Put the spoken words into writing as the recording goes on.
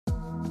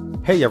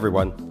Hey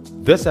everyone,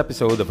 this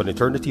episode of An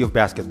Eternity of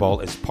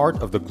Basketball is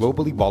part of the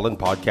Globally Ballin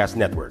Podcast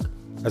Network,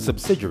 a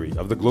subsidiary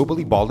of the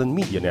Globally Ballin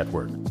Media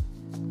Network.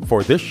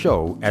 For this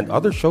show and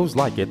other shows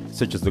like it,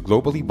 such as the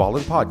Globally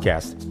Ballin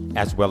Podcast,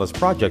 as well as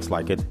projects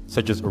like it,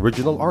 such as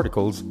original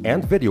articles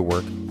and video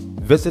work,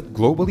 visit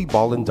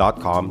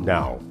globallyballin.com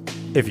now.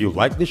 If you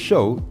like this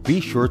show, be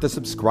sure to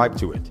subscribe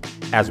to it,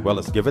 as well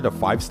as give it a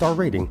 5-star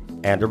rating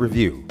and a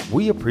review.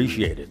 We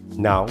appreciate it.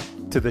 Now,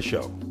 to the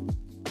show.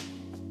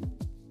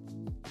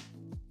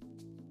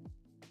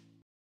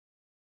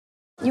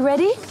 You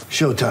ready?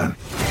 Showtime.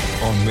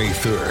 On May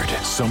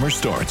 3rd, summer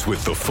starts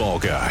with The Fall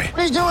Guy.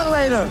 Let's do it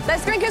later.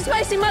 Let's drink a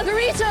spicy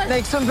margarita.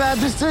 Make some bad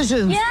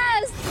decisions.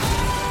 Yes!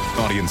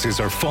 Audiences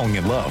are falling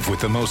in love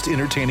with the most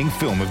entertaining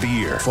film of the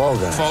year. Fall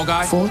Guy. Fall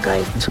Guy? Fall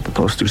guy. That's what the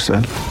poster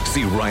said.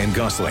 See Ryan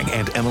Gosling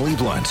and Emily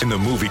Blunt in the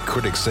movie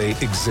critics say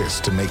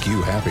exists to make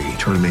you happy.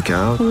 Trying to make it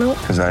out? Nope.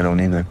 Because I don't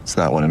either. It's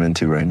not what I'm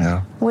into right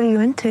now. What are you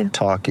into?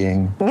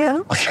 Talking. Yeah.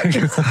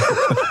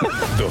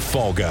 The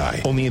Fall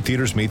Guy. Only in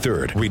theaters May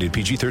 3rd. Rated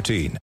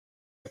PG-13.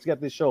 Let's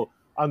get this show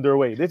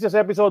underway. This is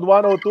episode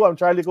 102. I'm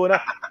Charlie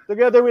Cuna,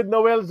 together with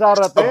Noel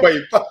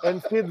Zarate and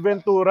Sid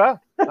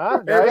Ventura.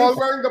 Ha, Hey, we're all guys?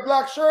 wearing the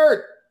black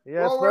shirt.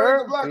 Yes, all sir.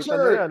 wearing the black Kita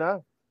shirt. nyo yan, ha?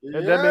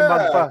 And then may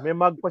mug pa. May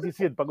mug pa si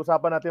Sid.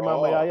 Pag-usapan natin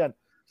mamaya yan.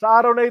 Sa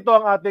araw na ito,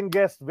 ang ating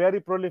guest,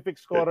 very prolific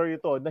scorer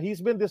ito, na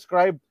he's been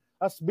described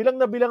as bilang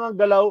na bilang ang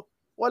galaw.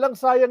 Walang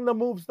sayang na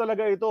moves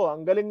talaga ito.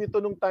 Ang galing nito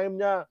nung time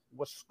niya,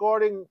 was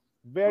scoring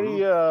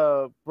very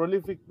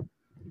prolific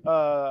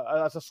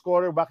as a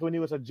scorer back when he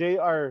was a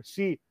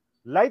JRC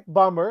light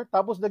bomber,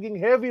 tapos naging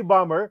heavy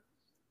bomber,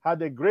 had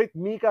a great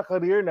Mika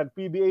career,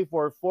 nag-PBA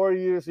for 4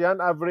 years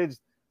yan, averaged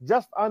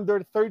just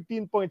under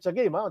 13 points a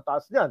game. Ang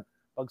taas niyan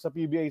pag sa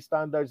PBA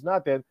standards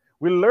natin.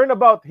 We'll learn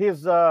about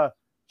his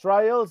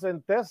trials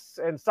and tests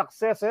and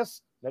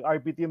successes.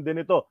 Nag-RP team din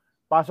ito.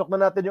 Pasok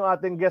na natin yung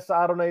ating guest sa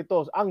araw na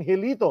ito,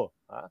 Angelito,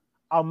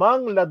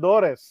 Amang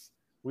Ladores.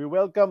 We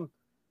welcome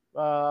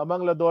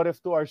Amang Ladores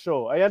to our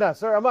show. Ayan na,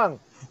 Sir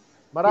Amang.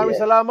 Maraming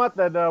salamat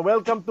and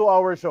welcome to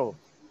our show.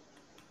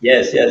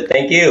 Yes.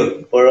 Thank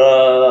you for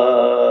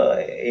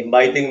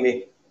inviting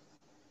me.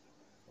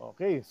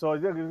 Okay, so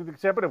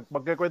siyempre,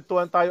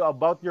 magkikwentuhan tayo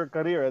about your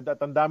career at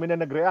ang dami na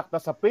nag-react.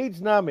 Sa page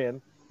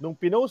namin, nung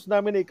pinost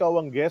namin na ikaw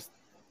ang guest,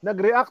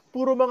 nag-react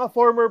puro mga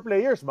former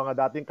players,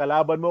 mga dating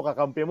kalaban mo,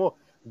 kakampi mo.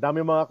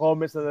 Dami mga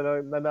comments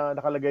na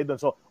nakalagay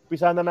doon. So,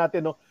 umpisa na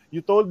natin. No?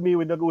 You told me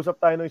when nag-usap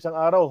tayo ng isang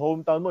araw,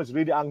 hometown mo is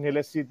really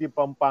Angeles City,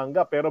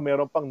 Pampanga, pero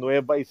meron pang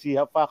Nueva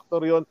Ecija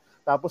factor yon.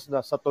 Tapos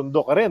nasa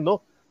Tondo ka rin,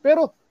 no?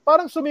 Pero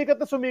parang sumikat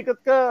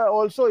ka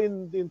also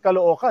in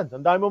Caloocan.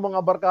 Ang dami mong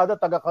mga barkada,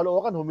 taga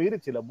Caloocan,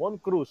 humirit sila. Mon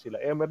Cruz,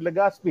 sila Emer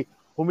Legaspi,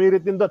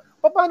 humirit din doon.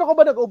 Paano ka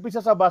ba nag-umpisa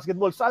sa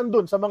basketball? Saan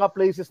doon, sa mga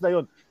places na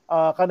yun,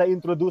 ka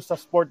na-introduce sa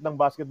sport ng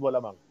basketball,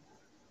 Amang?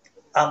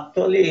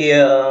 Actually,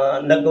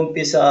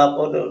 nag-umpisa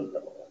ako doon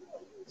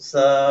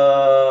sa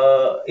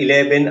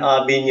 11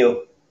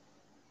 Avenue.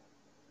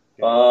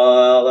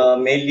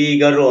 May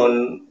liga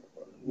ron.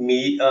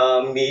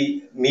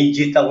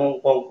 Midget ang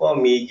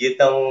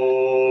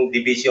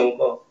division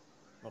ko.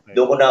 Okay.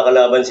 Doon ko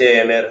nakalaban si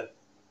Emer.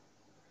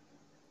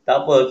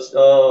 Tapos,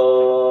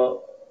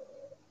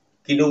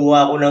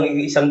 kinuha ko ng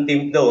isang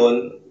team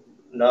doon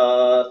na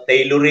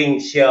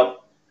tailoring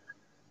shop.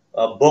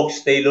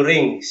 Box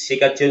tailoring.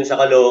 Sikat yun sa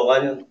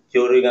Caloocan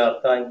during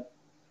our time.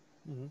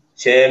 Mm-hmm.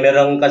 Si Emer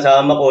ang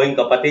kasama ko, yung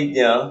kapatid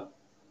niya.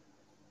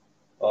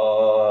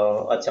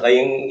 At saka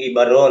yung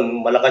iba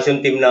ron. Malakas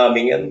yung team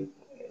namin yan.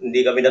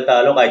 Hindi kami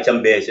natalo kahit isang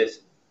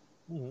beses.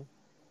 Mm-hmm.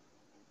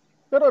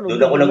 Pero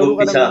doon ako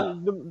nag-umpisa.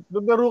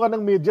 Naglaro ka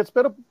ng midgets,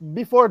 pero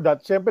before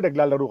that, siyempre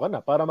naglalaro ka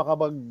na. Para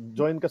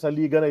makapag-join ka sa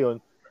liga na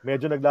yon,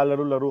 medyo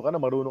naglalaro-laro ka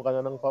na, marunong ka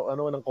na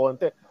ng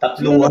konti.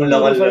 Tatluhan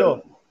lang ang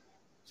laro.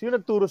 Sino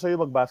nagturo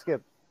sa'yo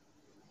mag-basket?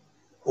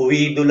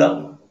 Uwido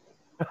lang.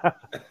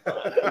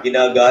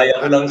 Ginagaya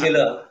ko lang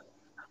sila.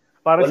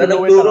 Para wala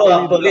nagturo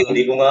actually.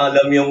 Hindi ko nga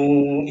alam yung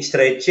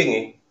stretching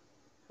eh.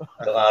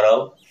 Noong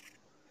araw.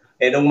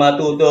 Nung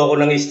matuto ako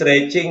ng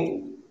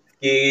stretching,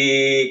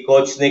 kay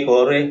Coach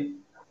Nicore.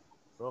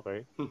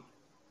 Okay.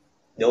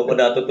 Doon ko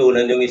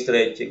natutunan yung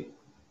stretching.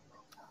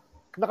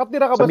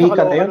 Nakatira ka ba sa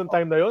Caloocan noong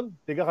time na yon?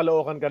 Tiga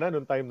Caloocan ka na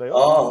noong time na yon?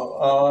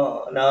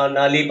 Oo.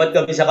 Nalipat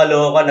kami sa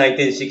Caloocan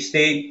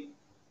 1968.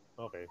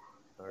 Okay.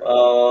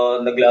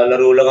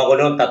 Naglalaro lang ako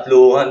noon,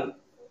 tatluhan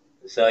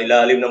sa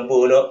ilalim ng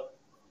puno.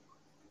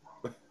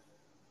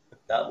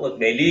 Tapos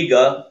may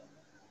liga.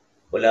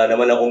 Wala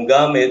naman akong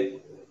gamit.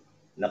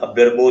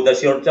 Naka-Bermuda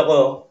shorts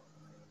ako.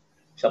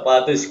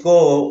 Sapatos ko,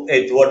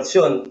 Edwards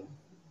yun.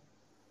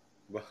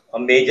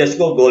 Ang medyas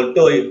ko, Gold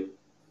Toy.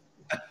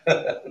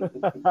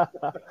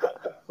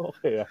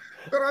 Okay.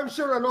 Pero I'm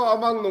sure,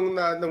 Amang,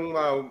 nung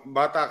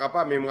bata ka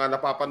pa, may mga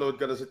napapanood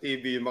ka na sa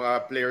TV, yung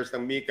mga players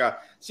ng Mika.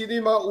 Sino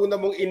yung mga una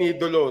mong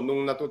inidolo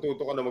nung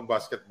natututo ka na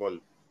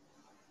mag-basketball?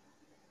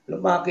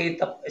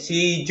 Makita,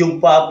 si Jung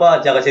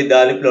Papa at si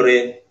Danny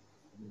Lorenzo.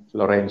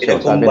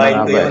 Pinag-combine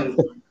ko yun.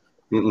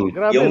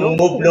 Grabe, yung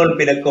move noon,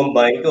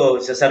 pinag-combine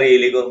ko sa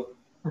sarili ko.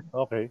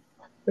 Okay.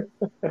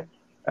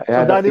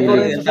 So Danny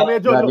Florencio, so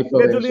medyo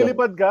Florencio.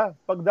 lilipad ka.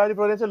 Pag Danny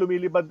Florencio,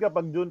 lumilipad ka.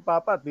 Pag June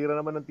Papa, tira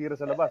naman ng tira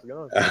sa labas.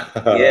 Ganon.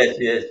 Yes.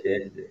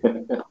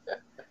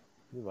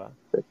 Diba?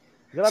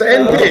 Sa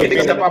NBA,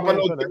 may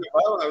napapanood ka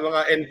ba? Ang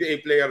mga NBA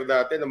player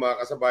dati na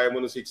mga kasabayan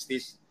mo noong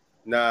 60s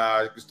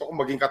na gusto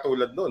kong maging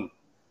katulad nun.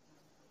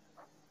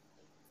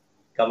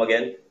 Come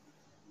again?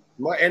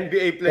 Mga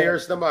NBA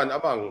players naman,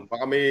 abang,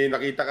 baka may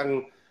nakita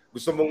kang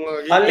gusto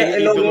mong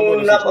idolo mo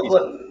noong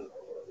 60s.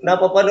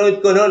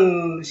 Napapanood ko noon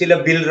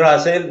sila Bill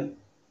Russell.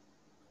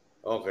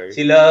 Okay.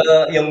 Sila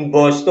yung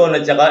Boston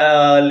at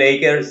saka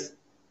Lakers.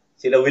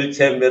 Sila Will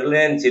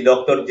Chamberlain, si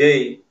Dr. J.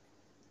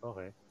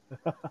 Okay.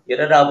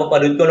 Yan ang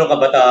napapanood ko nung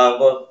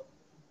kabataan ko.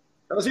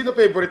 Pero sino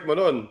favorite mo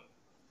noon?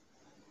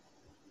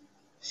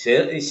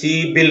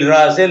 Si Bill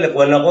Russell,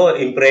 kuwan ako,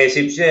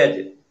 impressive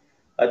siya.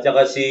 At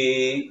saka si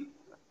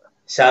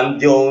Sam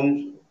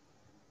Jones,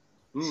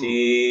 si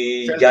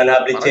John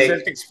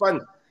Havlicek.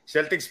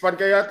 Celtics fan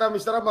ka yata,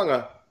 Mr. Amang,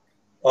 ha?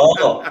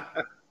 Oo.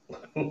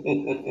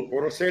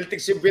 Puro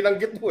Celtics yung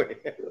binanggit mo, eh.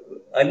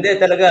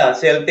 Hindi, talaga,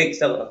 Celtics.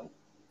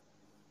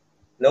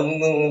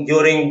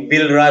 During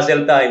Bill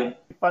Russell time.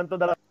 Panto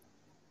dala.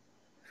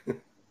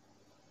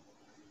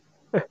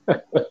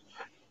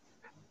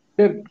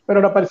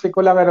 Pero napansin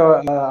ko lang,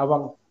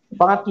 Amang,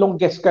 pangatlong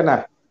guest ka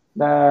na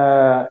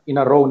in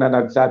a row na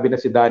nagsabi na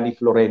si Danny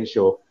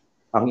Florencio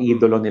ang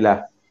idolo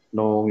nila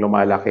nung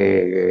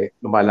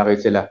lumalaki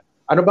sila.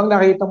 Ano bang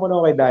nakita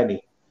mo kay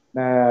Danny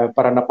na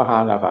para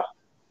napahanga ka?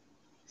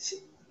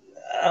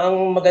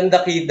 Ang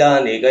maganda kay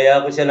Danny,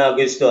 kaya ko siya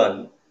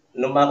nagustuhan.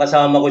 Nung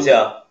makasama ko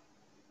siya,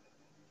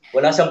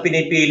 wala siyang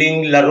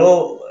pinipiling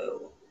laro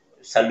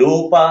sa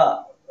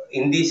lupa.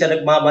 Hindi siya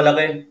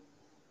nagmamalaki.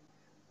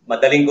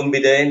 Madaling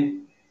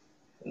kumbidahin.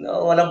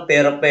 No, walang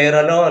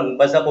pera-pera noon.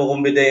 Basta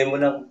kukumbidahin mo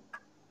lang.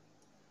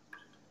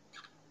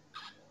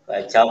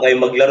 Kahit siya kayo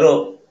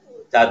maglaro,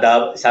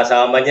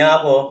 sasama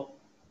niya ako.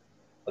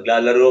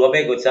 Maglalaro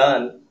kami kung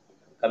saan.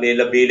 Kami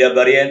La Villa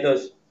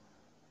Barrientos.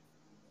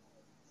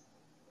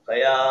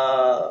 Kaya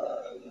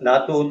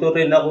natuto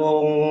rin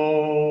akong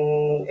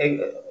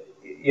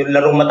yung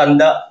larong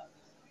matanda.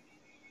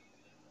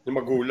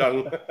 Yung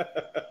magulang.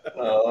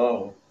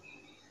 Oo.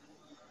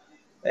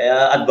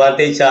 Kaya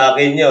advantage sa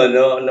akin yun,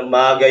 no?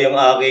 Maaga yung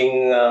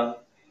aking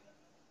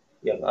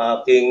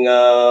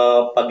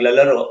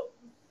paglalaro.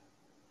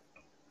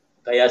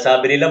 Kaya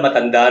sabi nila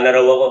matanda na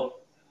raw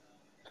ako.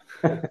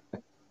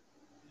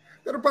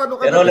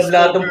 Pero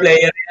lahat ng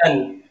player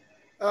yan.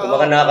 Kung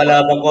mga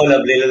nakalaban ko,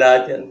 lovely na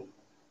lahat yan.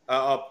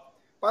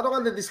 Paano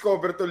ka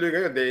na-discover tuloy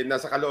ngayon?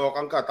 Nasa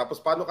Caloocan ka.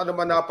 Tapos paano ka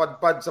naman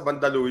napadpad sa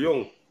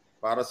Mandaluyong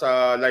para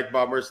sa Light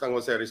Bombers ng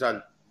Jose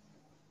Rizal?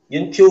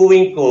 Yung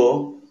chewing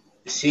ko,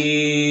 si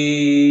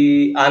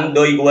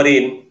Andoy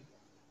Guarin,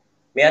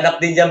 may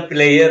anak din dyan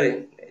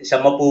player.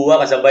 Sa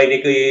Mapua, kasabay ni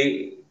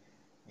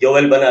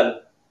Joel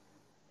Banal.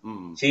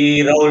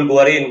 Si Raul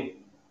Guarin.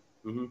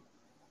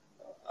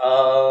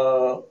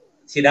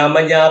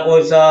 Sinama niya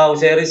ako sa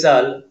Jose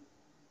Rizal,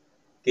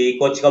 kay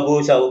Coach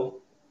Cabusaw,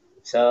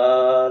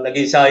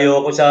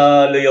 nag-ensayo ako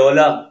sa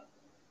Loyola.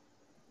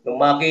 Nung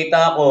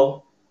makita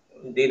ako,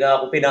 hindi na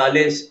ako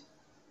pinalis.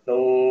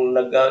 Nung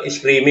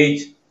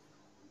nag-scrimmage,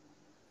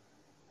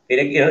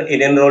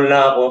 in-enroll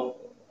na ako.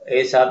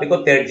 Sabi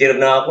ko, third year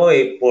na ako,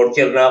 fourth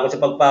year na ako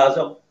sa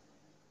pagpasok.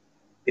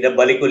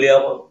 Pinabalik uli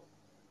ako.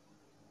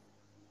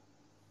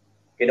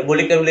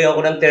 Kinabalik uli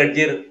ako ng third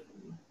year.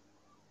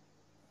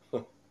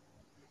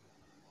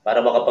 Para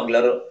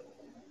makapaglaro.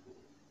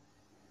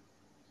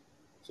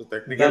 So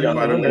technically,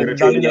 parang ang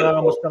dami na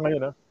nangamusta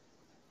ngayon, ha?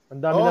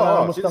 Ang dami na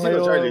nangamusta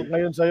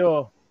ngayon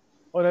sa'yo.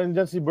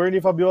 Nandiyan si Bernie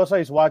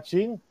Fabiosa is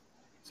watching.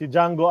 Si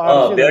Django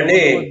Arce.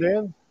 Bernie.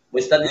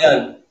 Musta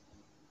yan?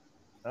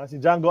 Si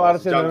Django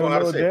Arce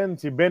nanonood din.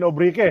 Si Ben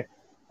Obrique.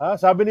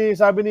 Sabi ni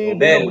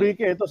Ben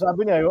Obrique, ito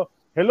sabi niya,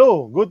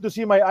 hello, good to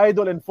see my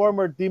idol and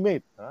former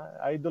teammate.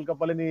 Idol ka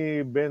pala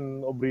ni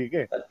Ben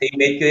Obrique.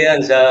 Teammate ko yan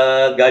sa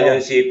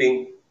Galleon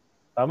Shipping.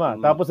 Tama.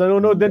 Tapos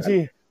nanonood din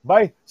si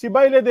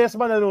Bay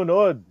Ledesma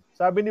nanonood.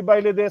 Sabi ni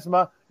Bay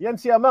Ledesma, yan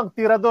si Amang,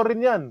 tirador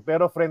rin yan.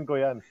 Pero friend ko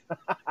yan.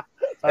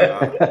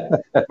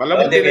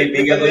 Malamang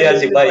kaibigan ko yan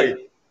si Bay.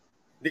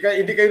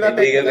 Hindi kayo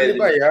natin ni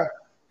Bay, ha?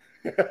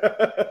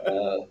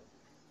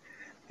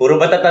 Puro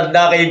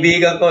matatanda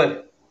kaibigan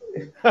ko.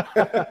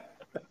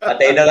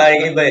 Patay na nga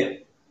yung iba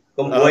eh.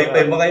 Kung buhay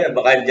pa yung mga yan,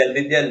 baka andyan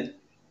din yan.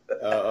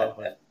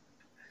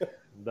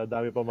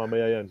 Dadami pa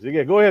mamaya yan.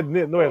 Sige, go ahead,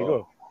 Noel,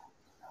 go.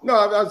 No,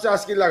 I'm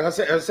asking lang,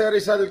 Jose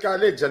Rizal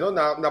College,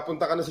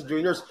 napunta ka na sa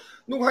juniors.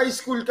 Nung high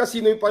school ka,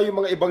 sino pa yung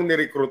mga ibang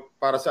ni-recruit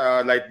para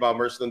sa Light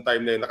Bombers nung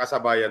time na yun,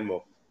 nakasabayan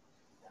mo?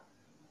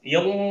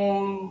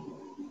 Yung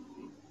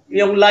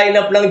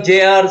lineup ng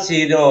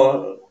JRC,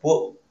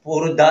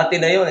 puro dati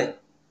na yun eh.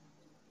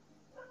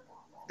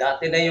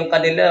 Dati na yung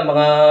kanila,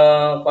 mga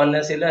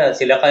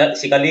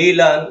si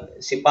Kalilan,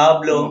 si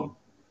Pablo,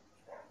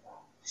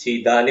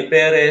 si Danny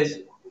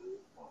Perez.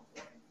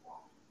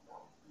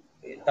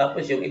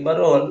 Tapos yung iba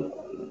ron,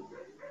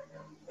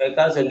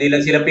 kaso hindi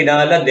lang sila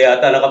pinalad,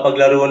 ata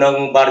nakapaglaro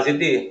ng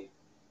varsity.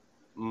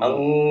 Ang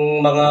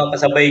mga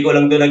kasabay ko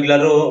lang doon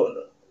naglaro,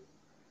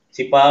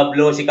 si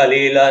Pablo, si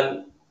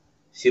Kalilan,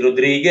 si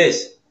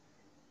Rodriguez,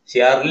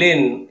 si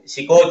Arlin,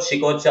 si Coach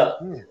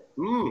Arlin.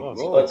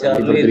 Si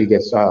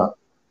Rodriguez.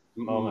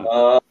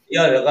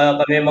 Yan,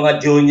 kami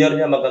mga junior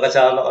niya,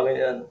 magkakasama kami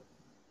yan.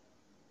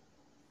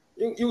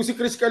 Yung si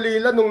Chris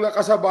Calila, nung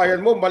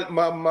nakasabayan mo,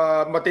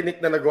 matinik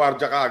na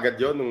nagwardya ka agad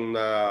yun? Nung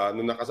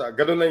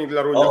ganun na yung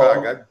laro niya ka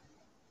agad?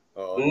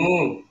 Oo.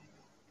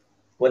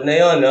 Huwag na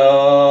yun.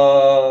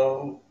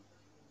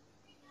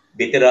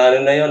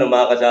 Veterano na yun, ang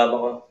mga kasama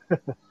ko.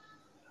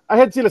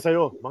 Ahead sila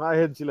sa'yo. Mga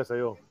ahead sila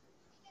sa'yo.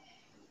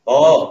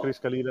 Oo. Si Chris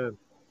Calila.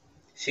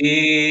 Si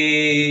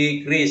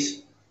Chris.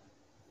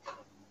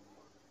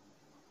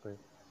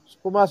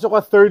 Pumasok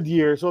ka third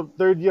year. So,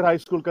 third year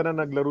high school ka na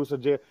naglaro sa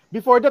J.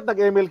 Before that,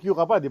 nag-MLQ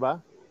ka pa, di ba?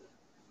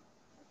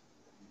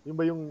 Yung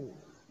ba yung...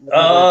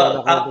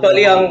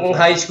 Actually, ang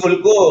high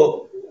school ko,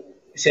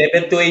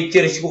 7 to 8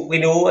 years ko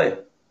kinuha eh.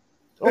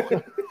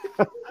 Okay.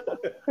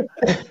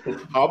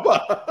 Haba.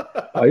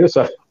 Ayos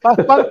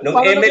Nung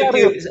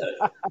MLQ,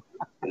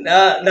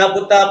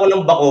 napunta ako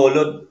ng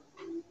Bacolod.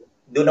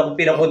 Doon ako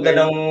pinapunta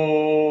ng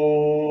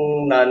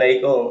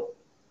nanay ko.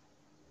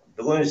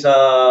 Doon sa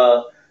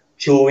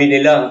Chewy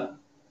nila.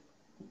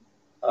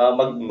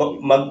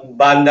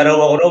 Magbanda raw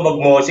ako noon,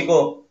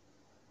 magmusiko.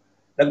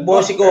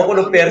 Nagmusiko ako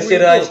ng first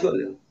year high school.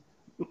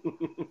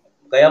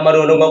 Kaya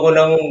marunong ako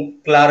ng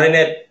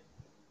clarinet.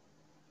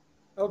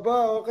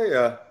 Aba, okay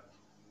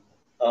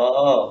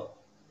Oo.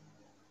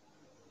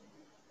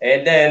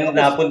 And then,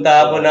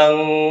 napunta ako ng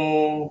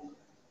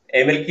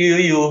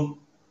MLQU,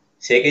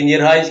 second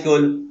year high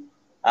school.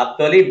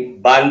 Actually,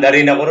 banda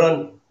rin ako ron.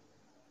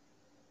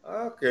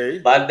 Okay.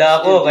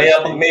 Banda ako,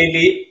 kaya pag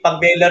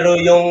may laro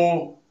yung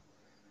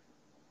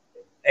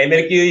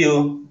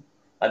MLQU,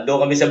 ando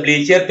kami sa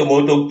bleacher,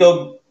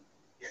 tumutugtog.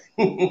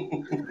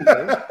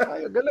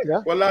 Ay, galing ha?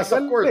 Wala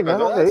support. Okay.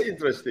 That's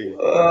interesting.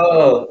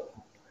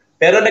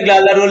 Pero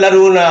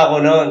naglalaro-laro na ako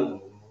noon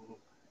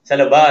sa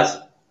labas.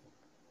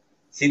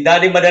 Si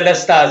Danny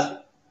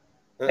Madalastas,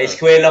 sa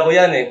eskwela ko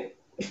yan eh.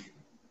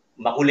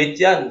 Makulit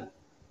yan.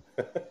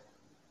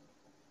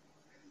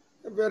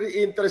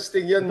 Very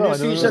interesting yan.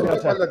 Musician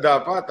ka pala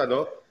dapat,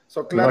 ano?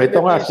 So, ito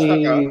nga, si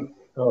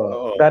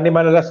Danny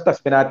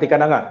Madalastas, pinati ka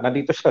na nga.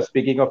 Nandito siya,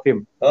 speaking of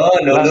him.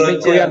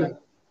 Last ko yan.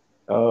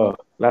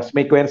 Last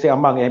May ko yan si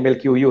Amang,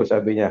 MLQU,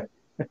 sabi niya.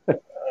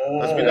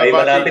 Ay,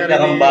 malapit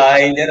lang ang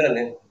bahay niya ron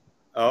eh.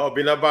 Oo,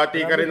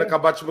 binabati ka rin ng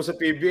kabatch mo sa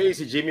PBA,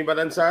 si Jimmy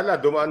Manansala,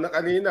 dumaan na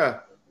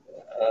kanina.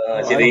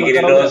 Si Ricky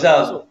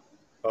Rosa.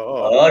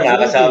 Oo,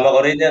 nakasama ko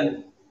rin yan.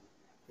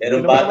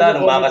 Pero bata,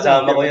 nung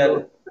makasama ko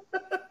yan.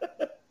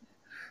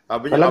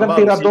 Talagang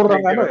tirador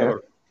ang ano eh.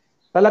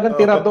 Talagang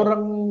tirador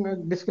ang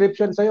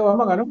description sa'yo,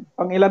 Amang, ano?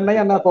 Pang ilan na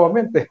yan na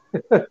comment eh.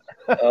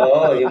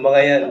 Oo, yung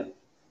mga yan.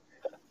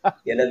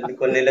 Yan ang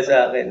kung nila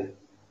sa akin.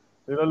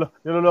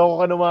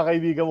 Niloloko ka ng mga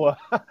kaibigan mo.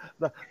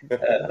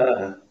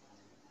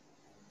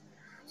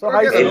 So,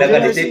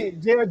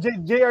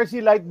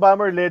 JRC Light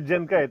Bomber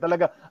legend ka eh.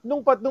 Talaga.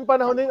 Nung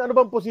panahon na yun, ano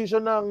bang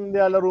position ng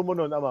nilalaro mo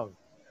noon, Amang?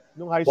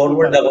 Nung high school?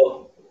 Forward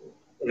ako.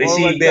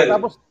 Receiver.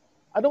 Tapos,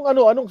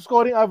 anong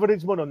scoring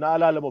average mo noon?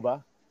 Naalala mo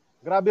ba?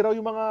 Grabe raw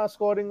yung mga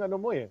scoring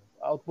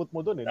output mo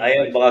doon eh.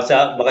 Ayun,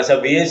 baka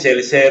sabihin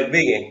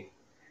self-serving eh.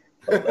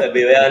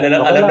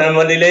 Alam na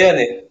naman nila yan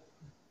eh.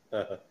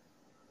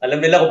 Alam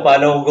nila kung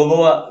paano ako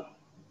gumawa.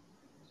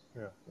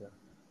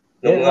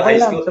 Nung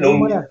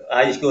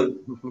high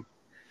school.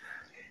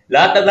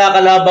 Lahat ng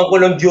nakakalaban ko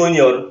ng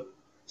junior,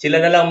 sila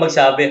na lang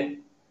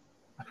magsabi.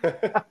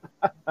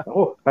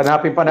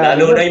 Hanapin pa natin.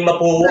 Lalo na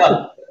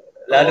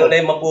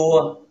yung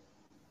mapuwa.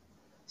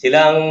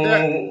 Silang,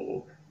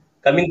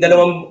 kaming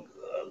dalawang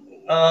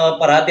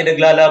parati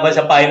naglalaban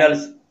sa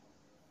finals.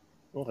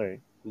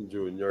 Okay.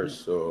 Juniors,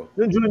 so...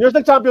 Yung juniors,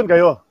 nag-champion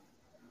kayo?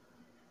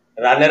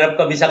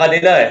 Runner-up kami sa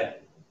kanila eh.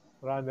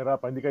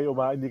 Runner-up, hindi kayo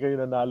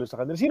nanalo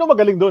sa kanila. Sino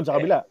magaling doon sa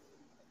kabila?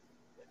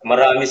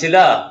 Marami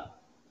sila.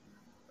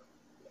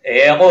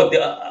 Ako,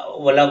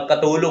 walang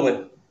katulong eh.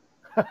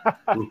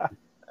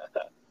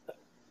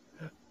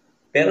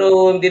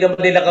 Pero hindi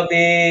naman nila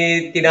kami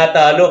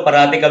tinatalo.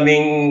 Parati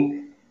kaming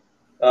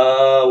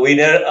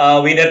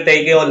winner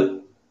take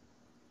all.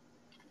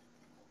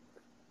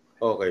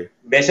 Okay.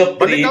 Best of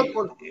 3.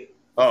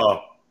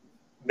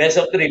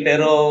 Best of 3,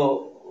 pero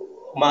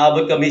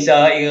maabot kami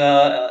sa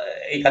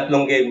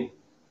ikatlong game.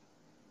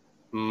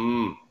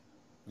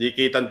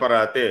 Dikitan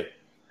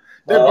parati.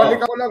 Balik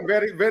ako lang,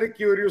 very very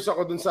curious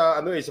ako dun sa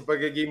sa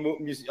pagiging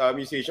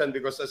musician,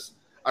 because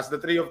as the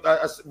three of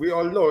as we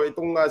all know,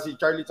 itong si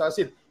Charlie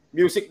Chacid,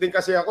 music din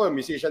kasi ako,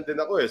 musician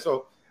din ako eh.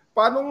 So,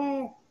 paano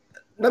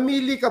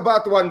namili ka ba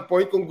at one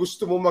point kung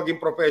gusto mo maging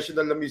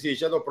professional na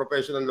musician o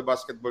professional na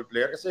basketball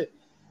player? Kasi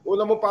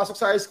una mo pasok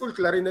sa high school,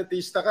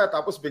 clarinetista ka,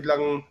 tapos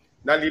biglang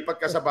nalipat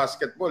ka sa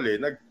basketball eh.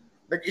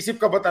 Nag-isip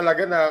ka ba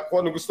talaga na kung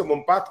ano gusto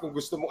mong path, kung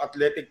gusto mong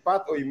athletic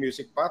path o yung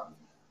music path?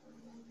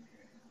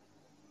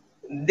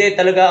 Hindi,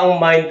 talaga ang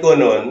mind ko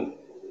noon,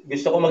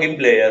 gusto ko maging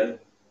player.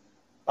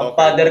 Ang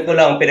father ko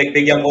lang,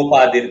 pinagbigyan ko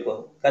father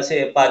ko.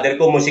 Kasi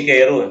father ko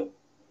musikero.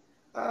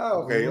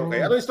 Okay.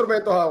 Ano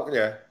instrumento hawak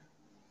niya?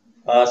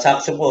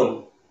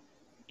 Saxophone.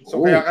 So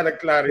kaya ka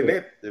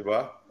nag-clarinet, di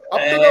ba? Up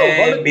to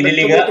now,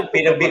 binili nga,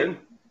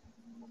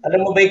 alam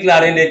mo ba yung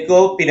clarinet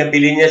ko,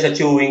 pinabili niya sa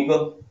chewing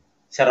ko.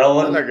 Sa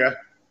Raon. Talaga?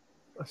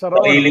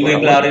 Pinabili ko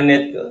yung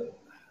clarinet ko.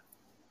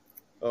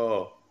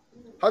 Oo.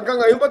 Hanggang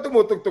ngayon ba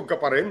tumutugtog ka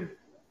pa rin?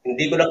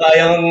 Hindi ko na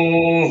kayang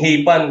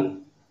hipan.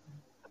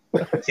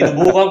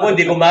 Sinubukan ko,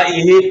 hindi ko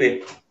maihip eh.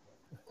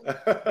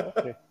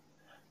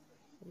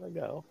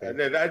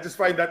 Okay. I just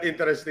find that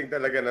interesting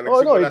talaga na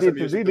nagsimula sa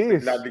music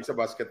landing sa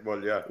basketball.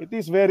 Yeah. It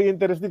is very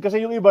interesting kasi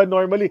yung iba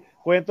normally,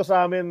 kwento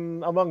sa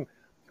amin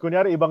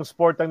kunyari ibang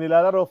sport ang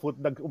nilalaro,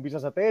 nag-umpisa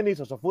sa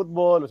tennis o sa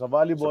football o sa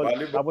volleyball,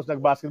 tapos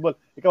nag-basketball.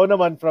 Ikaw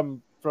naman from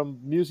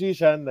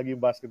musician, naging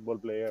basketball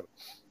player.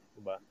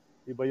 Diba?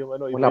 Iba yung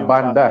mula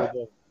banda.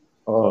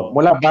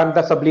 Mula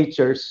banda sa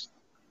bleachers.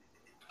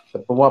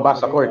 Bumaba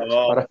sa court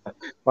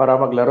para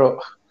maglaro.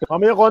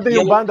 Mamaya konti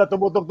yung banda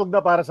tumutugtog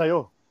na para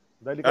sa'yo.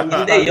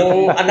 Hindi,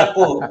 yung anak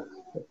ko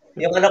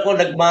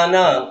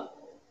nagmana.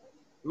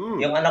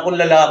 Yung anak ko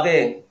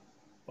lalaki.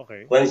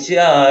 Okay. Kung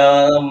siya,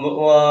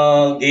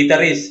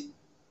 guitarist,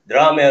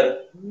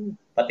 drummer,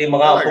 pati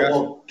mga apo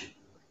ko.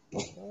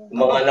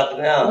 Mga anak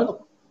niya.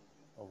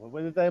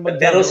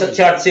 Pero sa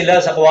chart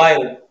sila sa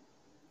choir.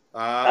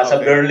 Sa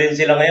Berlin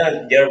sila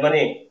ngayon,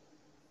 Germany.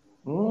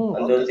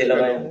 Andun sila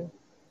ngayon.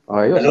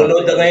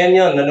 Nanonood na ngayon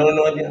yan.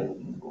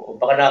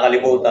 Baka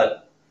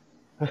nakalimutan.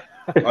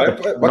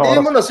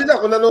 Batiin mo na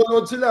sila kung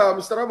nanonood sila,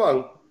 Mr.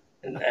 Amang.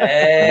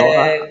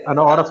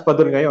 Anong oras pa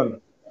doon ngayon?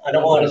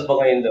 Anong oras pa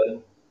ngayon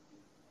doon?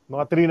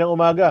 Mga 3 ng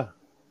umaga.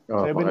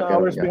 7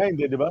 hours behind,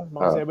 di ba?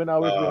 Mga 7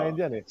 hours behind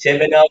yan eh.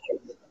 7 hours?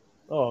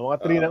 Mga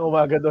 3 ng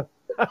umaga doon.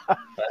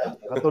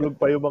 Natulog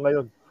pa yung mga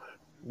yun.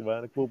 Di ba?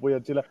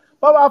 Nagpupuyat sila.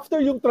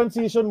 After yung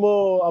transition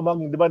mo,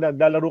 Amang, di ba,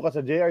 naglalaro ka sa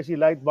JRC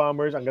Light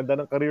Bombers, ang ganda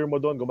ng career mo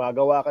doon,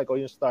 gumagawa ka, ikaw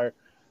yung star.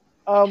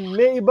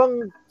 May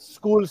ibang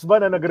schools ba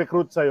na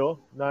nag-recruit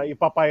sa'yo na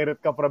ipapirate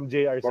ka from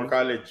JRC? For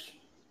college.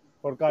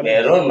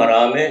 Meron,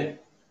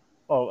 marami.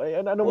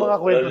 Anong mga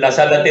kwento?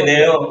 Lasal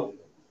Ateneo.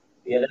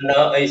 Yan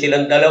na, ay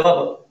silang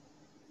dalawa.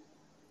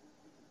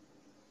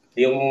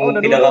 Yung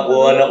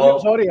pinakakuha na ko.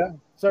 Sorry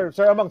Sir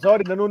Amang,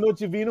 sorry. Nanonood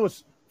si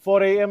Venus.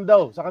 4 a.m.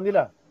 daw sa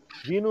kanila.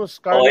 Venus,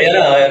 Carlos.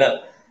 Yan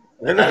na.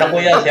 Anak ko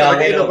yan, si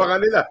Angelo. Pa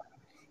kanila.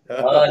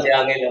 Si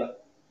Angelo.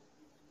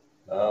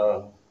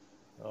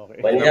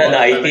 Banyan,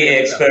 IT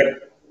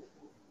expert.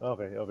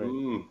 Okay.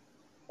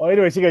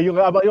 Anyway, sige. Yung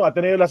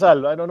Ateneo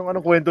Lasal,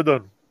 anong kwento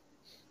doon?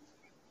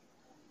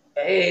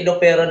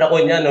 Inoperan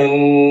ako niya nung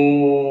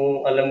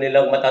alam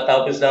nilang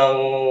matatapos ng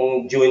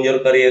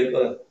junior career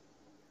ko.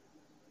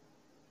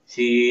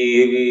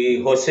 Si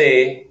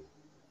Jose,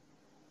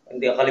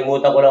 hindi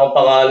kalimutan ko lang ang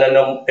pangalan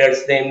ng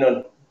first name nun.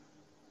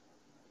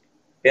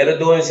 Pero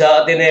doon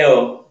sa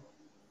Ateneo,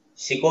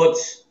 si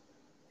coach,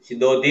 si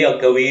Dodi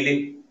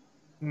Agkawili,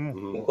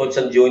 yung coach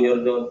ng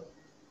junior doon.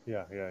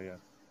 Yeah.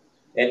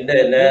 And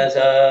then,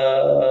 sa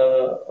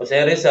Jose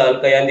Rizal,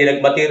 kaya hindi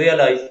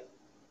nag-materialize.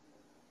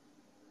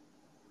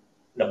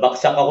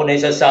 Nabaksak ako na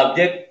isang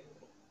subject.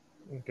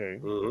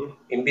 Okay.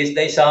 Imbis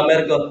na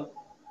i-summer ko,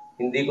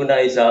 hindi ko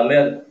na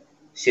i-summer.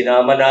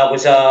 Sinama na ako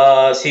sa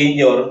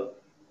senior.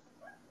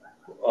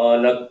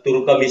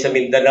 Nagturo kami sa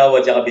Mindanao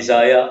at saka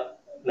Bisaya.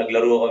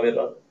 Naglaro kami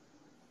ron.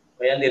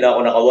 Kaya hindi na ako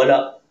nakawala.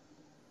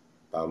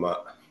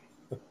 Tama.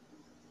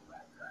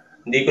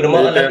 Hindi ko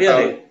naman alam yan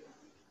eh.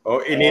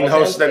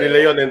 In-house na nila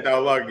yun ang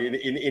tawag.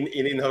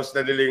 In-house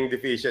na nila yung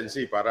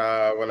deficiency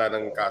para wala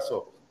ng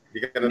kaso.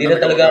 Hindi na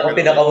talaga ako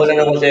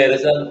pinakawalan ng Jose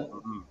Rizal.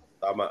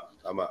 Tama.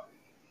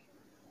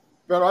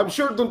 Pero I'm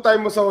sure doon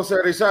time mo sa Jose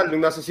Rizal,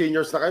 nung nasa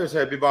seniors na kayo, sa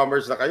Heavy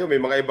Bombers na kayo, may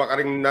mga iba ka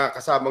rin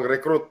nakasamang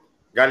recruit.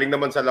 Galing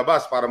naman sa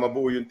labas para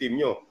mabuo yung team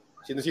nyo.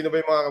 Sino-sino ba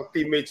yung mga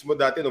teammates mo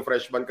dati nung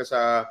freshman ka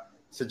sa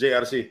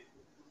JRC?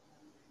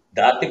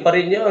 Dati pa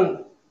rin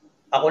yun.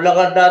 Ako lang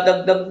ang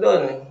dadagdag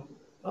doon.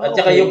 At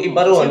saka yung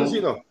iba ron.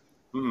 Sino?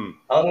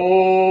 Ang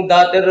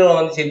dati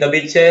ron, si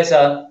David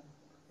Cesa,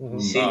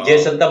 si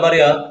Jess Santa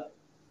Maria,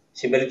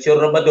 si Melchor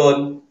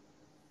Rabadon,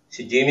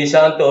 si Jimmy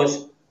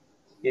Santos.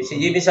 Si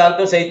Jimmy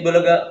Santos sa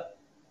Itbulaga.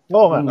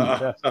 Oo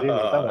nga.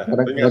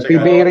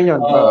 PBA rin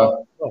yun.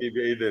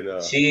 PBA din.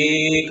 Si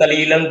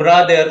Kalilan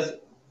Brothers,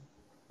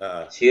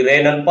 si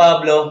Renan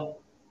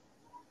Pablo,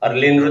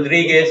 Arlene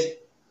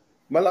Rodriguez.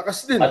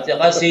 Malakas din. At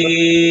saka si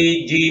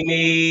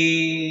Jimmy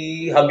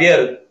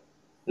Javier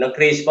ng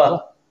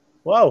Crispa.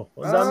 Wow.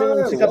 Ang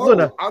daming sikat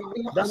doon.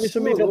 Dami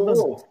sumikat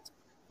doon.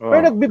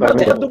 Pero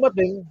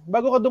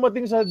bago ka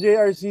dumating sa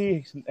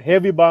JRC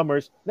Heavy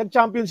Bombers,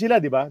 nag-champion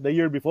sila, di ba? The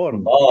year before.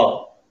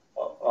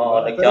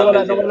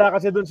 Nag-champion sila. Nawala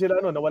kasi doon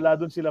sila, nawala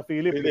doon sila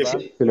Philip, di ba?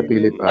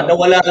 Philip.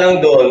 Nawala lang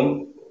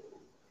doon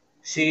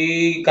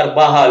si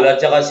Carvajal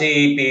at saka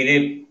si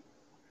Philip.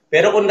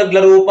 Pero kung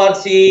naglaro pa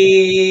si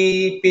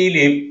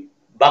Philip,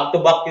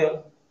 back-to-back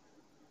yun.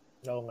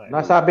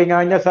 Nasabi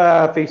nga niya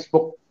sa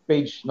Facebook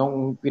page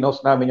nung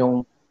pinost namin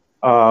yung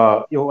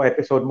yung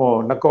episode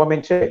mo,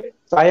 nag-comment siya.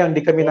 Sayang,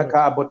 di kami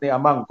nagkaabot ni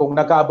Amang. Kung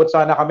nagkaabot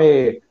sana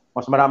kami,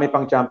 mas marami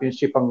pang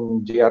championship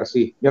ang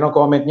GRC. Yun ang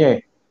comment niya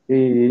eh.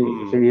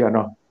 Si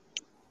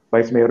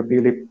Vice Mayor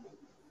Philip.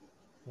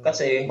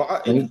 Kasi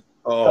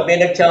kami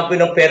nag-champion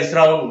ng first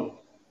round.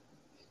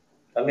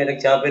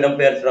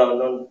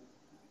 Nun.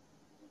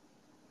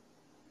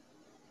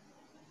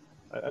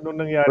 Anong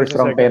nangyari First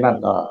sa round second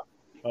pennant. round?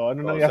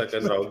 Anong nangyari?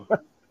 Second round.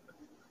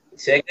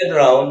 Second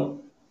round,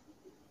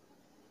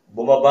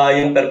 bumaba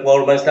yung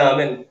performance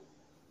namin.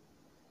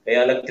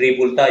 Kaya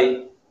nag-triple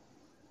tie.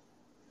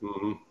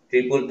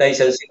 Triple tie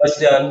San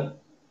Sebastian,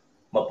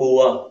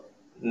 Mapua,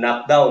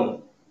 knockdown.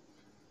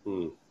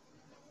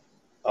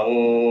 Ang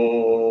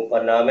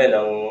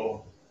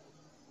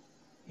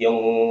yung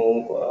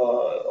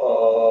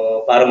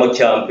para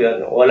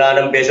mag-champion. Wala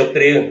nang best of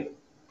 3 yun.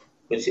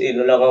 Kung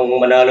sino lang ang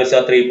manalo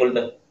sa triple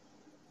tie,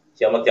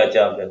 siya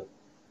mag-champion.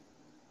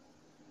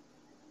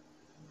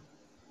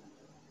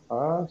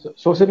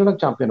 So sino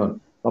nag-champion nun?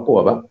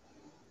 Mapua ba?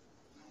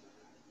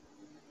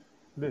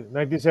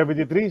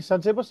 1973,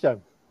 San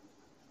Sebastian.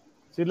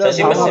 San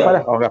Sebastian.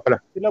 Pala.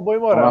 Sila Boy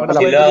Mora.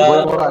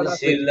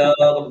 Sila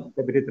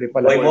 73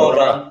 pala. Boy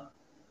Mora.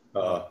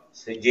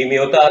 Si Jimmy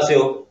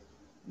Otasio,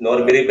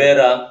 Norby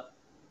Rivera,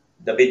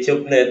 David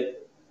Chupnet.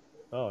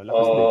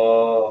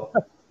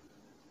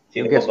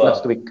 Sino ba?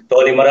 Last week.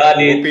 Tony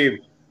Maralit.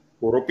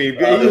 Puro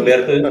PBA.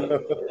 Roberto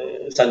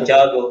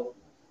Santiago.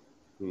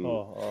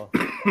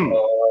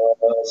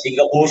 Si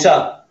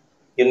Gabusa,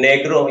 yung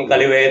negro, yung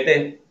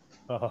kaliwete.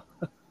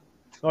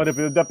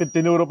 Dapat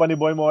tinuro pa ni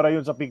Boy Mora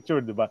yun sa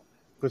picture, di ba?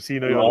 Kung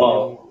sino yun.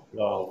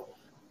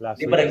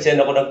 Di ba nag-send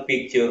ako ng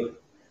picture?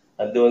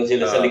 Andun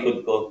sila sa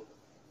likod ko.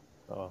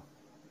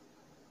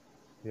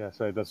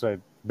 Yes, right, that's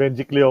right.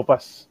 Benji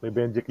Cleopas. May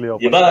Benji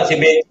Cleopas. Di ba?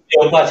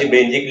 Si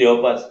Benji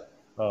Cleopas.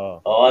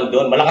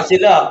 Andun. Malakas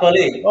sila,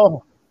 actually.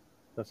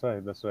 That's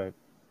right.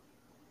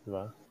 Di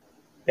ba?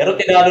 Pero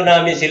tinalo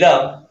namin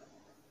sila.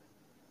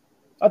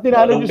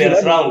 Tinalo nyo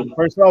sila?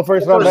 First round.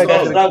 First round,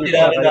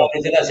 tinalo namin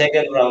sila.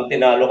 Second round,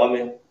 tinalo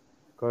kami.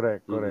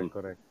 Correct.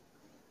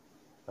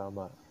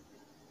 Tama.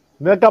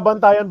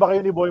 Nagkabantayan ba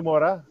kayo ni Boy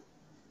Mora?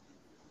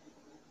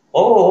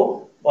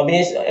 Oo.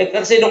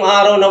 Kasi nung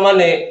araw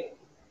naman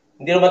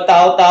hindi naman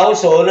tao-tao,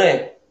 solo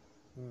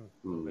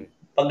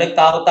Pag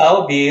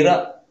nagtao-tao,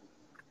 bira.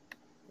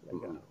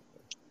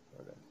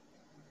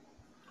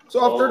 So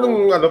after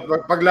nung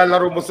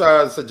paglalaro mo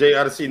sa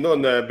JRC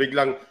noon,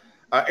 biglang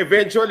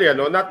eventually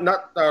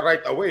not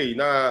right away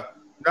na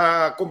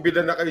kumbida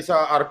na kayo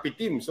sa RP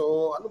team.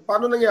 So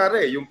paano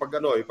nangyari yung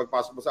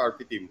pagpasok mo sa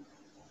RP team?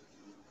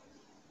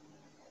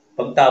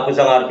 Pagtapos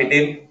ang RP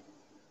team?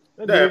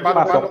 Hindi,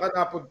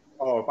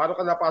 paano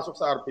ka napasok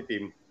sa RP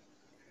team?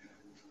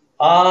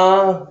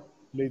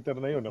 Later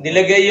na yun.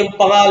 Nilagay yung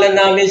pangalan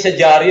namin sa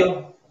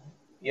dyaryo,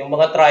 yung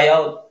mga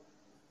tryout.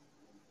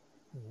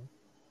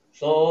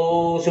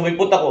 So,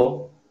 sumipot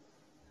ako.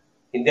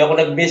 Hindi ako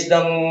nag-miss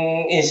ng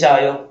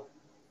ensayo.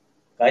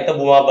 Kahit na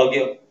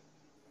bumabagyo.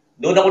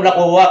 Doon ako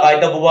nakuha. Kahit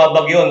na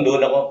bumabagyo,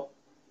 doon ako.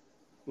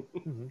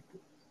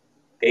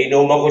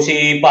 Kainuman ko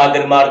si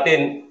Father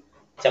Martin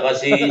tsaka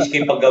si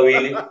Skip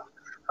Pagawili.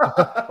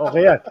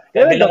 Okay yan.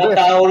 Kami lang ang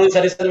tao rin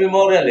sa Rizal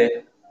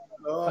Memorial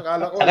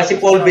Akala ko. Saka si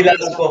Paul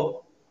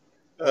Velasco.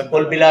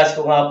 Paul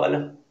Velasco nga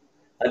pala.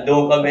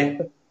 Andun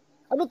kami.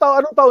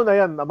 Anong taon na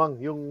yan,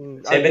 Amang? Yung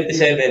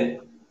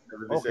 77.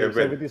 Okay,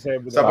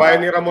 77. Sa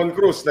bayan ni Ramon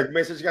Cruz.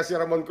 Nag-message ka si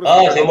Ramon Cruz.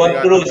 Si Ramon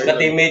Cruz.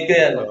 Ka-teammate ko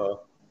yan.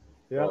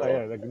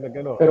 Kaya,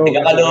 Hindi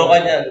ka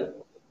kalokan yan.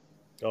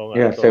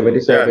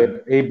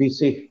 77.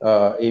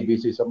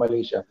 ABC sa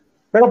Malaysia.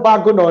 Pero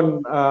bago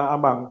nun,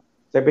 Amang,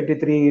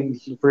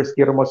 73 first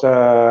year mo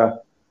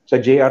sa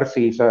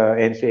JRC, sa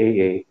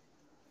NCAA.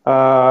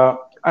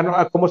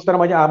 Kumusta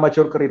naman yung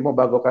amateur career mo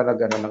bago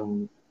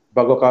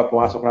ka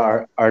pumasok ng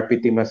RP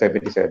team ng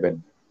 77?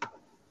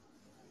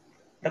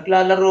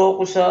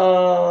 Naglalaro ako sa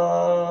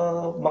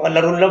mga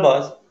larong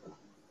labas.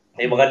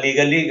 May mga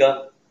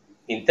liga-liga,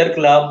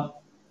 interclub,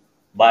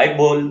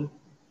 Bible.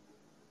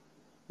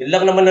 Yun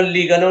lang naman ang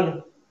liga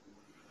nun.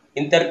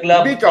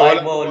 Interclub,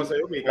 Bible,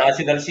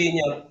 National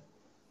Senior.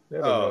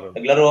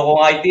 Naglaro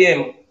akong ITM.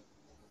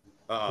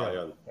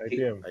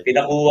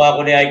 Pinakuha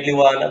ko ni Ike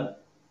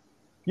Liwanag.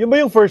 Yun ba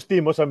yung first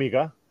team mo sa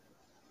Mika?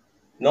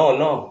 No.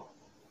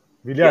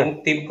 Villar?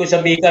 Yung team ko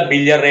sa Mika,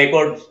 Villar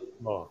Records.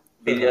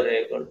 Villar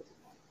Records.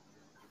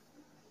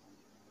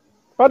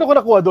 Paano ko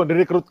nakuha doon?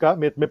 Recruit ka?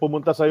 May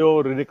pumunta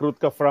sa'yo, recruit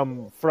ka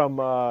from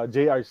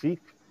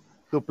JRC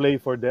to play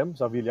for them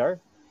sa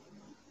Villar?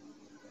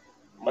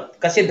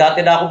 Kasi dati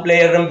na akong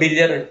player ng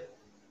Villar.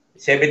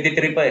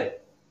 73 pa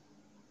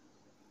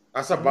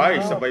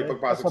Sabay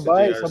pagpasok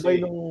sa JRC. Sabay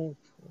nung...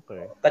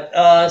 Okay.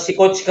 Si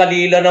Coach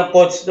Kalila ng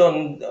coach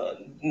doon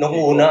nung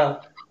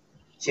una.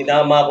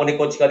 Sinama ako ni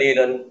Coach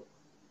Kalila.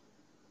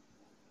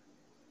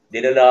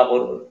 Dinala ako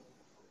doon.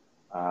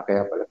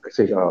 Kaya pala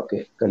kasi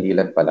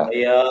Kalilan pala.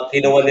 Kaya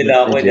kinuha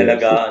nila ako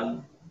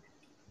dalagaan.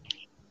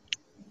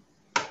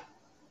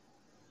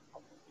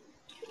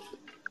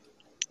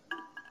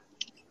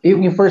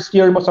 Yung first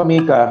year mo sa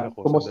Mika,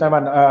 kumusta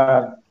naman?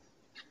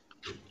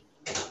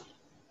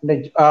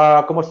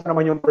 Kumusta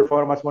naman yung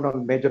performance mo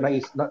noon? Medyo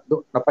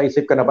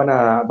napaisip ka na ba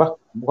na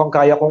mukhang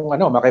kaya kong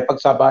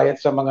makipagsabayan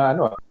sa mga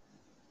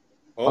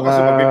kasi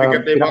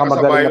mabibigat na yung mga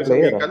kasabayan sa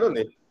Mika noon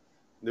eh.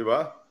 Di ba?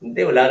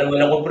 Hindi, wala naman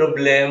akong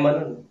problema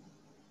nun.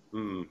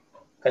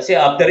 Kasi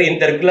after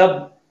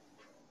interclub,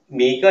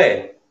 Mika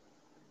eh.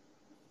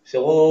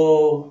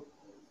 So,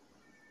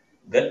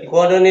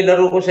 kung ano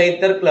nilaro ko sa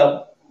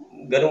interclub,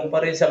 ganun pa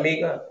rin sa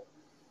Mika.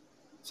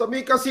 Sa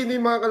Mika, sino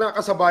yung mga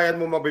kasabayan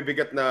mo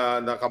mabibigat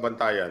na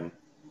kabantayan?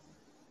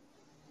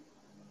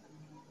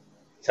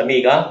 Sa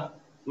Mika?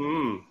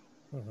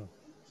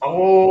 Ang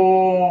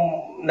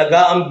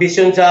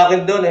nag-aambisyon sa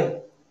akin doon eh.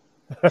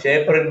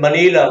 Siyempre,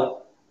 Manila.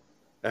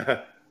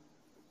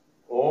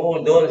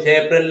 Oo, doon.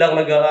 Siyempre lang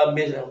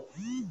nag-aambisyon.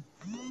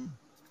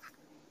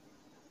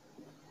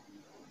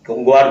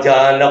 Kung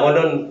gwardiyahan ako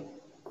noon,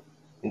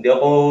 hindi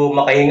ako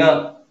makahinga.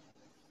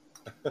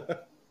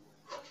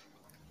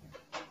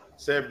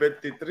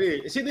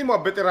 73. Sino yung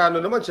mga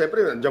veterano naman?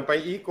 Siyempre, nandiyan pa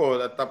yung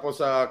Iko at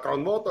tapos sa Crown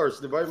Motors,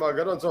 di ba? Yung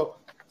mga ganon.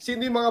 So,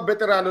 sino yung mga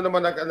veterano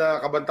naman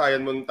na kabantayan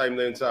mo ng time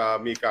na yun sa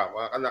Mika?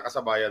 Mga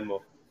nakasabayan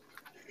mo?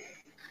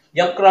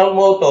 Yung Crown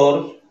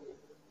Motors,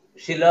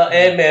 sila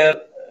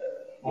Emer,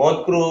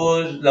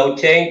 Montcruz,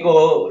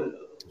 Lauchenko,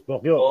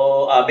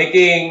 Abe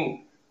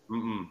King,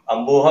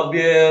 Ambo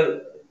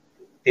Javier,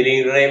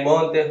 Tiling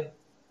Raymond.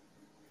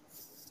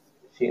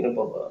 Sino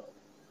pa ba?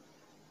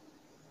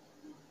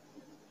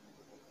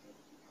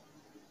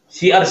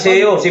 Si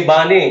Arceo, si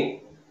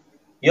Bani.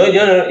 Yun,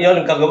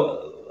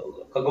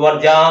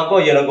 kagwardyahan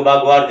ko, yun ang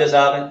gumagwardya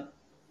sa akin.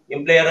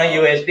 Yung player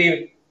ng UST,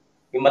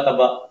 yung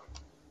mataba.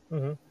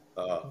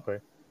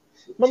 Okay.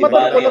 Si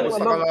Bani,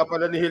 sa nga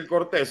pala ni Hill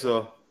Cortez,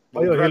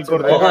 Ayun, Hill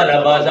Cortez. Oo nga,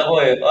 nabasa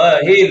ko eh.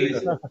 Hill.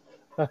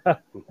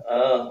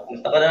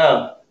 Musta ka na?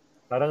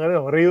 Parang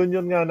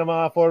reunion nga ng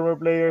mga former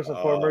players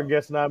at former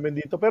guests namin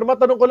dito. Pero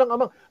matanong ko lang,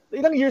 Amang,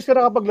 ilang years ka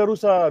nakapaglaro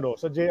sa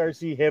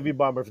JRC Heavy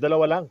Bombers? 2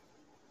 lang?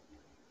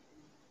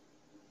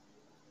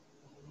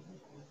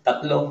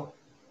 3.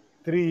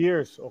 3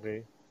 years,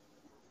 okay.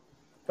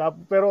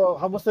 Pero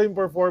kamusta yung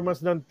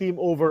performance ng team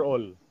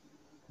overall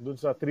dun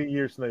sa 3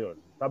 years na yon?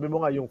 Sabi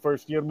mo nga, yung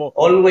first year mo,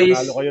 always,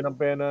 nanalo kayo ng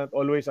pennant,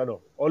 always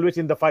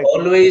in the fight.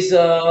 Always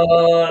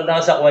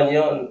nasa kwan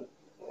yun.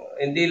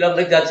 Hindi lang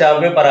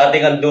nagcha-champion,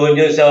 parating andun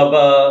yun sa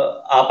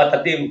 4 na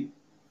team.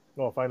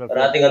 Final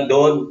parating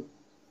andun.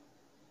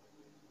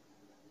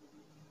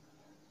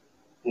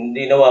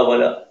 Hindi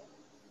nawawala.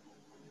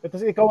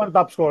 Kasi ikaw ang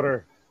top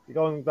scorer.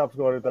 Ikaw ang top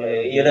scorer talaga.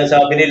 Yun ang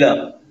sabi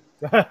nila.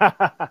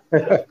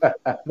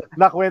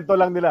 Nakwento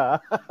lang nila.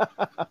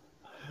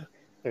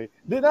 Okay.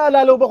 Di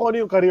naalala ba kung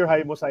ano yung career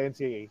high mo sa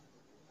NCAA?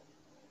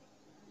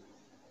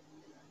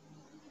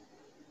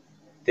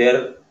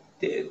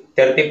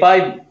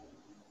 35.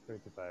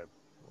 Okay.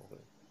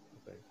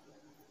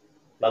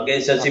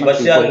 Against San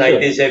Sebastian,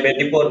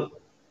 1974.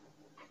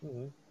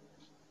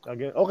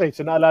 Again, okay,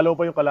 so naalala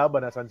pa yung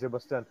kalaban na San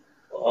Sebastian.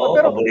 Oo,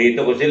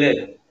 paborito ko sila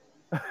eh.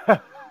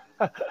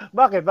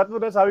 Bakit? Ba't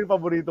mo na sabi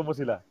paborito mo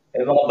sila?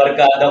 Mga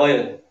barkada ko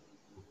yun.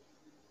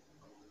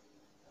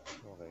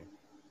 Okay.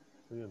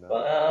 So, yun,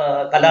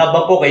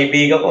 kalaban ko,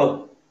 kaibigan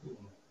ko.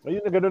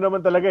 Ayun na gano'n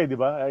naman talaga di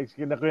ba?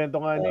 Kinakwento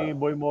nga ni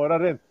Boy Mora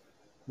rin.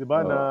 Di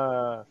ba? Na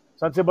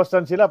San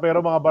Sebastian sila pero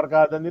mga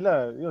barkada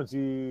nila, yun,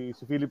 si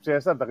Philip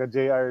Cesar, taga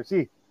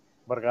JRC.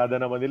 Barkada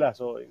naman nila.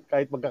 So,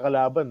 kahit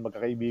magkakalaban,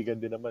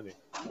 magkakaibigan din naman eh.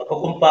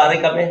 Magkukumpare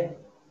kami.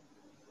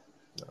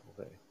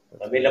 Okay.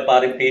 Kami na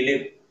paring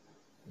Philip.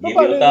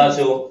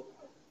 Taso.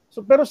 So,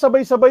 pero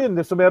sabay-sabay yun.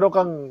 So, meron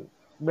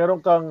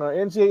kang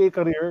NCAA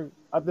career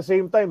at the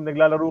same time,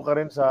 naglalaro ka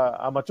rin sa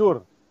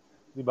amateur.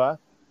 Di ba?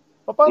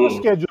 Paano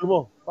schedule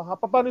mo?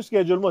 Paano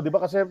schedule mo? Di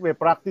ba? Kasi may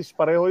practice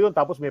pareho yun.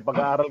 Tapos may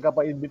pag-aaral ka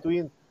pa in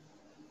between.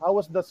 How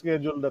was the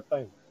schedule that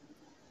time?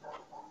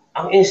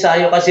 Ang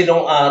ensayo kasi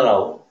nung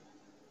araw,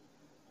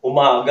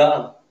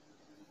 umaga.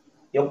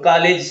 Yung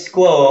college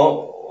ko,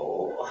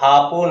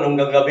 hapon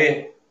hanggang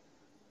gabi.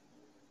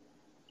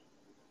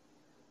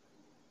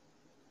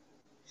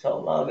 Sa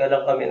umaga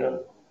lang kami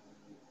nun.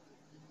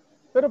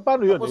 Pero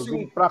paano yun?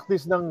 Yung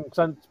practice ng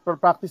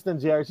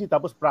JRC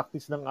tapos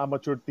practice ng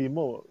amateur team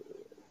mo,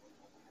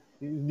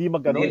 hindi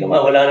magkano? Hindi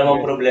naman, wala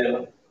namang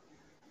problema.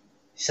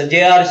 Sa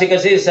JRC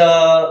kasi sa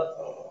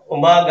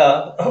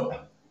umaga,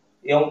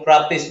 yung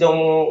practice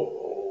ng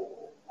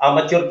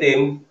amateur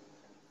team,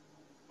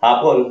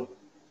 hapon.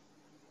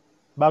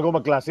 Bago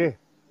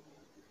magklase?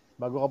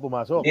 Bago ka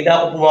pumasok? Hindi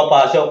na ako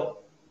pumapasok.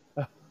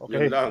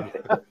 Okay. Yun lang.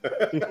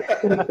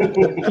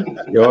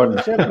 Yun.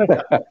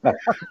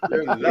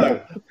 Yun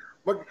lang.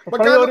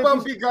 Magkano pa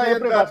ang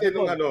bigayan dati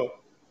nung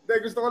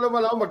gusto ko lang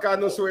malaman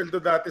magkano sweldo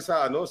dati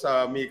sa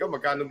sa Mika,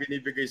 magkano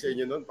binibigay sa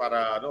inyo noon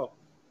para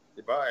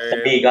di ba?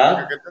 Sa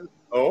Mika?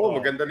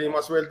 Maganda na yung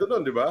mga sweldo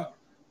noon, di ba?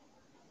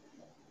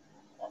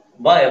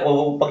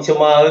 Kung pag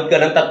sumahod ka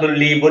ng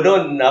 3,000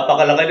 doon,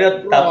 napakalaki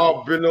nun.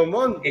 Grabe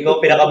naman. Ikaw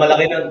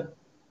pinakamalaki nun.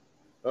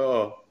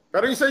 Oo.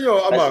 Pero yung sa inyo,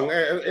 Amang,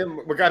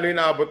 magkano yung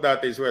naabot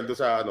dati sweldo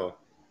sa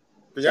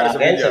Kunyari Sa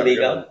akin, sa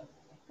Bicam.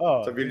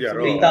 Oh, Sa Villar.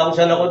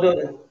 3,000 ako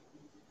doon.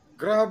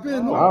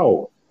 Grabe, no?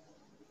 Wow.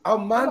 A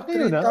month, Malaki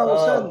yun,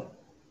 3,000.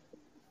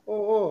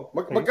 Oo.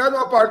 Magkano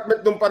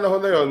apartment nung panahon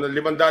na yun?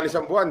 500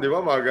 isang buwan, di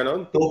ba? Mga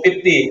ganon?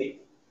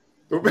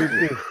 250.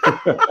 250.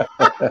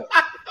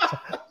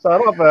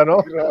 Sarap,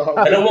 ano?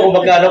 Alam mo kung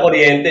magkano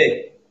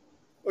kuryente?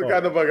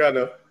 Magkano ba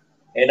gano?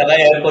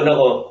 Naka-aircon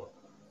ako.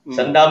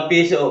 100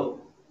 piso.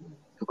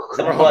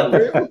 Sa buwan.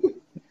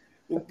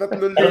 Yung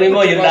 3,000. Alam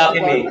mo, yung Lucky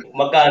Me,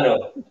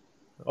 magkano?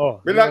 Oh,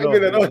 May Lucky Me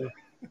na nun.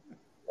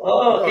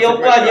 Oo,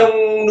 yung pan,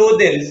 yung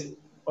noodles.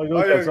 Oh,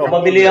 noodles, Ayun,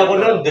 Mabili ako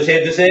nun,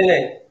 12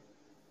 eh.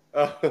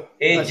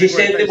 G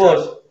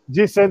centimos.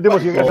 G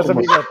centimos yung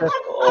kasasabihin natin.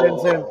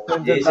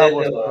 10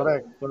 centavos.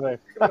 centimos. Correct.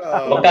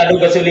 Magkano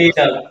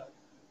gasolina?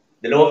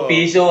 2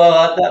 piso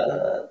ata,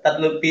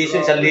 3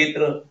 piso, 1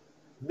 litro.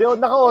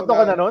 Naka-auto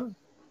ka na nun?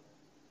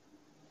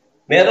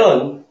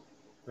 Meron.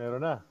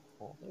 Meron na.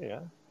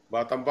 Okay,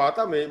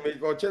 Batang-bata, may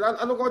kotse.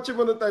 Anong kotse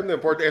mo noong time na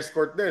yun? Ford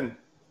Escort din.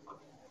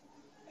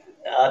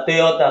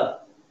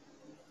 Toyota.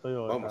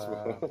 Mas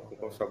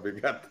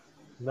mabigat.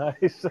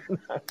 Nice.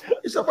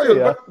 Isa pa yun,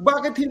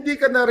 bakit hindi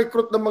ka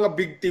na-recruit ng mga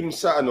big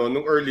teams sa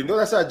nung early? No,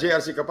 nasa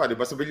JRC ka pa, di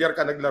ba? Sa Villar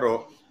ka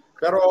naglaro.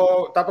 Pero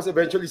tapos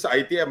eventually sa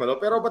ITM,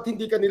 Pero ba't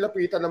hindi ka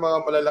nilapitan ng mga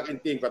malalaking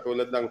team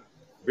katulad ng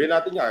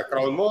natin nga,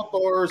 Crown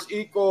Motors,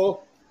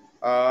 Eco,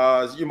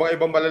 yung mga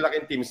ibang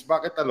malalaking teams?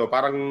 Bakit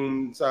parang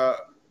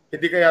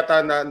hindi ka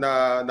yata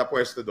na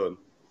pwesto doon?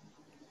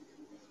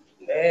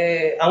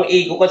 Ang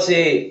Eco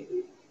kasi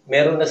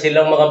meron na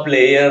silang mga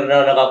player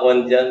na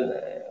nakakuha dyan.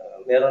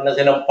 Meron na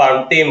silang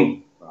farm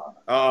team.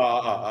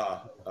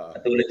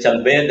 Katulad sa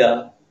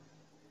Beda.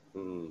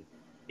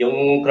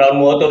 Yung Crown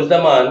Motors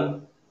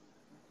naman,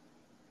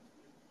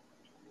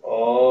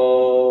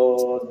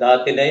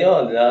 dati na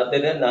yun.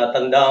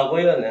 Natandaan ko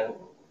yun.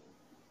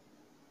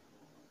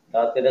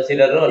 Dati na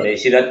sila ron.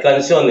 Sinat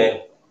Canson,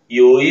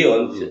 UE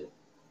yun.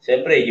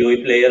 Siyempre,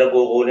 UE player ang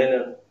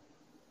kukunin.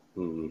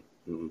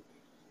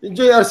 Yung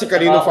JRC,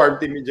 kanino farm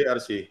team yung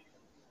JRC?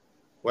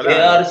 Wala.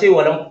 JRC,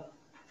 wala.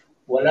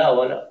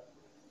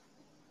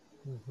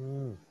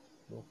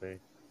 Okay.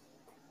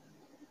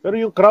 Pero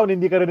yung Crown,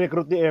 hindi ka rin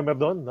recruit ni Emer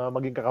doon na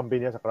maging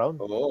kakampi niya sa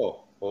Crown?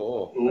 Oo.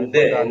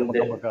 Hindi.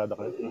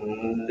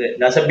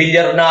 Nasa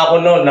Villar na ako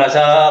noon.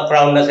 Nasa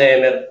Crown na sa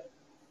Emer.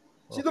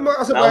 Sino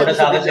mga kasabayan niyo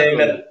sa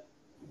Villar?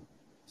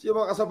 Sino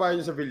mga kasabayan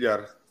niyo sa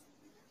Villar?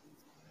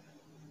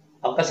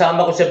 Ang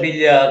kasama ko sa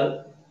Villar,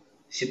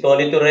 si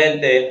Tony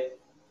Torrente,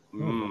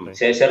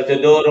 Cesar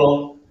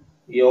Teodoro,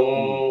 yung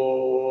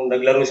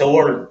naglaro sa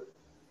World.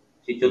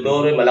 Si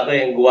Teodoro,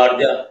 malaki, yung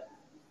guardia.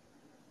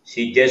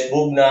 Si Jess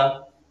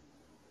Bugna,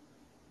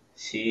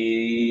 si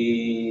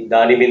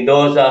Danny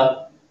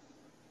Mendoza,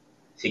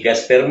 si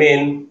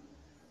Gaspermin,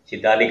 si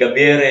Danny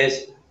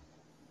Gabieres,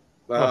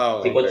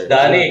 si Coach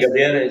Danny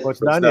Gabieres. Coach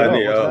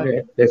Danny.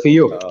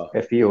 FU.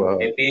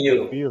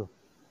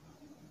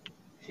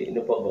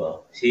 Sino pa ba?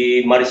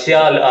 Si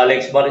Marcial,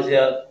 Alex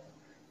Marcial,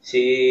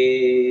 si...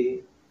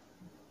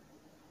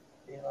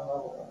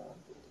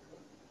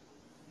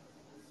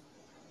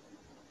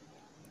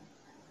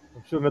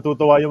 Sure,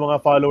 natutuwa yung mga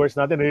followers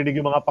natin. Narinig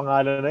yung mga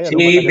pangalan na yan.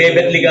 Si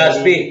Bebet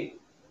Ligaspi.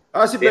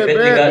 Si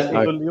Bebet.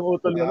 Yung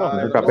utol niya, no?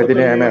 Yung kapatid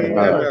ni Emer.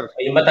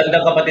 Yung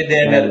matandang kapatid ni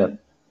Emer.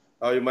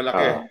 Yung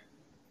malaki.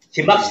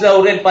 Si Max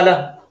Laurel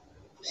pala.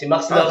 Si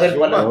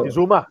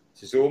Zuma.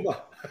 Si Zuma,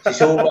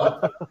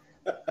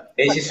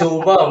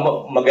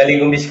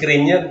 magaling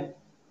umi-screen yan.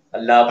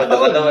 Ang lapad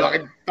ng katawan.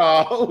 Laking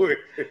tao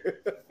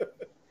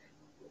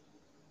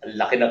Ang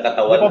laki ng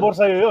katawan. May pabor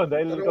sa'yo yun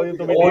dahil ikaw yung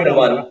tumitira. Oo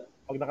naman.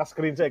 Pag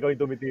naka-screen siya, ikaw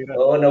yung tumitira.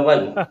 Oo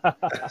naman.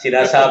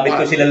 Sinasabit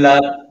ko sila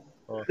lahat.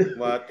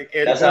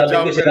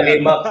 Sinasabit ko sila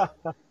kay Max.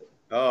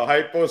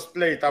 High post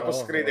play, tapos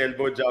screen,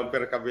 elbow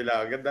jumper,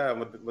 kabila. Ganda,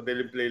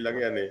 madaling play lang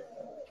yan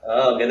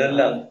Ganun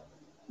lang.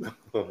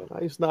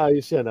 Ayos na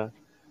ayos yan, ha?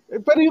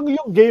 Pero yung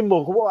game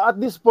mo, at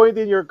this point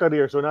in your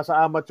career, so nasa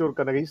amateur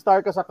ka,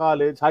 nag-star ka sa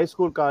college, high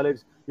school,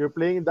 college, you're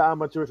playing in the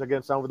amateurs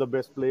against some of the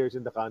best players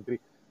in the country.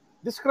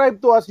 Describe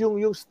to us yung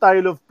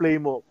style of play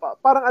mo.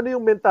 Parang ano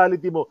yung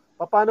mentality mo?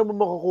 Paano mo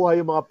makukuha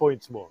yung mga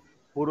points mo?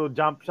 Puro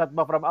jump shot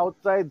ba from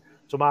outside?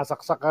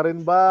 Sumasaksak ka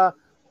rin ba?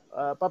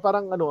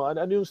 Parang ano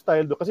yung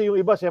style do? Kasi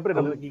yung iba, siyempre,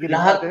 nakikinig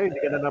natin, hindi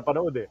ka na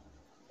napanood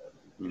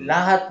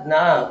Lahat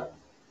na.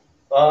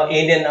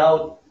 In and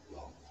out.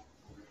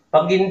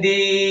 Pag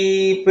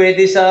hindi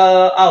pwede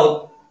sa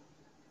out,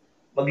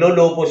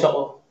 maglolopos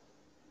ako.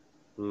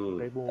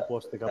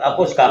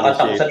 Tapos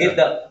kakatak sa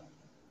gitna.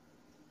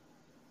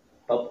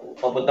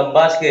 Papuntang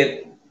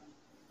basket.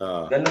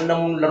 Ganun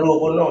ang laro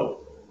ko noon.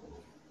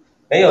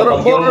 Ngayon,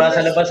 pag yung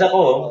nasa labas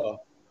ako,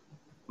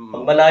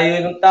 pag malayo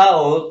yung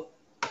tao,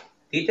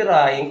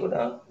 titirahin ko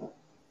na.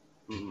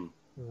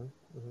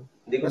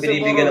 Hindi ko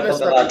binibigyan ng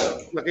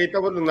pagkakataon.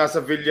 Nakita mo nung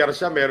nasa Villar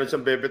siya, meron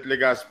siyang Bebet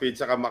Legaspi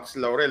at Max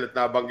Laurel at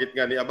nabanggit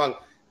nga ni Abang,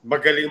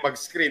 magaling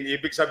mag-screen.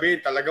 Ibig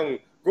sabihin talagang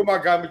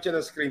gumagamit siya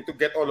ng screen to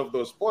get all of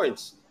those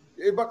points.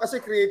 Yung iba kasi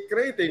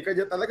creating,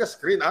 kanya talaga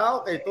screen.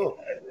 Okay to.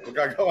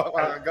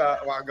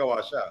 Magagawa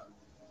siya.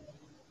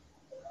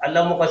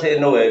 alam mo kasi,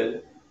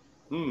 Noel,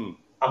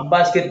 ang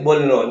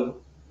basketball noon,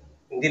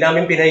 hindi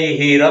namin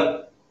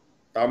pinahihirap.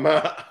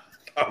 Tama.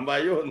 Tama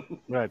yun.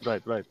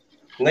 Right.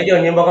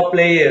 Ngayon, yung mga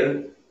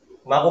player,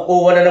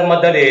 makukuha na ng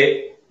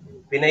madali,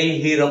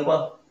 pinahihirap pa.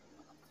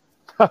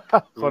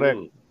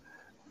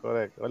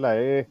 Correct. Wala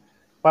eh.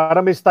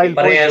 Para may style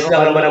parehas points. Parehas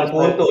lang naman ang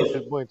puntos.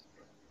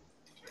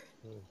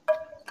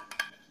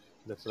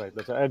 That's right.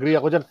 I agree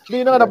ako dyan. Hindi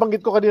na nga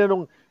nabanggit ko kanina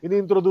nung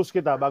ini-introduce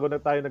kita bago na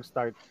tayo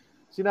nag-start.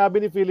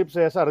 Sinabi ni Philip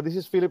Cesar, this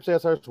is Philip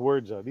Cesar's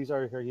words. These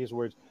are his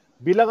words.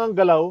 Bilang ang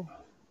galaw,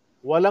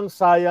 walang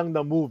sayang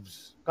na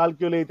moves.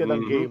 Calculated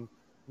ang game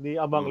ni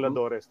Amang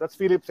Ladores. That's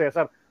Philip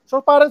Cesar.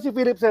 So parang si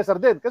Philip Cesar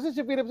din. Kasi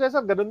si Philip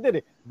Cesar ganun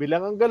din eh.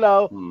 Bilang ang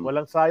galaw,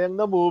 walang sayang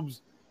na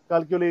moves,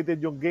 calculated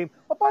yung game.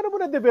 Paano mo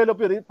na-develop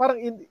yun? Parang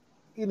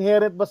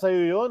inherent ba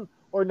sa'yo yun?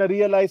 Or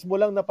na-realize mo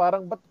lang na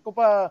parang ba't ko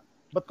pa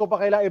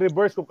kailangan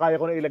i-reverse kung kaya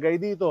ko na ilagay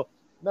dito?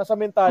 Nasa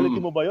mentality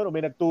mo ba yun? O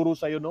may nagturo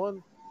sa'yo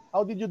noon?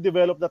 How did you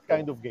develop that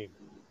kind of game?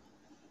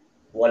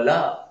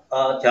 Wala.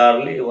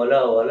 Charlie,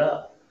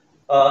 wala.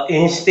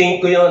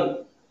 Instinct ko yun.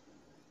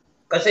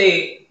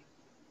 Kasi,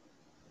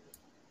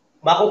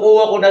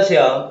 makukuha ko na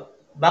siya,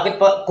 bakit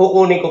pa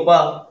kukunin ko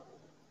pa?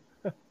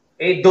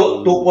 2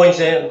 points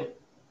na yun.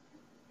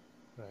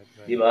 Right.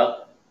 Di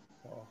ba?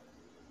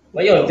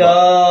 Ngayon, sa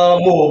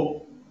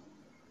move,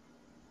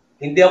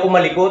 hindi ako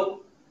malikot.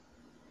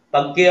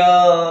 Pag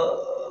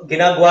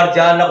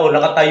ginagwardyahan ako,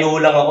 nakatayo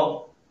lang ako.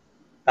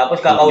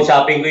 Tapos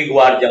kakausapin ko yung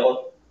gwardya ko.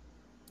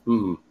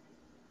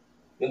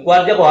 Yung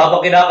gwardya ko,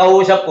 habang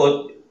kinakausap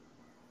ko,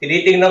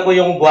 tinitingnan ko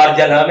yung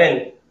gwardya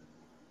namin.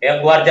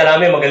 Ang gwardya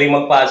namin magaling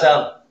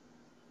magpasa.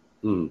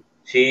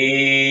 Si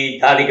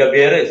Danny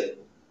Gabieres.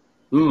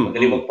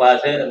 Magaling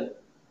magpasa yan.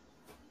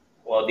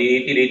 O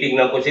di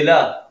tinitingnan ko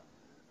sila.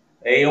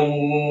 Yung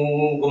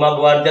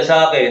gumagwardya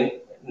sa akin,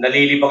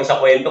 nalilibang sa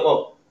kwento ko.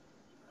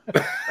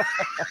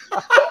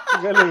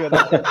 Galing yan.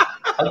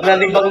 Pag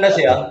nalibang na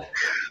siya,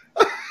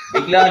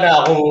 bigla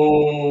na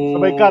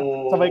akong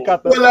sabay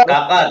cut.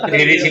 Kakat,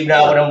 nire-receive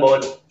na ako ng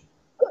ball.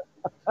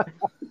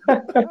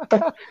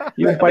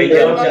 Yung pala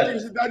yun.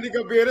 Si Danny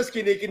Gabieres,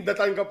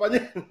 kinikindatan ka pa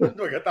niya.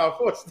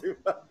 Pagkatapos, di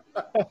ba?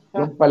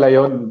 Yung pala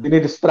yun.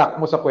 Dinidistract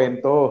mo sa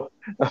kwento.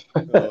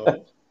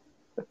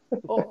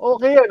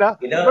 Okay yan ha.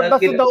 Basta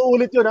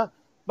nauulit yun ha.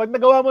 Pag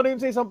nagawa mo na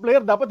yun sa isang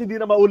player, dapat hindi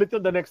na maulit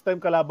yun the next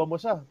time kalaban mo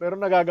siya. Pero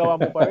nagagawa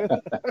mo pa rin.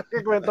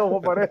 Kikwento mo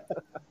pa rin.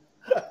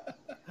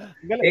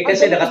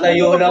 Kasi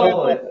nakatayo na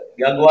ako.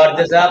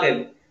 Gagwardya sa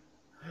akin.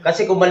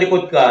 Kasi kung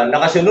malikot ka,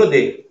 nakasunod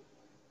eh.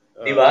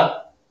 Di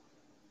ba?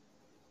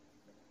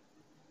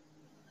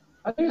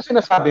 Ano yung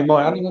sinasabi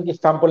mo? Ano yung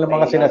example ng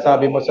mga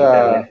sinasabi mo sa...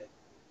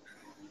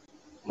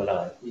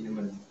 Malaki.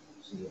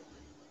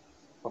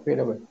 Okay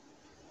naman.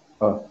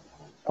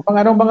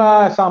 Anong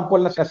mga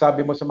sample na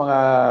sinasabi mo sa mga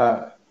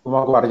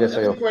gumagwardya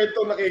sa'yo? Yung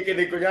kwento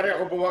nakikinig.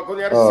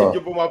 Kunyari si Sid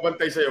yung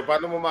bumabantay sa'yo.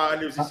 Paano mo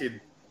maaliw si Sid?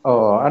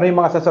 Ano yung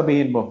mga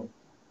sasabihin mo?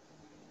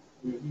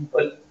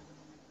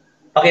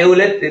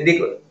 Pakiulit, hindi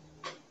ko...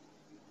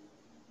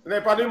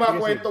 Paano yung mga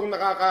kwentong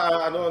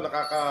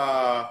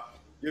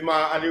yung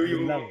maaliw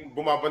yung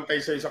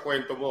bumabantay sa'yo sa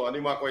kwento mo? Ano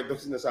yung mga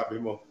kwentong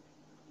sinasabi mo?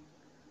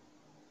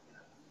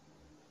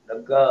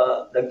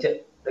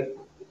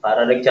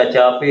 Para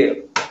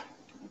nagchachapi.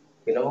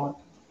 Ginawa.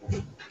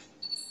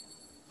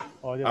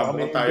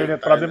 Kami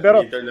internet problem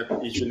pero internet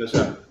issue na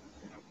siya.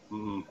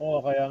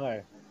 Kaya nga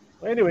eh.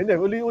 Anyway,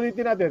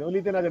 ulitin natin.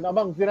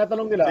 Amang,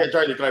 tinatanong nila. Sige,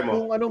 Charlie, try mo.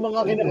 Kung anong mga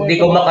kinakwento.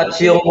 Hindi ko makatch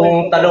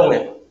yung tanong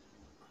eh.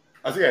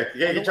 Sige,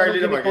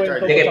 Charlie naman.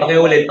 Sige,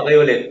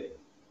 pakiulit.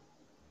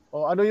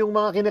 Ano yung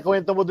mga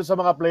kinikwento mo doon sa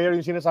mga player,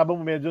 yung sinasabi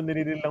mo medyo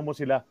nilililang mo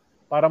sila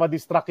para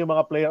ma-distract yung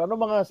mga player. Ano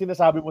mga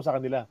sinasabi mo sa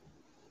kanila?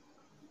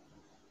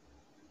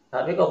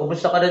 Sabi ko,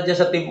 kumusta ka na dyan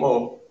sa team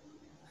mo?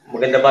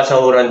 Maganda ba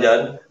sahuran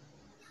dyan?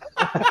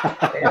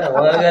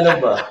 Mga ganun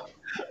ba?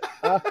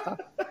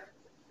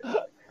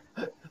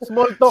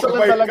 Small talk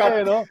lang talaga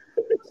eh, no?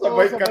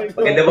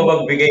 Maganda ba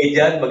magbigay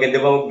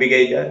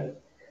dyan?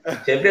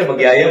 Siyempre,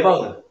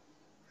 magyayabang.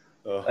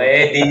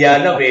 Di niya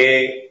alam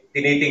eh.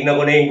 Tinitignan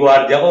ko na yung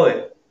gwardiya ko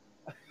eh.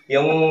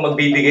 Yung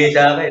magbibigay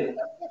sa akin.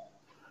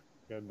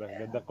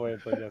 Ganda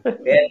kwento niyan.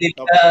 Kaya di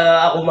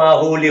ako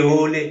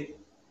mahuli-huli.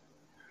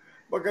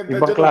 Maganda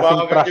ibang dyan, klaseng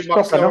baka trash kay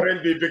Max talk,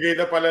 Laurel bibigay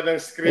na pala ng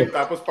screen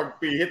tapos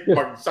pagpihit,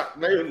 bagsak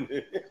na yun.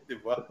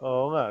 Diba?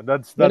 Oo nga,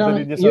 that's the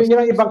linya sa... Yun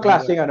ang ibang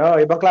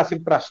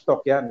klaseng trash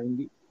talk yan.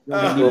 Hindi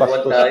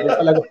bastos.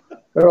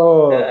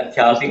 Pero,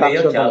 choppy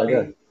kayo, choppy.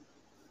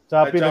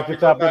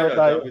 Choppy na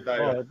tayo.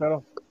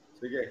 Pero,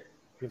 sige.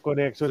 Yung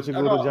connection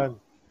siguro dyan.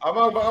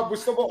 Ama, baka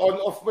gusto mo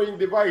on-off mo yung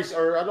device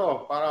or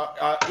para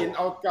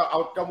in-out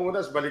ka muna,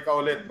 balik ka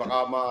ulit,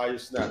 baka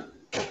maayos na.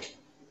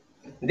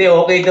 Hindi,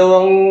 okay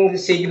daw ang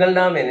signal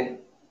namin eh.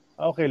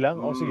 Okay lang?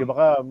 Sige,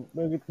 baka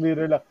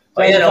clearer lang.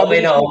 Ayan,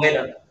 okay na.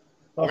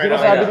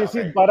 Sinasabi ni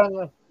Sid,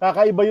 parang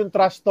kakaiba yung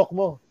trash talk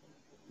mo.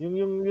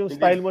 Yung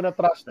style mo na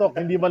trash talk,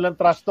 hindi man lang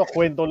trash talk,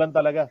 kwento lang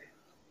talaga.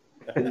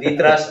 Hindi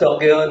trash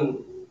talk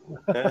yun.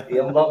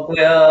 Yung bang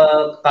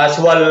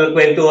casual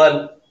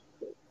kwentuhan.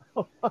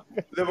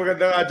 Hindi,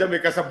 maganda nga dyan,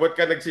 may kasabot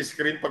ka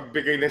nagsiscreen,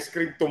 pagbigay ng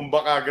screen,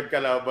 tumba ka agad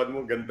kalaban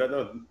mo. Ganda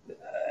nun.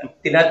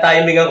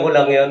 Tinatimingan ko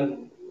lang yun.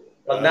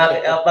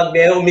 Pag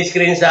may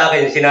umi-screen sa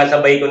akin,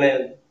 sinasabay ko na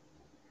yun.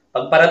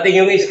 Pag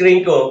parating yung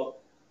screen ko,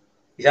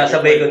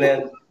 isasabay ko na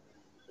yun.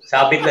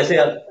 Sabit na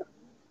siya.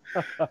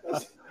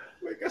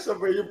 May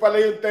kasabay. Yung pala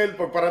yung tell,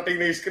 pag parating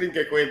na yung screen,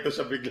 kay kwento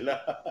siya bigla.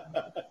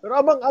 Pero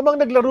amang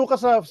naglaro ka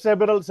sa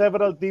several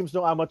teams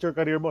ng amateur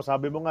career mo.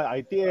 Sabi mo nga,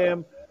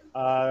 ITM,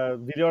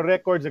 Video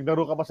Records,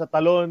 naglaro ka pa sa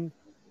Talon,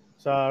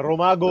 sa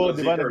Romago,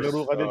 di ba?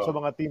 Naglaro ka din sa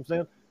mga teams na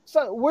yun.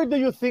 Where do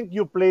you think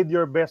you played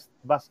your best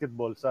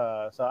basketball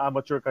sa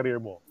amateur career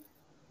mo?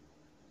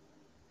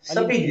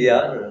 Sa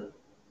Villar.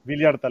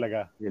 Villar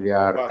talaga.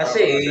 Villar.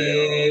 Kasi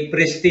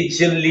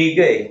prestige yung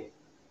liga eh.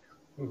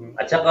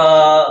 At saka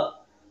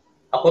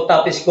ako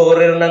top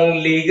scorer ng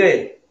liga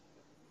eh.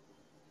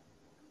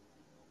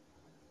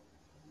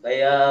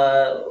 Kaya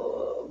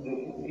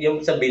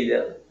yung sa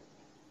Villar.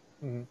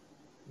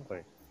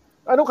 Okay.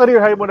 Anong career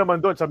high mo naman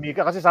doon sa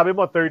Mika? Kasi sabi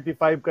mo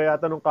 35 ka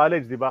yata nung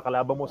college, di ba?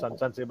 Kalaban mo San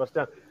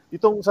Sebastian.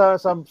 Itong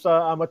sa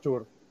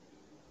amateur.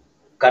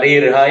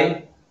 Career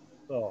high?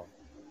 Oo.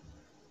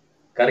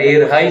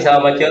 Career high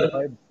sa amateur?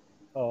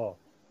 Oo.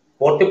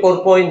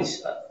 44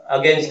 points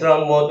against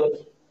Crown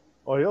Motors.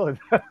 Oh, yun.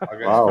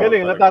 Wow.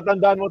 Galing,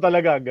 natatandaan mo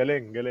talaga.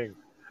 Galing.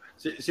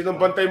 Sinong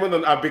bantay mo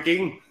nun? Abby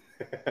King?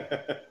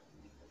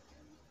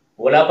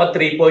 Wala pa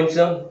 3 points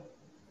nun.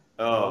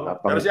 Oo.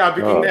 Pero si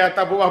Abby King na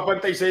yata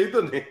bumabantay sa'yo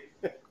dun eh.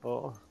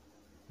 Oo.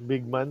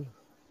 Big man.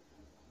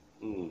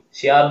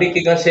 Si Abby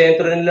King ang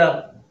sentro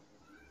nila.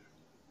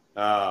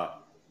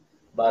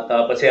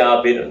 Bata pa si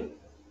Abby nun.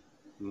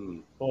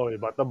 Oh,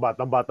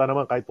 bata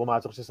naman kahit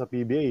pumasok siya sa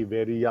PBA,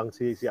 very young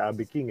si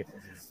Abby King.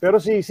 Pero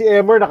si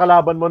Emer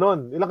nakalaban mo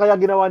noon. Ilan kaya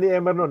ginawa ni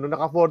Emer noon nung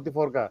naka 44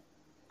 ka?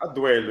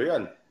 Duelo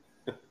yan.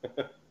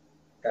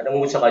 Tanong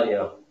mo sa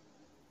kanya.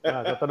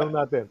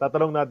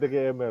 Tatanong natin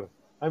kay Emer.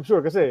 I'm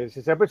sure kasi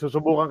siyempre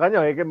susubukan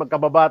kanya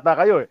magkababata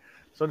kayo eh.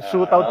 So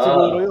shootout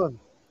siguro 'yun.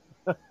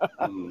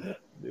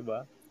 'Di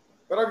ba?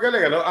 Pero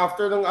galing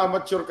after ng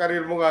amateur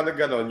career mo nga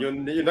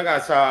yun na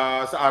nga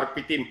sa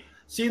RP team.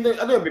 Sino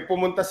may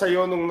pumunta sa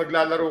iyo nung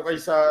naglalaro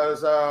kay sa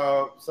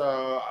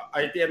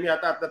ITM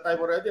yata at that time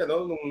already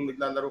nung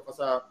naglalaro ka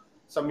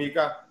sa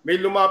Mika.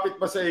 May lumapit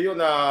pa sa iyo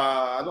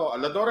na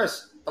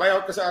Aladores,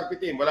 tryout ka sa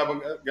RP team. Wala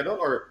bang ganon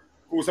or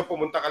kusa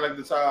pumunta ka lang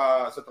dun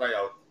sa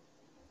tryout?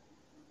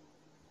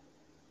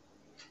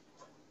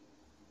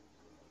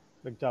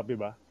 Nag-choppy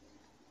ba?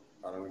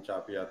 Parang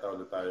nag-choppy yata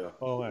ulit tayo.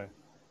 Okay.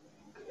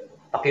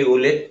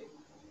 Pakiulit.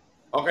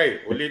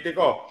 Okay, ulitin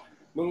ko.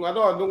 Nung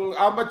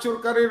amateur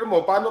career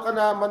mo, paano ka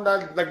naman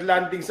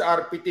nag-landing sa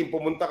RP team?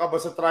 Pumunta ka ba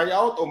sa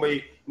tryout o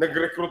may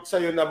nag-recruit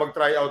sa'yo na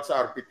mag-tryout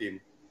sa RP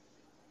team?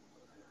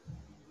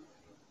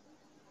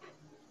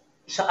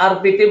 Sa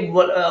RP team,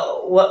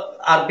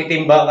 RP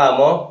team ba ka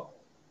mo?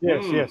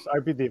 Yes,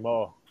 RP team,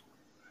 oo.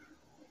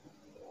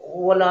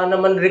 Wala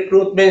naman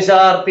recruitment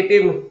sa RP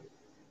team.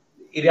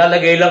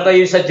 Ilalagay lang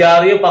kayo sa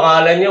dyaryo,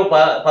 pangalan nyo,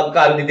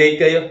 pag-candidate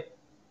kayo.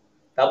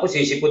 Tapos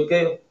sisipot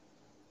kayo.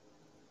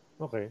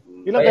 Okay.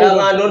 Kaya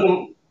nga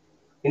nun,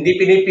 hindi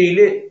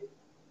pinipili.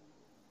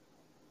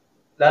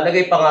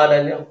 Lalagay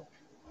pangalan nyo.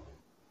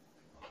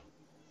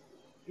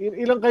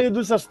 Ilang kayo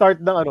dun sa start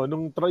ng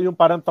yung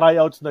parang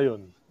tryouts na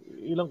yun?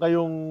 Ilang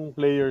kayong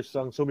players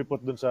ang sumipot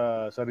dun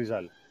sa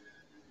Rizal?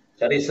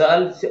 Sa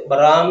Rizal,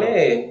 marami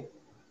eh.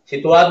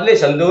 Si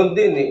Tuadles, andun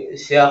din eh.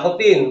 Si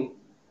Akotin.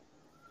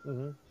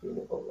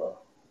 Sino pa ba?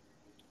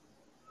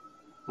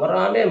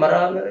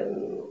 Marami rin.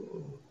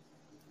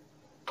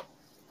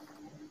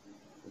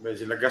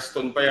 Sila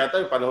Gaston pa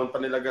yata. Panahon pa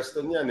nila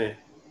Gaston yan eh.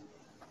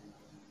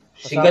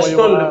 Si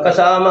Gaston,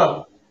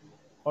 kasama.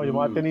 Yung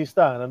mga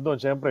tenista, nandun,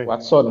 siyempre.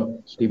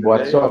 Steve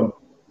Watson.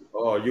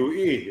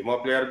 UE. Yung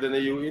mga player din na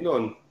UE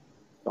nun.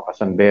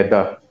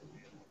 Kasambeda.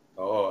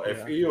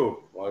 FEU.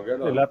 Mga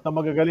ganon. Lahat na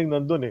magagaling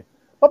nandun eh.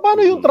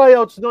 Paano yung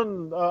tryouts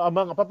nun,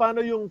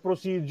 paano yung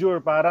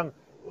procedure? Parang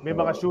may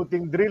mga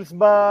shooting drills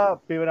ba?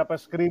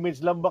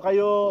 Pinapa-scrimmage lang ba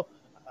kayo?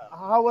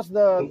 How was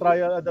the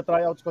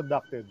tryouts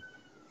conducted?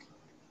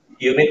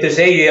 You mean to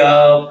say,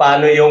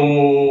 paano yung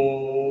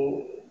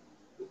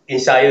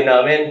ensayo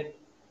namin?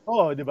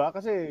 Oo, di ba?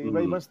 Kasi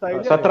iba-ibang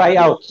style Sa yan.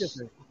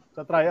 tryouts.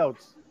 Sa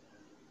tryouts.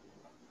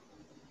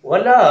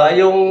 Wala.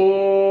 Yung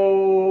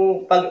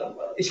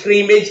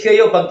scrimmage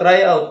kayo pag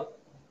tryout.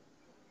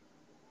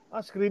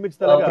 Scrimmage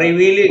talaga.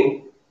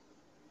 Pre-wheeling.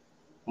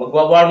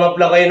 Magwa-warm up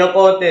lang kayo ng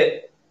konti.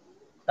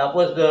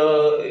 Tapos,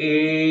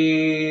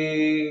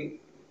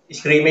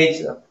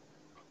 scrimmage na.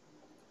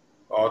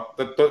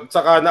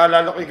 Saka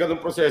naalala ko yung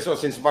ganung proseso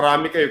since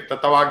marami kayo,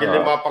 tatawagin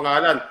yung mga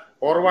pangalan.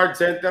 Forward,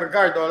 center,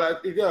 guard.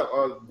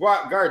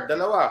 Guard,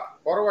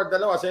 dalawa. Forward,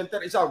 dalawa. Center,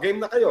 isa. Game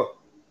na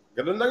kayo.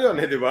 Ganun lang yun,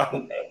 di ba?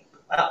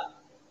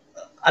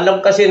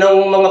 Alam kasi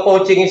ng mga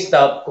coaching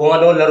staff kung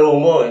ano laro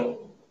mo eh.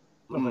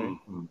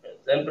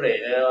 Siyempre,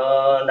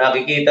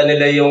 nakikita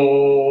nila yung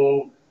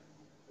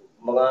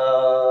mga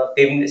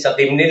team sa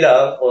team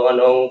nila kung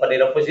anong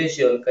kanilang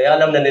position.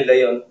 Kaya alam na nila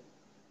yon.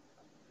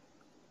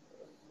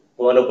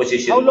 kung ano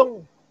position.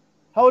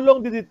 How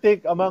long did it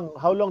take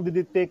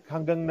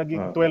hanggang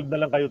naging 12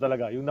 na lang kayo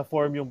talaga, yung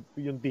na-form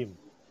yung team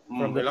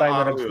from the time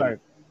na nag-start?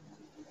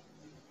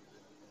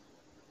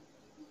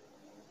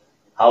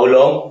 How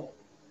long?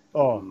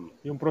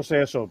 Yung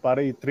proseso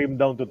para i-trim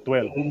down to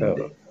 12.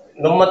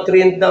 Nung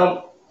ma-trim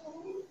down,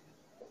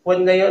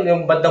 kung na yun,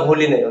 yung bandang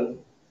huli na yun.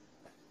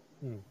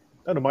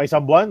 Ano, mga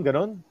isang buwan,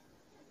 ganon?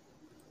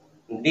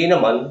 Hindi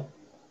naman.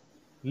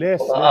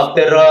 Less.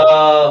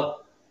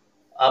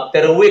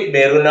 After a week,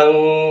 meron ng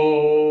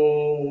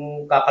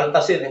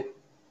kakaltasin eh.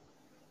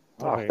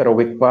 Okay. After a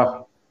week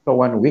pa. So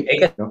 1 week.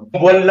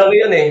 Buwan lang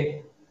yun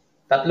eh.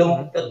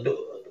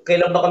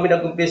 Kailan ba kami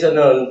nag-umpisa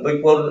noon?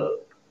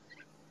 Before,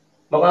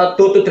 mga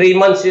 2 to 3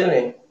 months yun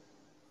eh.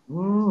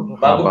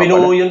 Bago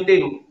binuo yung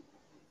team.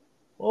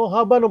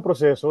 Haba ng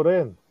proseso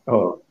rin.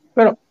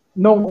 Pero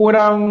nung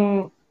unang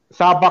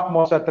sabak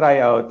mo sa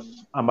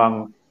tryouts,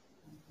 Amang,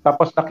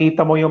 tapos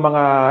nakita mo yung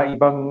mga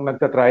ibang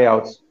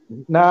nagta-tryouts,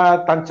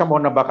 natansya mo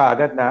na ba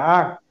kaagad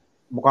na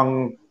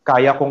mukhang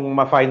kaya kong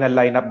ma-final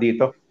lineup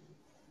dito?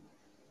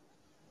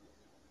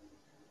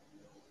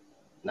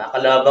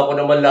 Nakalaban ko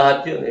naman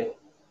lahat yun eh.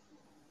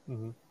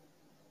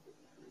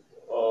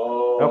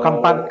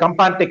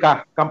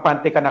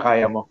 Kampante ka na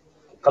kaya mo?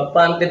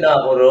 Kampante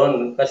na ako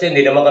ron. Kasi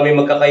hindi naman kami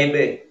magkakaiba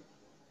eh.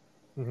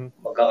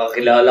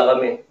 Magkakakilala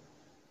kami.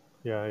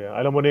 Yeah.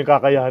 Alam mo na yung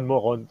kakayahan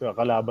mo kontra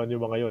kalaban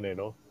yung mga yun eh,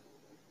 no?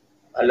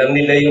 Alam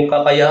nila yung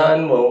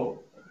kakayahan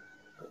mo.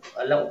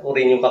 Alam ko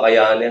rin yung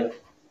kakayahan nila.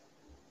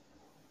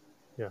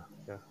 Yeah.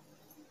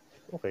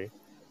 Okay.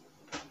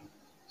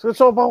 So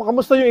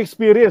kamusta yung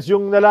experience?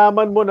 Yung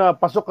nalaman mo na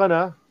pasok ka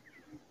na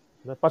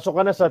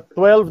sa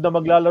 12 na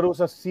maglalaro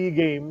sa SEA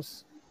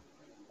Games,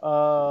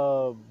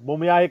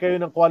 bumiyahe kayo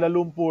ng Kuala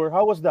Lumpur.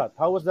 How was that?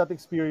 How was that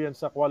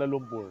experience sa Kuala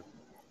Lumpur?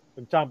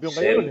 Champion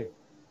kayo rin eh.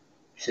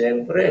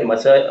 Siyempre,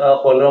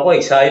 ako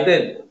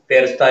excited.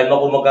 First time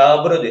ako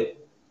mag-abroad eh.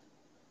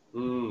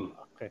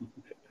 Okay.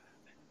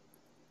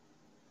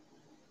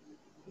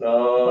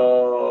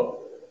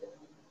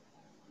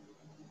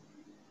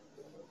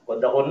 Pag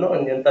ako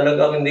noon, yun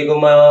talagang hindi ko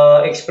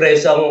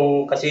ma-express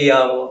ang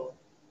kasiyahan ko.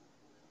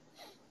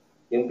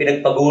 Yung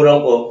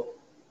pinagpaguran ko.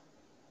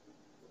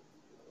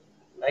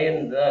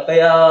 Ayun,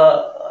 kaya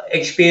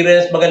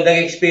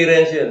magandang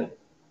experience yun.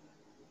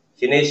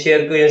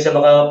 Sinishare ko yun sa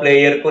mga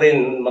player ko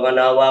rin, mga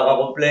nahawakan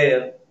ko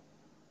player.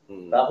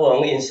 Ako,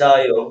 ang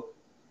ensayo,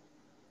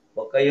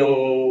 huwag kayong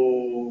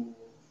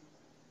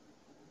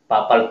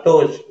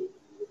papaltos.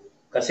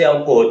 Kasi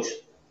ang coach,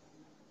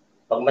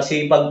 pag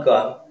masipag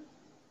ka,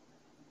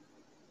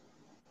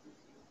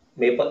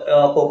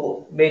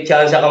 may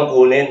chance kang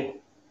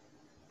kunin.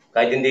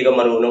 Kahit hindi ka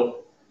marunong.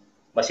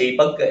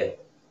 Masipag ka eh.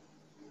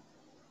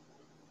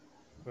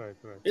 Right.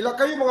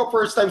 Ilang kayo mga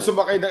first time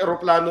sumakay ng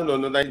eroplano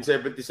noon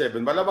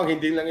 1977? Malamang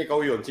hindi lang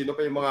ikaw yun. Sino pa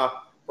yung mga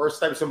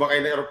first time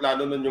sumakay ng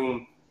eroplano noon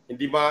yung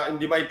hindi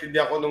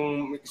maintindihan ko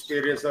nung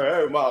experience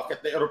na umaakit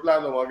na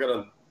eroplano, mga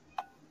ganun.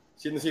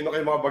 Sino-sino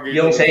kayo mga bagay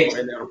yung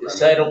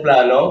sa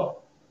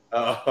eroplano?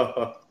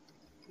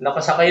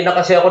 Nakasakay na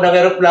kasi ako ng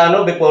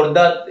eroplano before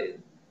that.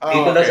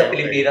 Dito na sa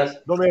Pilipinas.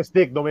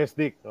 Domestic.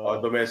 Domestic.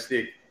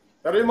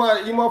 Pero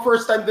yung mga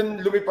first time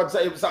din lumipad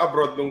sa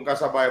abroad nung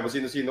kasabay mo,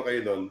 sino-sino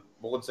kayo doon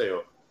bukod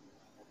sa'yo?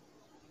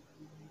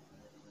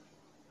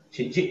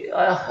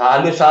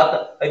 Halos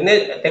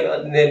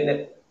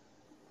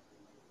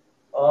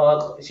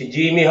si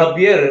Jimmy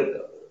Javier.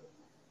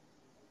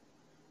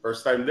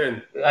 First time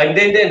din?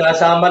 Hindi.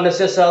 Nasama na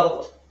siya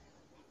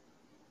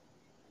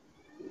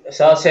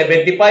sa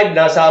 75.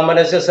 Nasama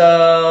na siya sa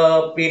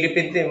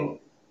Philippine team.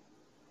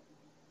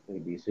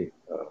 ABC.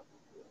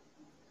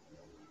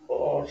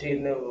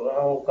 Sino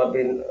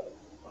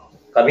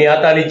kami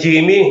ata ni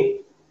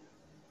Jimmy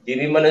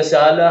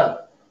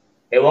Manansala.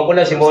 Ewan ko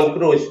na si Mon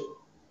Cruz.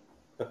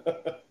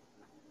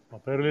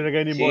 Pero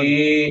linagay ni Mon.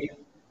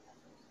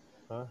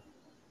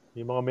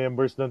 Yung mga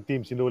members ng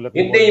team sinulat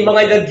ni Mon. Hindi, yung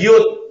mga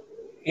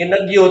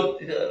nag-youth,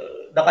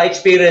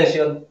 naka-experience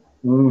yun.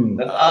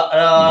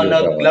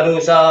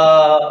 Naglaro sa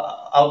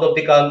out of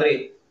the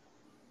country.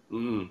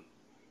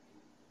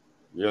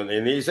 Yun,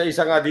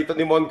 isa-isa nga dito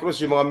ni Mon Cruz,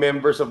 yung mga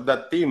members of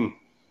that team.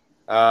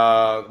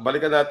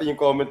 Balikan natin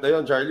yung comment na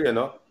yun, Charlie,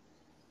 ano?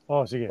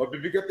 Sige.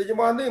 Bibigatin yung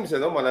mga names,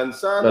 ano?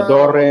 Manansala,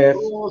 Ladores,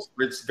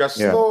 Fritz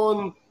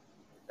Gaston,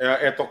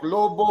 Etok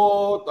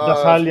Lobo,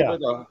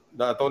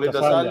 Tony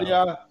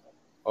Dasalia,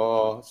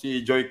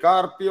 si Joy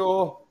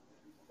Carpio.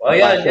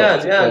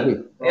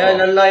 Yan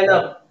ang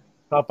lineup.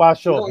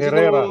 Tapasio,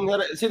 Herrera.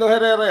 Sino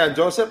Herrera yan?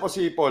 Joseph o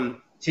si Paul?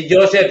 Si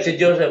Joseph.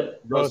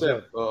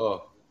 Joseph,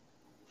 oo.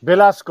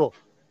 Velasco.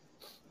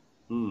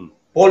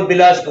 Paul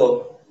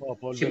Velasco.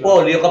 Si Velasco.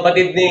 Paul, yung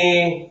kapatid ni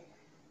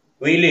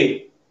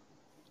Willie.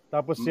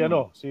 Tapos si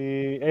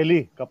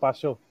Eli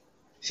Capasio.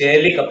 Si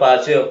Eli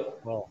Capasio.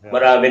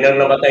 Marami nang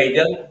namatay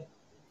dyan.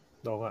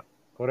 Oo nga,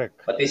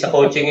 correct. Pati sa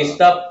coaching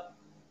staff.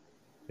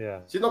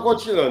 Yeah. Sino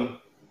coach nyo nun?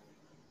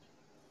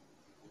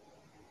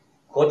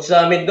 Coach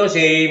sa amin doon,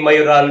 si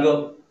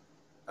Mayoralgo.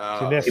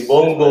 Si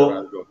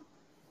Bongo.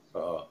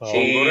 Oo. Si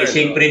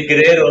Siegfried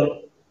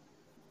Guerrero.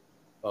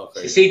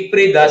 Okay. Si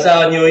Siegfried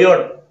sa New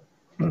York.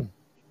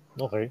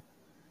 Okay.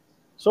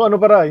 So ano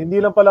para,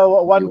 hindi lang pala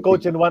one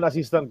coach and one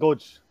assistant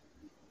coach.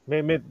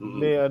 May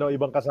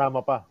ibang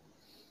kasama pa.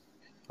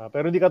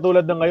 Pero hindi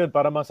katulad ng ngayon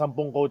para mga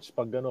 10 coach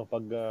pag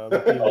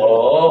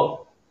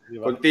Oo.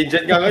 Diba?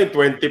 Contingent nga ngayon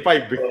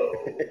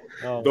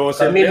 25. 12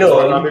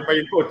 marami pa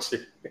yung coach.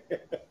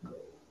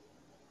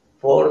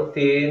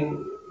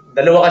 14.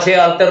 Dalawa kasi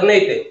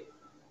alternate eh.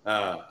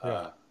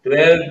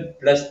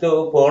 12 plus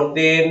 2,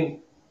 14.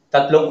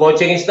 3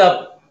 coaching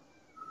staff.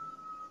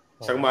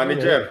 Isang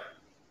manager.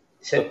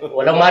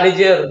 Walang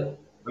manager.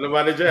 Walang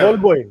manager.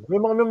 Ballboy. May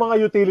mga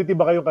utility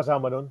ba kayong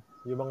kasama nun?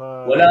 Yung mga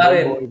wala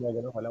rin.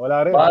 Wala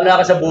rin. Bahala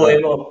ka sa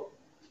buhay mo.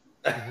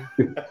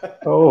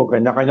 Oo,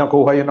 kanya-kanya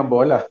kuha yun ng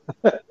bola.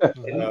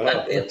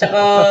 At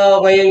saka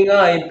ngayon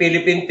nga, yung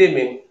Philippine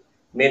team,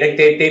 may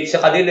nagtatape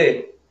sa kanila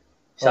eh.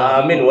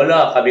 Sa amin,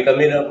 wala.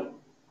 Kami-kami lang.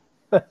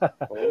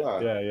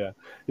 Yeah.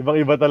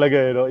 Ibang-iba talaga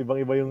eh, no?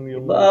 Ibang-iba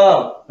yung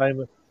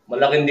time.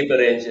 Malaking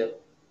diferensya.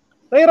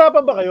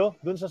 Nahirapan ba kayo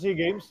dun sa SEA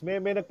Games?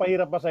 May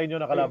nagpahirap pa sa inyo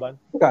na kalaban?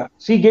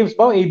 SEA Games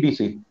ba o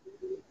ABC?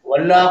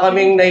 Wala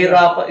kaming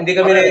nahirapan. Hindi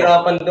kami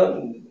nahirapan doon.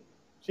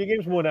 SEA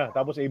Games muna,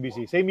 tapos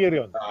ABC. Same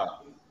year yun.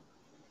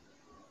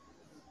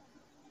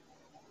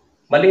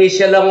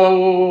 Malaysia lang ang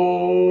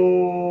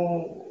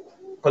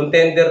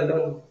contender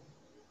doon.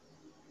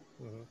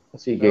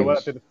 SEA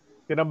Games.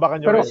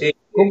 Tinambakan nyo. Pero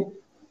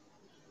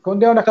kung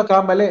di ako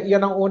nakakamali,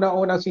 yan ang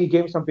unang-unang SEA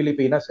Games ng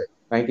Pilipinas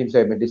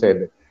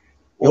 1977.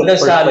 Unang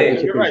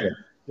sali. You're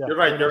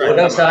right.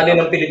 Unang sali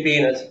ng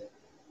Pilipinas.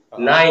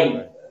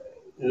 9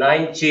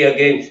 SEA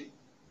Games.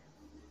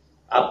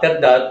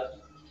 After that,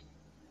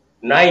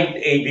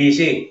 9th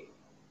ABC.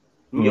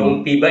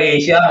 Yung FIBA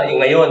Asia, yung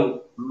ngayon.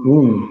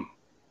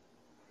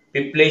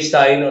 5th place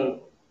tayo nun.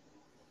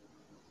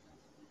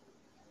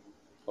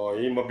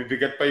 Yung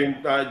mabibigat pa yung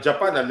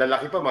Japan. Ang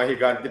lalaki pa,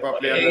 mahiganti pa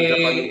player ng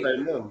Japan yung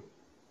time nun.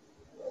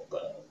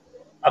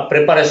 Ang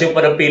preparasyon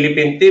pa ng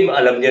Philippine team,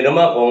 alam niyo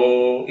naman kung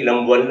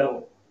ilang buwan lang.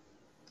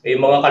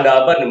 Yung mga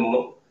kalaban,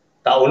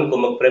 taon ko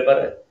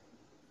mag-prepare.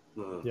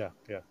 Yeah.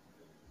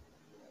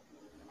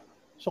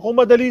 So kung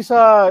madali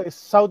sa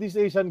Southeast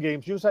Asian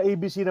Games, yung sa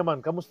ABC naman,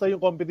 kamusta yung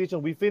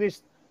competition? We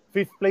finished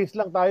 5th place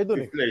lang tayo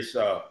dun 5th place,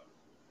 sa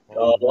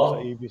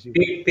ABC.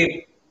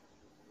 5th.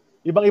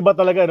 Ibang-iba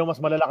talaga, no? Mas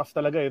malalakas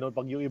talaga, no?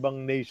 Pag yung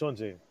ibang nations,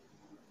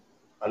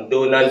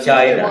 Andunan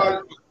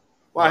China.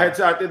 Wahed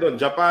sa atin doon,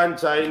 Japan,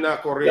 China,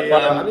 Korea,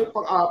 ano yung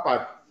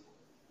pang-apat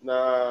na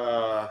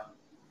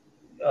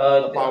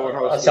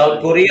powerhouse? South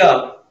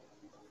Korea.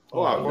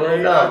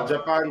 Korea,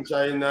 Japan,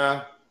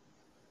 China.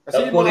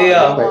 Kasi South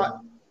Korea.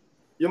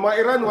 Yung mga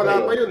Iran,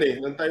 wala pa yun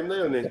noong time na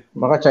yun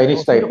Mga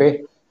Chinese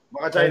Taipei.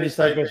 Mga Chinese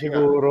Taipei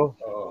siguro.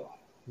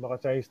 Mga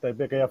Chinese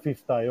Taipei, kaya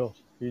 5th tayo.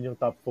 Yun yung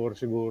top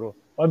 4 siguro.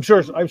 I'm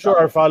sure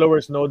our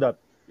followers know that.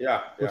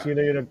 Yeah. Kung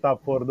sino yung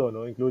nag-top 4 doon,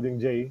 no? Including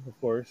Jay, of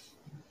course.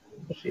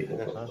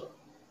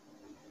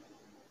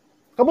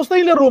 Kamusta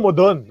yung laro mo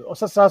doon? O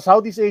sa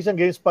Southeast Asian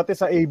Games, pati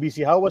sa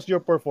ABC, how was your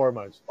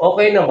performance?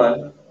 Okay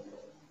naman.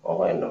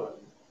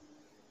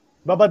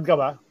 Babad ka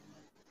ba?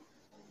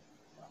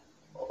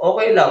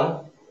 Okay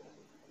lang.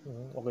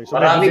 Okay, so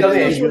marami kami.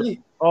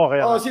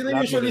 Sino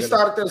usually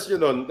starters yun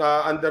nun?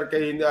 Under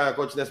kay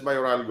Coach Nes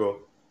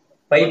Mayoralgo?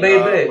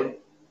 Paiba-iba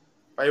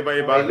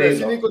Paiba-iba.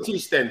 Sino yung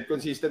consistent?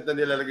 Consistent na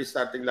nilalagay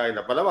starting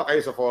lineup. Palawa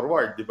kayo sa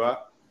forward, di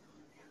ba?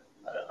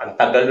 Ang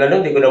tagal na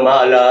nun, hindi ko na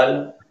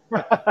maalala.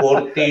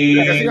 40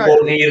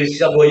 years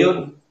ago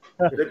yun.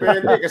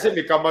 Depende kasi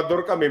may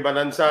Kamador ka, may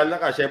Manansala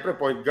ka. Siyempre,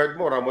 point guard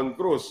mo, Ramon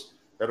Cruz.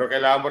 Pero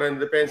kailangan mo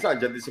rin depensa.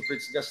 Diyan din si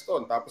Fritz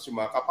Gaston. Tapos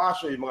yung mga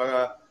Capasio, yung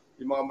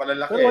mga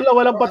malalaki. Pero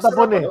walang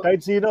patapon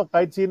Kahit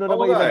sino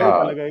naman ilagay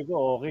palagay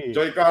ko, okay.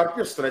 Joy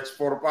Carpio, stretch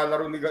 4 pa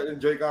laro ni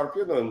Joy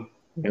Carpio nun.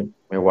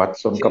 May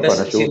Watson ka pa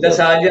na shooter. Si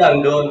Dasalya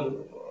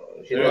andun.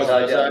 Si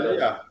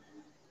Dasalya.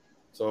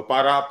 So,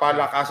 para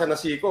palakasan na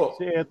Siko.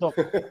 Si Etok.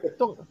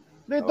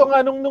 Ito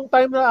nga, nung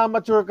time na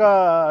amateur ka,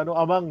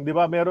 Amang, di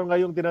ba, meron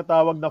ngayong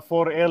tinatawag na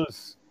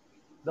 4Ls.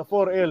 The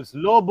 4Ls.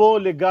 Lobo,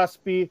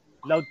 Legaspi,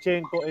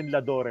 Lautchenko, and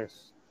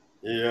Ladores.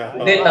 Yeah.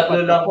 Hindi,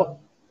 tatlo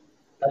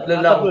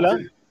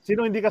lang.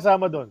 Sino hindi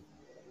kasama doon?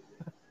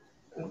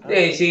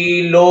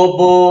 Si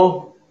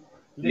Lobo,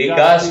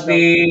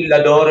 Legaspi,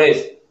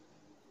 Ladores.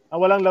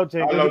 Walang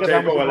Lautchenko. Hindi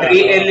kasama si wala.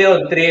 3L yun.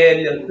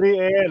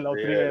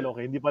 3L.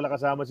 Okay. Hindi pala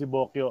kasama si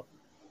Bokyo.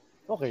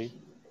 Okay.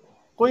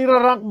 Kung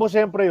irarank mo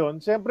siyempre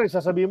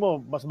sasabihin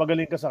mo, mas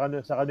magaling ka sa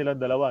kanilang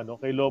dalawa,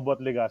 no? Kay Lobo at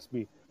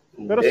Legaspi.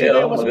 Pero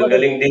sino yung mas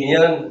magaling din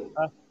yan.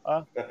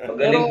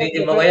 Magaling din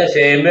yung mga yan. Si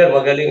Emer,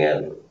 magaling yan.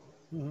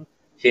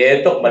 Si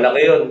Etok,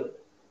 malaki yun.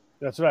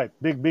 That's right.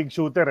 Big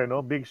shooter, no?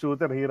 Big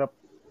shooter, hirap.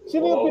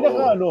 Sino yung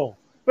pinaka,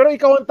 Pero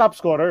ikaw ang top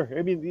scorer.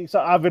 I mean,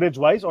 sa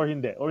average-wise or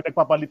hindi? Or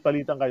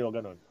nagpapalit-palitan kayo,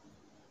 ganon?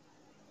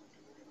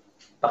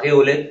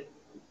 Pakiulit.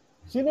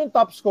 Sino yung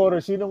top scorer?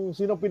 Sinong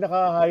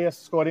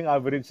pinaka-highest scoring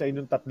average sa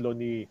inyong tatlo?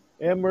 Ni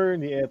Emer,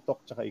 ni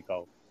Etok, tsaka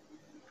ikaw?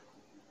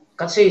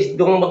 Kasi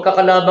doon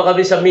magkakalaban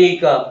kami sa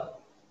Mika.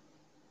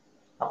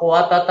 Ako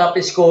ata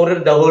top scorer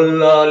the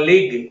whole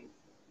league.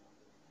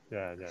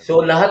 Yeah.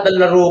 So lahat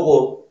ng laro ko,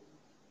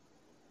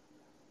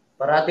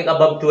 parating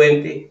above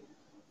 20.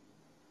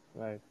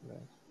 Right.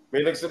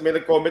 May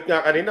nag-comment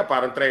nga kanina,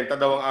 parang 30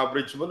 daw ang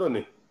average mo nun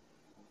eh.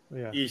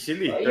 Yeah.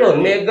 Easily.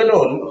 Ayun, may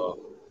ganun.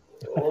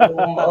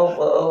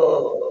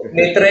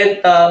 May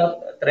 30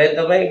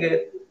 may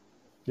get.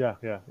 Yeah.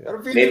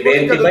 Pero May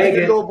feeling ko 20 ba yung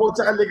yun? Lobo at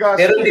saka Legaspi.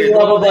 Pero hindi ko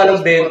mababa ng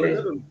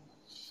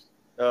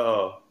 20.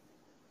 Oo.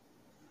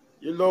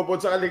 Yung Lobo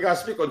at saka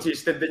Legaspi,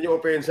 consistent din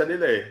yung opensa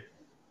nila eh.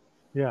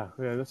 Yeah,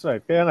 that's right.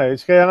 Kaya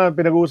nga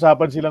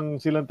pinag-uusapan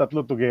silang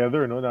tatlo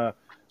together, no, na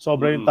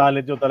sobra yung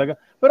talent nyo talaga.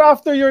 Pero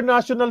after your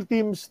national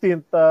team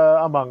stint,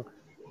 Amang,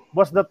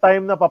 was the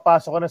time na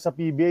papasok ka na sa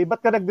PBA?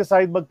 Ba't ka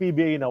nag-decide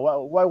mag-PBA na?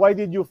 Why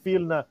did you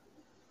feel na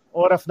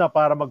oras na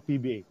para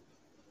mag-PBA?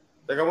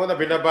 Teka muna,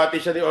 binabati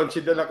siya ni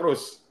Onchi de la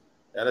Cruz.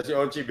 Yan na si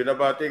Onchi,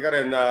 binabati ka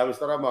rin na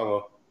Mr. Amang,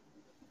 oh.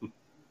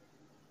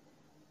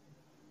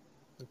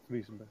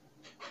 Please.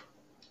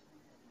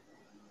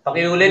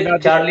 Pakiulit,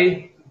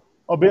 Charlie.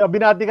 O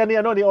binati ka ni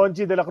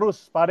Onchi de la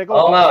Cruz. Pare ko.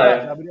 Oo nga eh.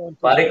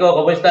 Pare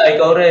ko, kumusta?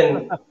 Ikaw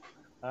rin.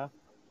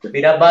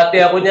 Binabati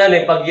ako niyan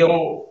eh pag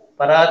yung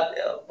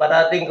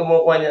parating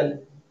kumukuha niyan.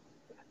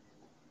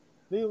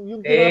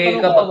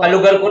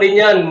 Kalugar ko rin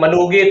yan,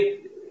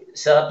 Manugit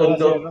sa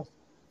Tondo.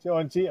 Si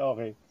Onchi,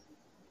 okay.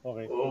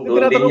 Yung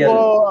Doon din tinatanong yan. ko,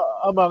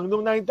 Amang,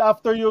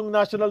 after yung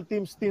national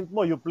team stint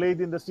mo, you played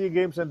in the SEA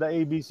Games and the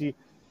ABC,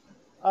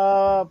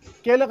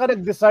 kailan ka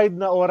nag-decide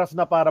na oras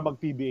na para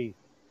mag-PBA?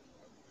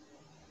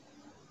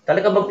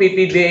 Talaga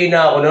mag-PBA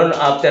na ako noon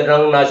after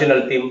ng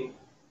national team.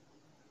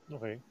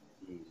 Okay.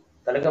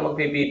 Talaga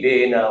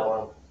mag-PBA na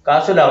ako.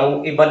 Kaso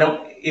lang,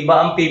 iba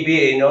ang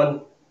PBA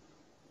noon.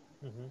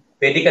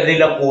 Pwede ka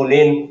nilang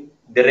kunin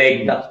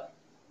direkta.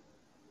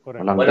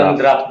 Correct. Walang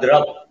drop.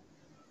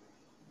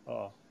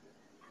 Oo.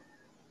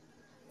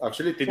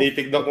 Actually,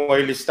 tinitignan ko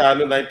ngayon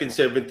listano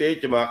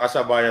 1978, yung mga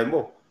kasabayan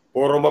mo.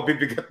 Puro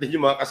mabibigat din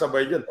yung mga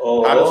kasabay niyan.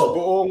 Halos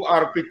buong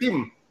RP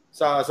team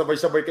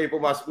sabay-sabay kayo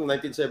pumasok ng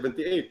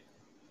 1978.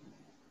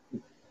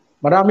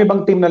 Marami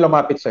bang team na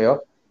lumapit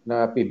sa'yo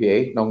na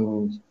PBA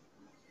nung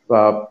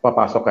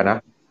papasok ka na?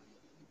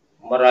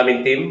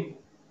 Maraming team.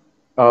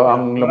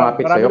 Ang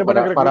lumapit sa'yo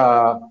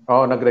para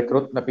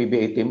nag-recruit na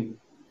PBA team?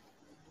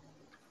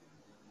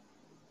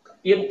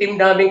 Yung team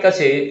namin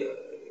kasi,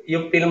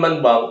 yung Pilman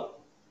Bank,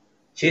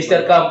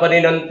 sister company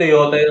ng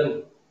Toyota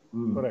yun.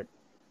 Correct.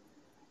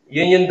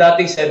 Yun yung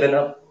dating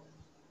 7-Up.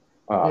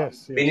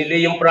 Yes.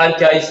 Pinili yung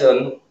franchise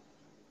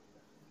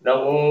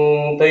ng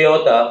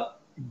Toyota.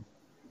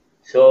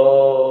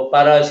 So,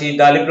 para si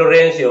Danny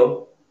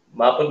Florencio,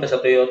 mapunta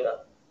sa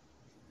Toyota.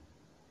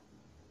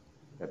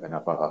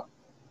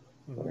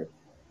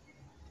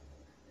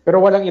 Pero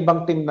walang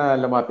ibang team na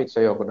lumapit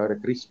sa'yo, kunwari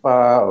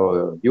Crispa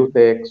o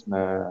Utex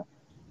na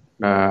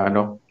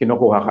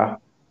kinukuha ka?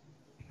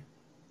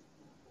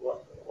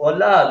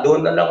 Wala,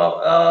 doon na lang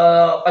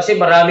kasi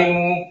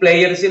maraming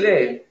player sila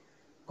eh.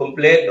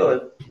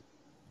 Kompleto.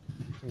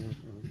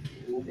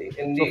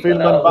 Hindi so,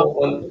 Pilman Bank.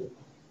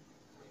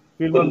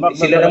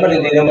 Sila naman,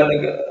 hindi naman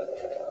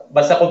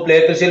basta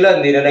kompleto sila,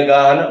 hindi na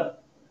naghahanap.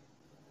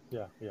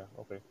 Yeah,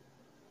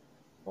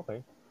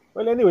 okay.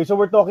 Well, anyway, so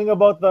we're talking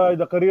about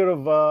the career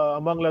of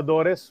Amang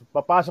Ladores.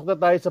 Papasok na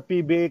tayo sa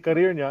PBA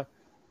career niya.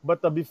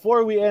 But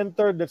before we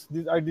enter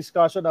our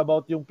discussion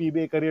about yung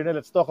PBA career niya,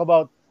 let's talk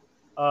about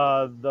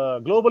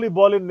the Globally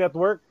Ballin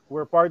Network.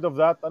 We're part of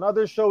that.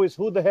 Another show is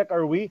Who the Heck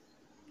Are We?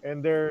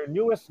 And their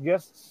newest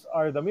guests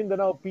are the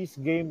Mindanao Peace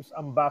Games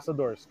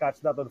ambassadors.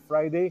 Catch that on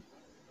Friday.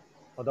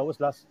 Oh, that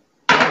was last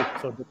night.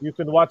 So you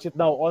can watch it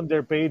now on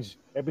their page,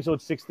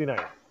 episode 69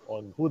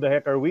 on Who the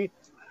Heck Are We?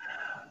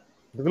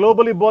 The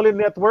Globally Ballin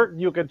Network,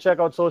 you can check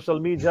out social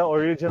media,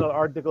 original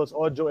articles,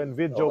 audio, and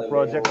video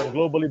project on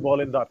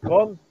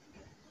globallyballin.com.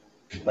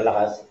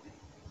 Malakas.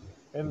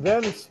 And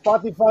then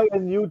Spotify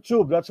and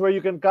YouTube. That's where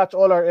you can catch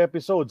all our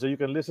episodes. So you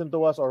can listen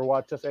to us or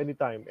watch us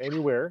anytime,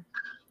 anywhere.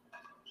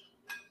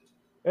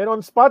 And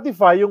on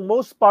Spotify, yung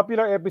most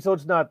popular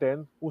episodes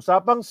natin,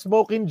 Usapang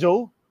Smoking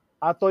Joe,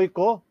 Atoy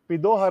Ko,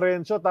 Pido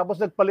Harencio,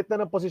 tapos nagpalit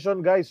na ng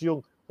posisyon, guys,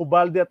 yung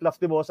Ubalde at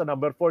Laftimosa,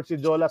 number 4 si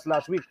Jolas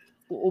last week.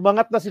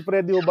 Umangat na si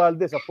Freddy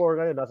Ubalde sa 4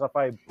 ngayon, nasa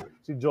 5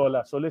 si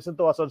Jolas. So listen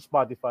to us on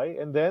Spotify.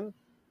 And then,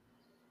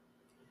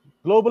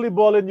 Globally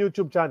Ballin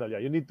YouTube channel. Yeah,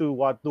 you need to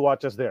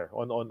watch us there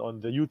on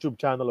the YouTube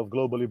channel of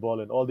Globally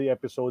Ballin. All the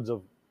episodes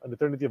of An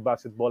Eternity of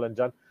Basketball and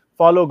Jan.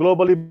 Follow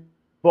Globally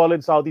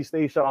Ballin Southeast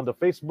Asia on the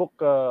Facebook,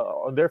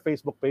 on their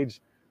Facebook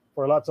page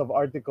for lots of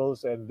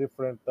articles and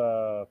different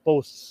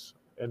posts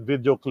and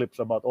video clips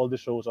about all the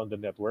shows on the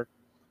network.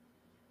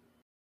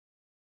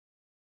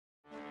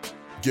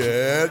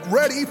 Get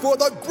ready for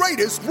the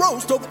greatest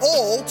roast of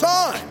all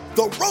time,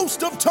 the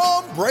Roast of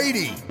Tom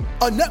Brady,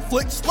 a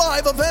Netflix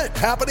live event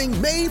happening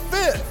May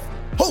 5th.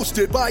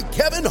 Hosted by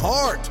Kevin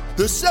Hart,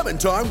 the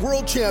 7-time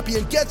world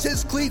champion gets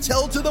his cleats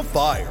held to the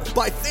fire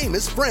by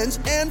famous friends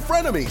and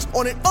frenemies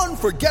on an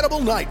unforgettable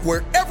night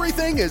where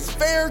everything is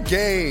fair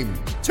game.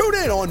 Tune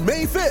in on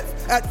May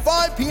 5th at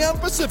 5 p.m.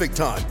 Pacific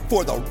Time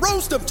for the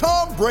Roast of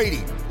Tom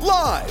Brady,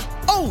 live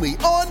only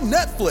on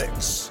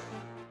Netflix.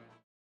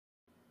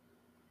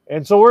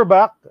 And so we're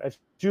back.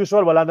 As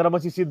usual, wala na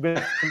naman si Sid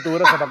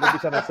Ventura sa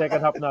pag-umpisa ng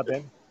second half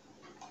natin.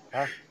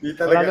 Di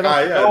talaga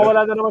kaya.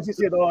 Wala na naman si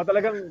Sid.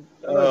 Talagang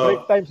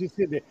break time si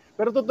Sid eh.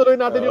 Pero tutuloy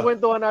natin yung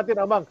kwentuhan natin,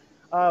 Amang.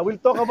 We'll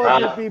talk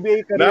about your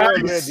PBA career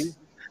already.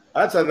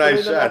 That's a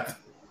nice shot.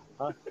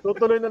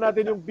 Tutuloy na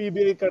natin yung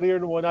PBA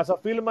career mo.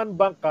 Nasa Philman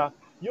Bank ka.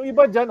 Yung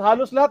iba dyan,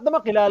 halos lahat naman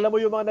kilala mo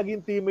yung mga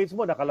naging teammates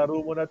mo. Nakalaro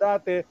mo na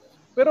dati.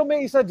 Pero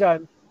may isa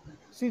dyan,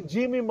 si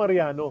Jimmy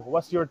Mariano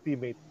was your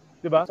teammate.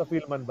 Diba? Sa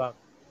Philman Bank.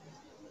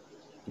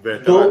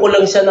 Doon ko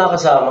lang siya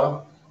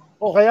nakasama.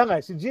 Kaya nga,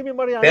 si Jimmy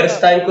Mariano.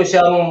 First time ko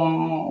siyang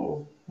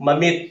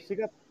ma-meet.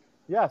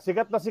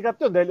 Sikat na sikat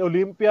yun. Dahil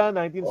Olympia,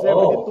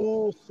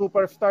 1972,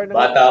 superstar na.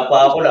 Bata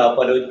pa ako,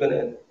 napanood ko na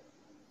yun.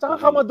 Tsaka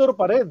kamador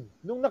pa rin.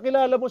 Nung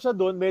nakilala mo siya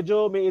doon,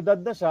 medyo may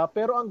edad na siya,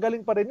 pero ang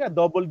galing pa rin niya.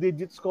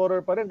 Double-digit scorer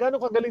pa rin. Gano'ng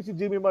kagaling si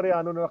Jimmy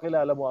Mariano na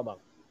nakilala mo, Amang?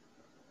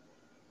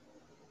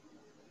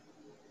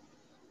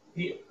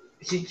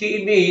 Si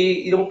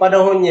Jimmy, yung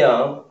panahon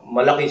niya,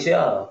 malaki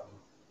siya.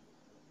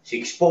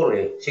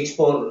 6'4".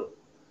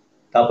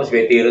 Tapos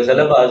may tiro sa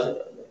labas.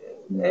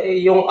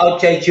 Yung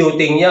outside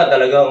shooting niya,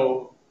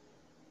 talagang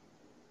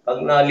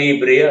pag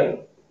nalibre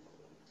yan,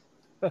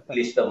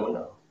 lista mo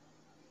na.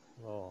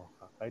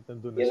 Kahit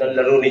nandun yan ang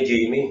laro ni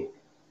Jimmy.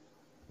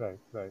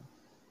 Right.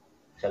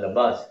 Sa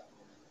labas.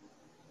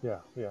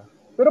 Yeah.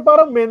 Pero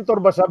parang mentor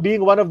ba siya?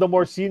 Being one of the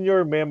more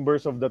senior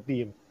members of the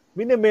team,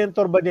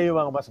 mini-mentor ba niya yung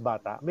mga mas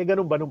bata? May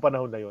ganun ba nung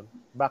panahon na yun?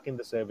 Back in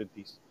the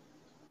 70s?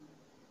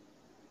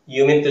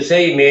 You mean to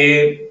say,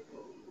 may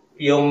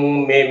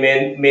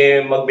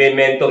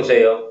magbe-mentor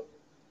sa'yo?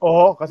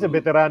 Oo, kasi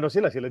veterano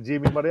sila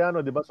Jimmy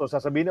Mariano, di ba? So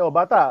sasabihin niya,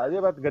 bata, di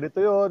ba, ganito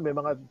yun, may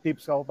mga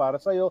tips ako para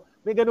sa'yo.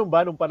 May ganun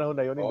ba nung panahon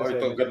na yun?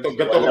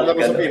 Gato lang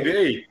sa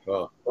PBA.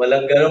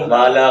 Walang ganun,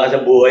 bahala ka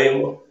sa buhay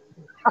mo.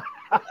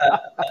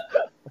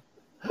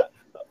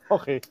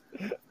 Okay.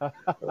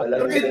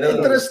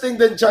 Interesting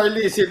din,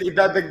 Charlie,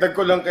 idadagdag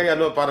ko lang kay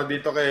para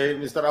dito kay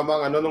Mr.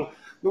 Amang, nung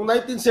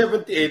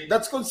 1978,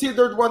 that's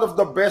considered one of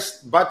the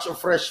best batch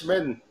of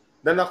freshmen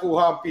na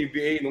nakuha ang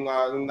PBA nung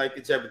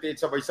 1978.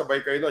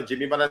 Sabay-sabay kayo noon.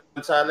 Jimmy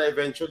Manansala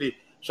eventually,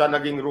 siya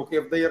naging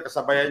Rookie of the Year.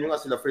 Kasabayan nyo nga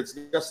sila Fritz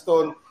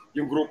Gaston,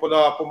 yung grupo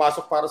na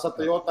pumasok para sa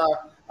Toyota.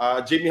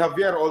 Jimmy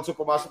Javier also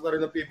pumasok na rin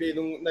ng PBA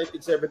nung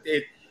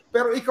 1978.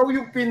 Pero ikaw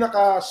yung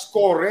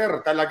pinaka-scorer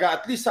talaga,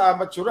 at least sa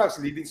amateur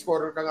ranks, leading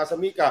scorer ka nga sa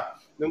Mika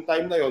nung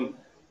time na yon.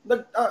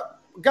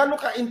 Gano'n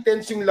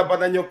ka-intense yung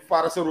labanan nyo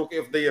para sa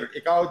Rookie of the Year?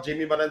 Ikaw,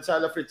 Jimmy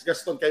Manansala, Fritz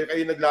Gaston, kayo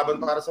naglaban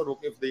para sa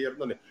Rookie of the Year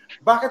noon.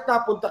 Bakit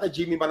napunta kay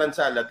Jimmy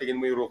Manansala, tingin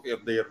mo yung Rookie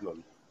of the Year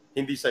noon?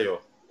 Hindi sa'yo?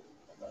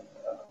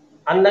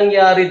 Ang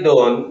nangyari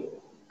doon,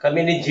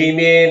 kami ni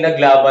Jimmy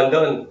naglaban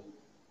doon.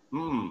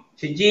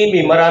 Si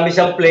Jimmy, marami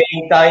siyang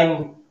playing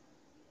time.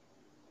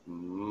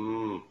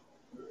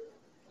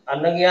 Ang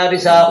nangyari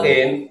sa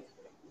akin,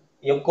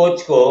 yung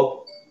coach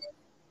ko,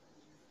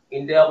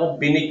 hindi ako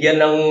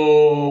binigyan ng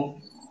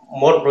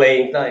more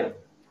playing time.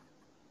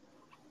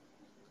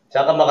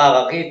 Saka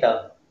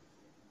makakakita.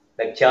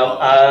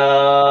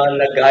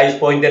 Nag-highest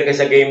pointer ka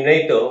sa game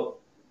na ito.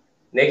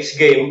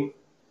 Next game,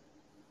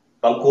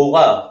 bangko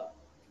ka.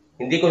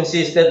 Hindi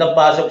consistent ang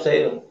pasok sa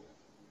iyo.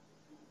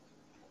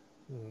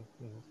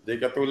 Hindi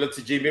katulad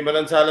si Jimmy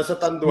Manansala sa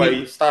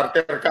Tanduay,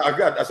 starter ka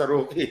agad as a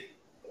rookie.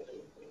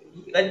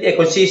 Hindi,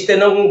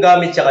 consistent ang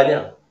gamit sa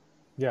kanya.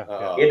 Yeah.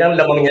 Yan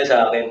ang lamang niya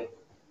sa akin.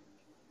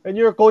 And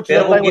your coach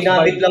pero kung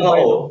ginamit lang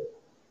ako,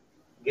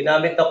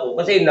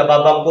 kasi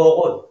nababangko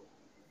ako.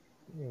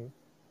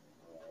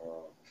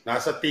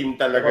 Nasa team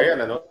talaga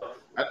yan,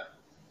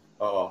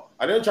 Oo.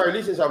 Ano yung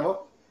Charlie, sinasama mo?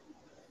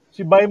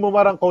 Si Bay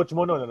Mumar ang coach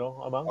mo noon,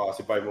 Amang?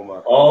 Si Bay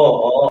Mumar.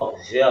 Oo,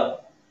 siya.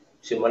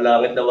 Si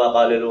malangit na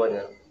kaluluwa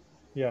niya.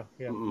 Yeah.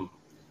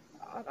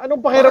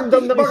 Anong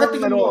pakiramdam ng isang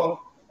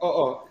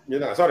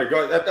yun na. Sorry,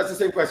 go ahead. That's the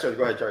same question.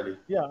 Go ahead, Charlie.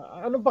 Yeah,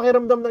 anong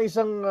pakiramdam ng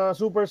isang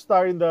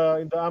superstar in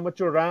the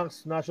amateur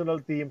ranks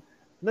national team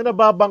na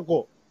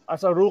nababangko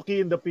as a rookie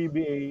in the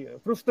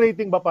PBA?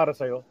 Frustrating ba para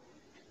sa'yo?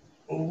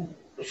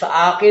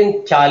 Sa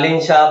akin,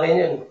 challenge sa akin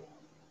yun.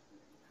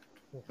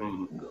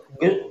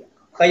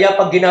 Kaya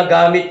pag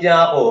ginagamit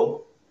niya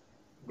ako,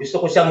 gusto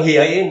ko siyang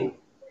hiyain.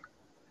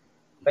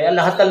 Kaya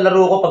lahat ng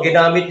laro ko, pag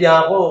ginamit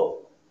niya ako,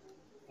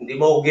 hindi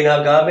mo ako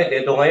ginagamit.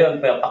 Ito ngayon,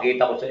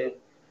 pakita ko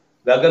sa'yo.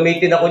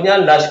 Gagamitin ako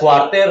niyan, last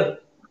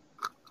quarter.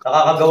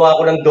 Nakakagawa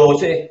ko ng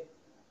 12.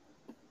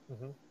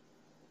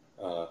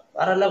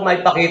 Para lang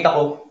may pakita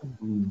ko.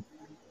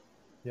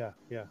 Yeah.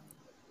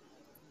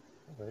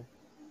 Okay.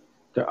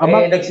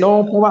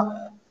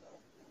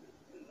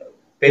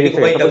 Pwede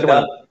ko ba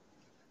idagdag?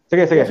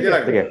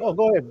 Sige.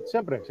 Go ahead.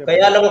 Siyempre.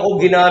 Kaya lang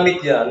ako ginamit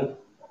yan.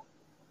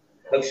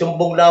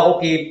 Nagsumbong na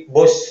ako kay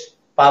Boss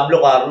Pablo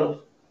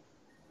Carlos.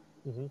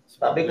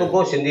 Sabi ko,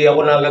 boss, hindi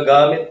ako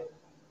nagagamit.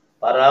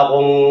 Para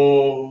akong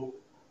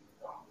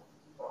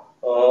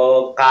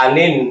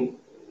kanin,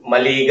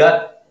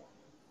 maligat.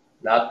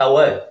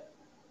 Natawa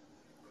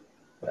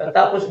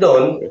Tapos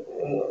doon,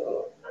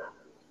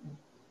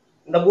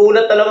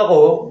 nagulat talaga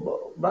ako,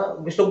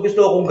 gusto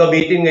akong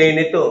gamitin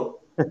ngayon ito.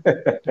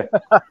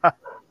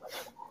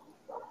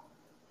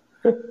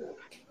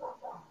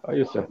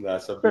 Ayos ah.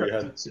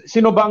 Nasabihan.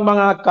 Sino ba ang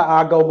mga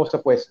kaagaw mo sa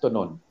pwesto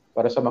noon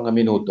para sa mga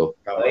minuto?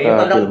 Ay,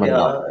 anak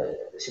niya,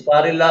 si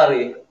Pare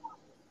Larry.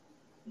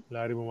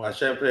 Larry Mumar.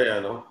 Siyempre,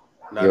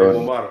 Larry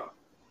Mumar.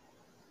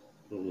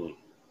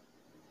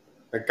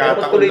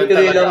 Pero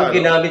tuloy-tuloy lang ang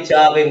ginamit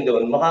sa akin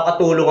doon.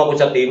 Makakatulong ako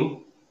sa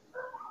team.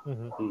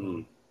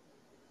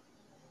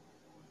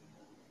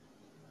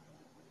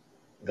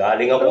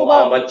 Galing ako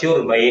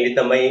amateur, mainit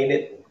na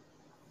mainit.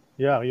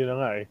 Yeah, yun na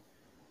nga eh.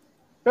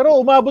 Pero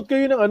umabot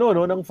kayo ng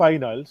ng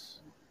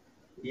finals.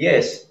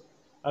 Yes.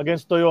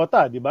 Against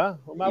Toyota, di ba?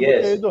 Umabot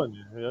kayo doon.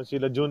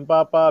 Sila June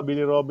Papa,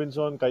 Billy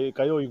Robinson,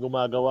 kayo yung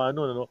gumagawa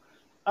noon,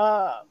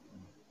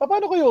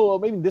 paano kayo? I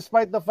mean,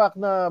 despite the fact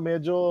na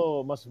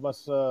medyo mas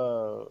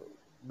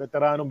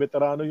veterano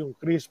yung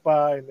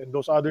Crispa and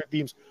those other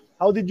teams,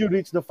 how did you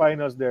reach the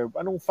finals there?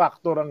 Anong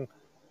factor ang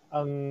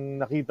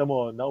nakita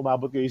mo na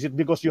umabot kayo? Is it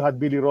because you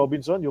had Billy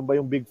Robinson? Yung ba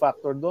yung big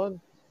factor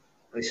doon?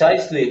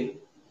 Precisely.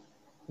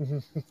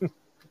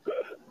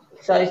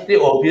 Precisely,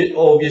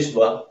 obvious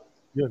ba?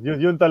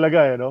 Yun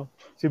talaga no?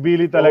 Si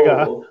Billy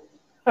talaga. Oh.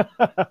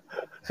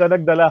 Sa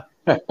nagdala.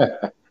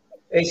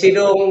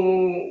 Sinong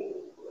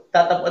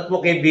tatapat mo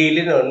kay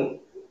Billy nun?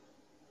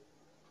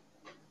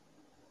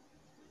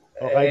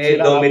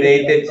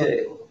 Dominated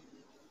siya.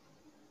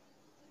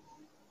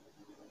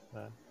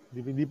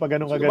 Hindi pa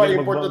ganun kagaling. Sino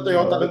ba important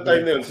Toyota ng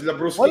time na yun? Sila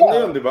Bruce King na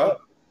yun, di ba?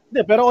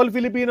 Hindi, pero all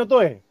Filipino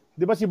to eh.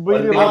 Di ba si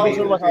Billy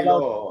Robinson was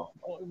allowed?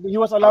 He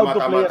was allowed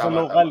to play as a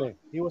local eh.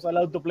 He was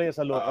allowed to play as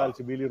a local,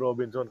 si Billy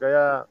Robinson.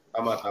 Kaya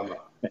Tama.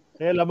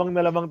 Kaya lamang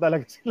na lamang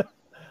talaga sila.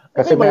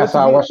 Kasi may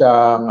asawa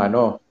siyang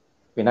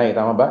Pinay,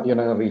 tama ba? Yun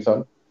ang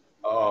reason?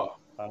 Oo.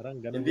 Parang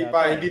ganun. Hindi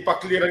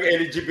pa clear ang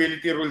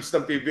eligibility rules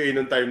ng PBA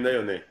nung time na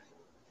yun eh.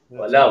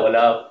 Wala.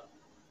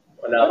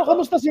 Pero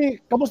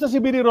kamusta si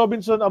Billy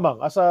Robinson, Amang,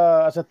 as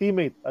a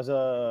teammate,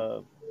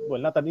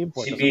 not an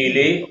import. Si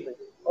Billy?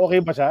 Okay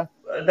ba siya?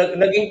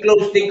 Naging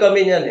close din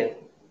kami niyan eh.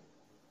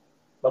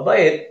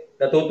 Mabait.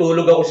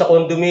 Natutulog ako sa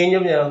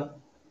condominium niya.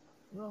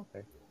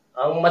 Okay.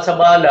 Ang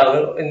masama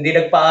lang, hindi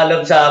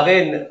nagpaalam sa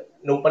akin.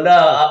 Nung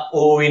pala,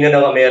 uuwi na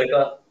ng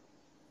Amerika.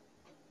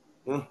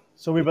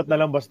 Sumibat na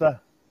lang basta.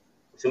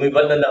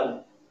 Sumibat na lang.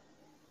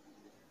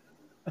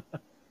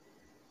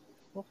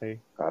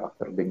 Okay.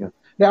 Character din yun.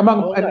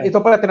 Amang,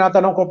 ito pala,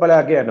 tinatanong ko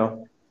palagi,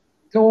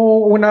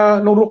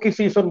 nung rookie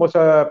season mo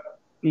sa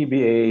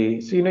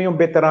PBA, sino yung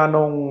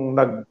veteranong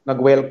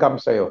nag-welcome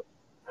sa'yo?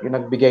 Yung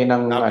nagbigay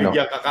ng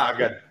Nabigyan ka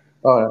kaagad.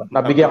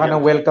 Nabigyan ka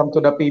ng welcome to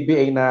the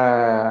PBA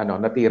na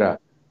natira.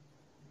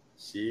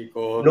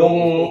 Siko.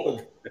 Nung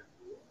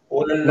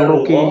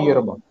rookie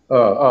year mo.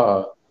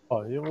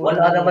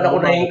 Wala naman ako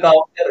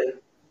na-encounter eh.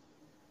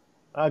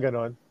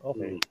 Ganon.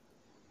 Okay.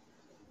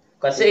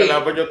 Kasi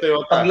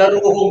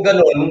paglaro kong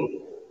ganon,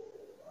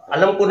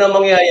 alam ko na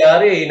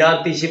mangyayari,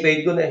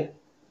 ina-anticipate ko na eh.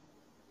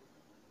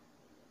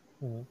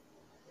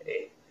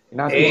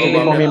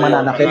 Ina-anticipate mo may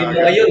mananakit.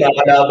 Ngayon,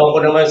 nakalaban ko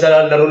naman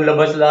sa larong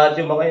labas lahat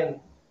yung mga yan.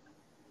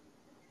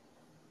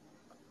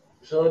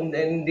 So,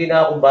 hindi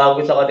na ako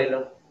bago sa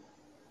kanila.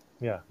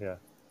 Yeah.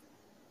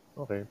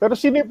 Okay. Pero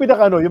sino yung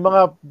yung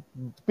mga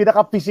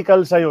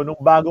pinaka-physical sa'yo nung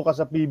bago ka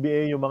sa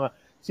PBA,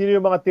 sino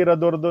yung mga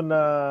tirador doon na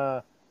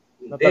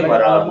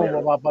talagang alam mo,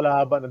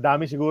 mapapalaban?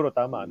 Dami siguro,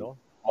 tama, no?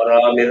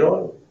 Marami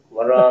ron.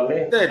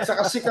 Marami.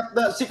 Saka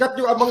sikat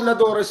yung Amang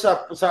Ladores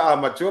sa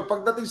amateur.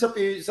 Pagdating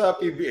sa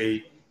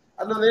PBA,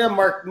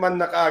 markman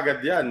na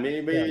kaagad yan.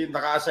 May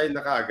naka-assign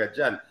na kaagad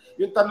yan.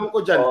 Yung tanong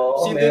ko dyan,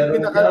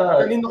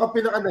 kanino ka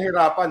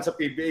pinaka-nahirapan sa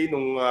PBA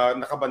nung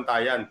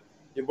nakabantayan?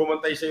 Yung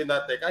bumantay sa'yo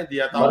dati, hindi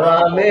yata.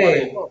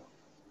 Marami.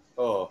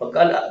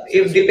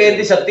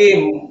 Depende sa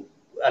team.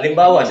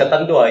 Halimbawa, sa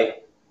Tanduay,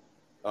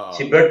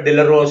 si Bert De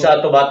La Rosa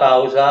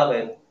tumataho sa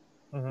akin.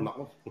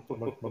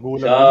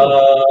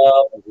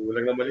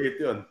 Magulang na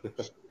maliit yun.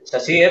 Sa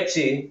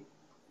CFC,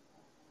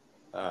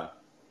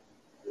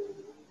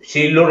 si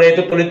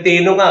Loreto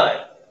Tolentino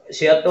nga,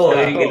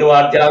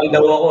 ginuwardyahan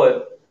daw ako eh.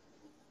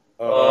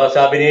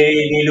 Sabi ni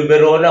Nilo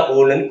Verona,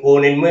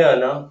 kunin mo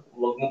yan ha.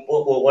 Huwag mo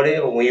po kukunin,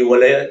 huwag mo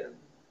iwala yan.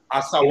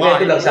 Asawa.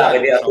 Ito lang sa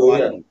akin ni Ato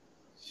yan.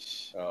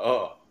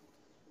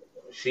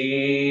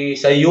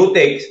 Sa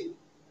UTEX,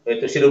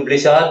 ito si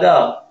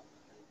Lublisada.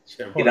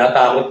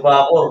 Tinatakot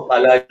pa ako.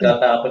 Palagi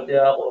tinatakot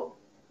niya ako.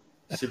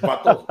 Si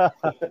Bato.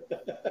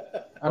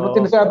 Ano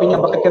sinasabi niya?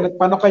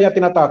 Paano kaya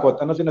tinatakot?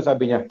 Ano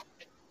sinasabi niya?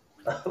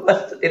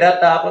 Basta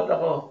tinatakot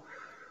ako.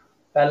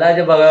 Kala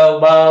niya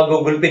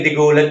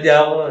magugulpi-digulat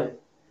niya ako.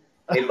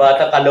 May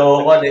bata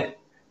kalokan eh.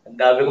 Ang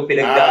dami kong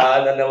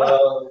pinagdaanan ng mga...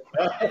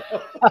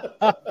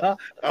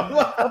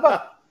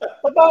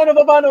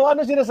 Paano?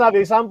 Ano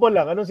sinasabi? Sample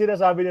lang. Anong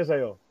sinasabi niya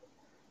sa'yo?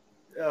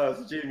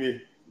 Si Jimmy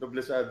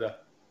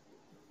Noblesada.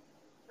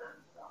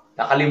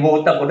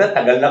 Nakalimutan ko na.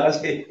 Tagal na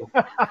kasi.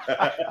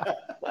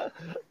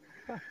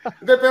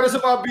 Hindi, pero sa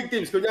mga big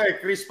teams, kunyari,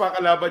 Crispa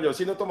kalaban nyo,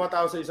 sino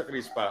tumatawa sa isa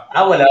Crispa?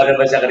 Wala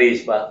naman sa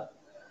Crispa.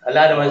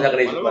 Wala naman sa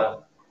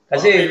Crispa.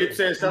 Kasi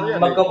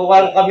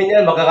magkakukuha kami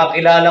niyan,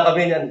 magkakakilala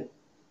kami niyan.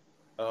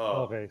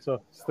 Okay,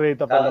 so straight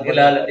up.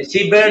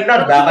 Si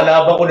Bernard,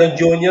 nakalaban ko ng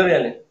junior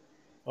yan eh.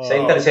 Sa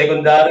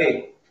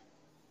intersecondary.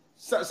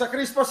 Sa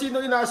Crispa, sino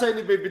ina-assign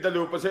ni Baby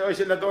Dalupa? Oy,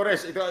 si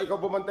Ladores, ikaw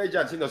bumantay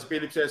dyan. Sino? Si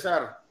Philip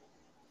Cesar?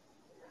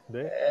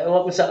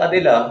 Ewan ko sa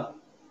kanila.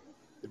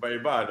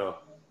 Iba-iba, ano?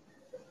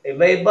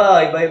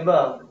 Iba-iba.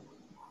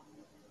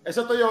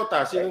 Sa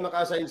Toyota, sino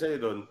naka-assign sa'yo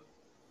doon?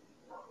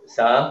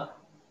 Sa?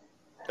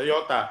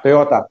 Toyota.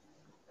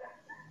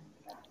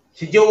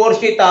 Si Joe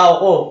Worski, tao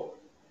ko.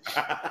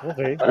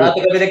 Okay.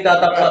 Parati kami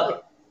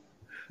nagtataka.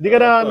 Hindi ka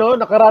na,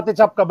 nakarate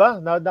chop ka ba?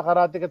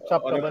 Nakarate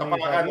chop ka ba?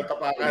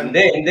 Natapakan.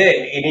 Hindi.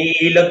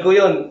 Iniilag ko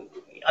yun.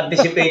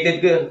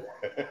 Anticipated ko yun.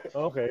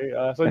 Okay.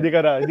 So hindi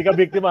ka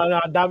biktima.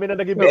 Ang dami na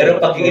naging biktima.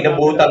 Pero pag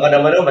inabutan ka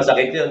naman,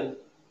 masakit yun.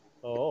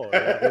 Oo.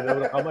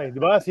 Kamay.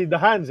 Di ba? Si The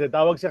Hands.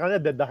 Tawag siya kanya,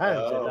 The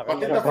Hands.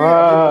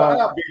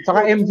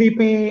 Saka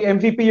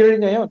MVP year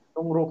niya yun.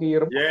 Yung rookie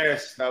year.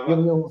 Yes. Tama.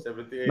 Yung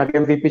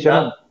nag-MVP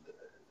siya nun.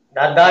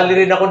 Nadali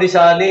rin ako ni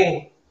Sani.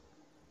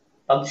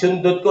 Pag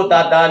sundot ko,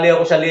 tatali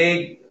ako sa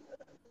leeg.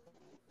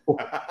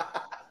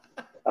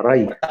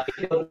 Aray.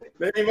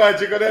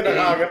 Na-imagine ko na,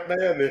 nakaangat na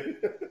yan eh.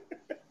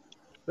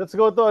 Let's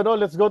go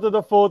to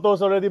the photos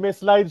already. May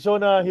slideshow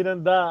na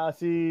hinanda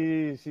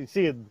si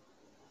Sid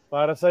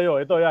para sa iyo.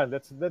 Ito yan.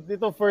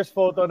 Ito first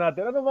photo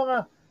natin. Ano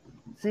mga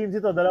scenes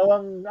ito?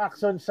 Dalawang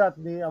action shot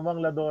ni Amang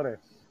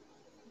Ladores.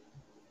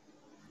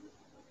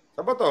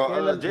 Saan ba to?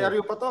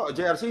 JRU pa to?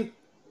 JRC?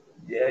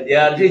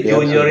 JRC,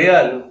 junior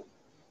yan.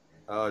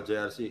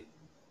 JRC.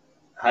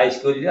 High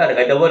school yan.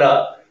 Kahit mo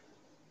na,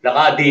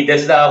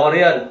 naka-Adidas na ako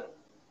riyan.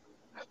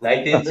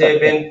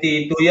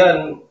 1972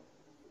 yan.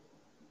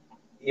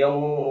 Yung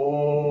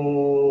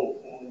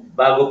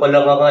bago pa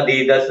lang ang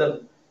Adidas.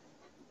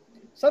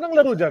 Saan ang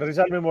laro dyan?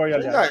 Rizal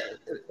Memorial yan?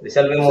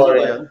 Rizal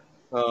Memorial.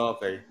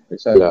 Okay.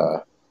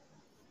 Rizal,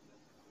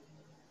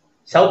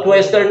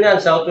 Southwestern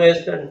yan,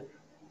 Southwestern.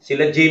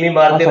 Sila Jimmy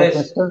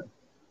Martinez.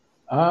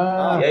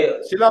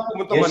 Sila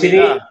pumunta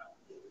Manila.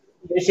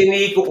 Yung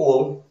siniko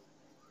ko,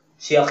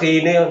 si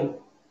Aquino yun.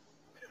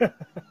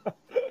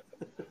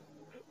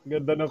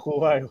 Ganda ng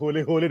kuha eh.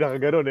 Huli-huli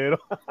nakaganon eh.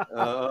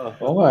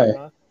 Oo nga eh.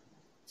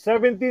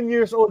 17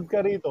 years old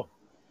ka rito.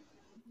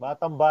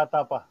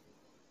 Batang-bata pa.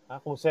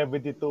 Kung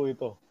 72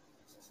 ito.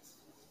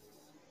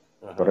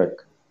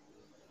 Correct.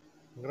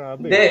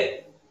 Grabe. Hindi.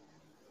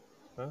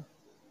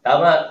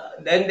 Tama.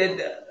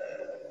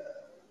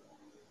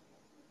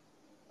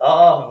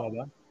 Oo.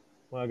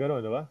 Mga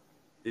ganon, diba?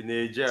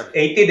 Teenager.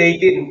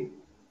 18.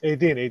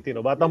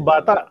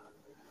 Batang-bata.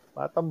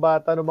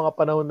 Batang-bata ng mga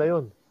panahon na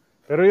yun.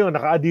 Pero yun,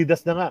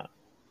 naka-Adidas na nga.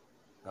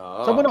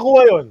 Saan mo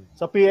nakuha yun?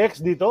 Sa PX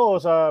dito o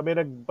sa may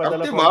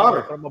nagpadala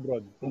from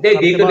abroad? Hindi,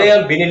 dito na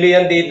yan. Binili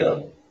yan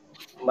dito.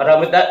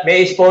 Marami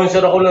may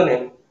sponsor ako nun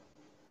eh.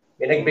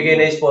 May nagbigay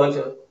na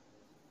sponsor.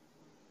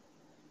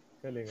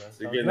 Galing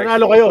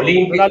Nanalo kayo.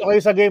 Nanalo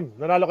kayo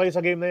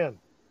sa game na yan.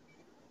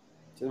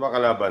 Sino ba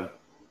kalaban?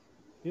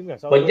 Yun nga.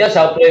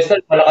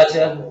 Southwestern, malakas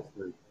yan.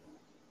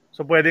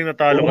 So pwedeng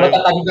natalo kayo. Puro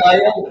matatanda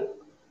yan.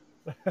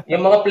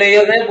 Yung mga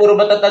player na yan, puro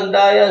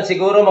matatanda yan.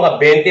 Siguro mga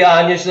 20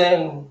 anyos na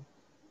yan.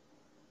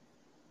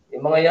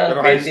 Yung mga yan,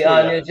 20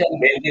 anyos yan,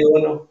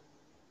 21.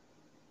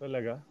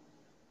 Talaga?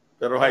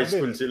 Pero high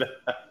school sila.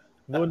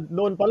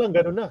 Noon pa lang,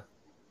 gano'n na.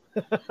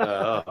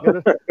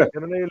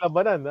 Gano'n na yung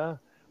labanan,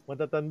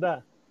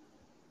 matatanda.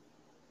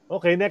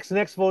 Okay,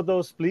 next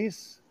photos,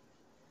 please.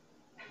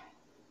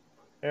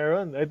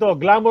 Aaron, ito,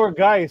 Glamour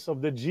Guys of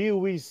the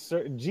G-Wiz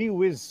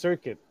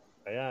Circuit.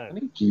 Ayan. Ano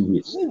yung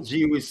G-Wiz?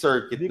 G-Wiz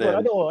Circuit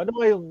na yan. Ano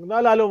yung,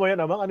 naalala mo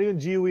yan, Amang? Ano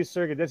yung G-Wiz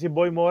Circuit? Yan si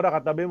Boy Mora,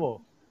 katabi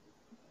mo.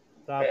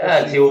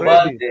 Ayan, si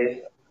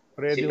Ubalde.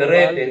 Si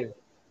Perete.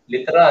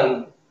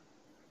 Litran.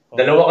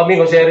 Dalawa kami,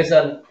 Jose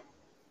Rizal.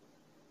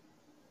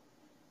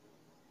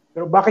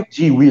 Pero bakit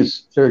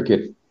G-Wiz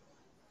Circuit?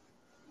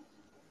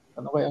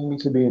 Ano kaya ang ibig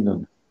sabihin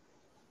nun?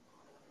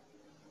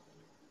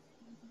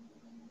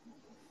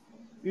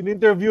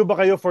 In-interview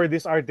ba kayo for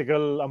this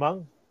article,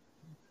 Amang?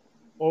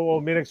 O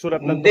may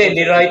nagsulat lang?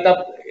 Hindi, ni-write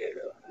up.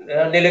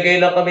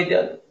 Nilagay lang kami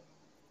dyan.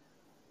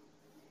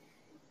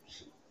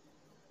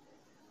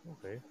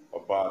 Okay.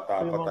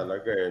 Bata pa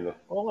talaga eh, no?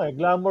 Oo nga,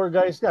 Glamour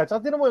Guys ka.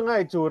 Tsaka tinan mo nga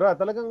itsura.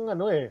 Talagang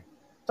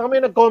Tsaka may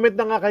nag-comment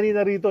na nga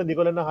kanina rito. Hindi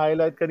ko lang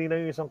na-highlight kanina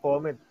yung isang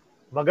comment.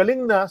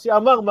 Magaling na, si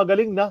Amang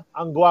magaling na,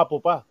 ang gwapo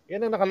pa.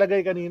 Yan ang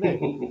nakalagay kanina eh.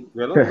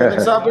 Ganun.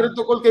 Nagsabi rin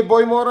tukol kay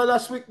Boy Mora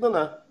last week nun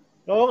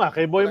Oo nga,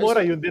 kay Boy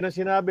Mora, yun din ang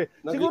sinabi.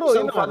 Siguro,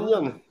 yun fan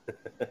yun.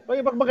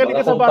 Pag magaling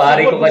ka sa basketball.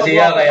 Pari ko kasi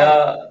yan, kaya...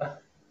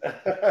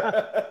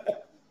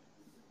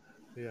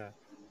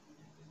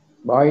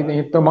 Baka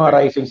ito mga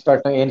rising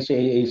stars ng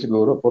NCAA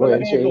siguro. Puro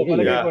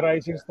NCAA.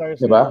 Rising stars.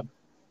 Diba?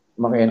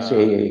 Mga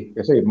NCAA.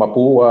 Kasi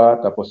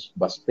Mapua, tapos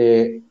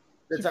Baste.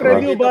 Si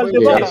Freddy Ubalde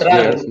ba?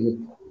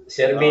 Si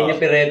Herminio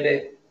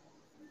Perete.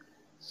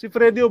 Si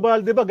Freddy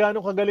Ubalde ba?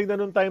 Gano'ng kagaling na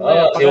nung time na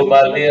yan? Si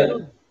Ubalde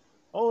yan.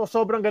 Oh,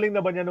 sobrang galing na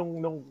ba niya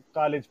nung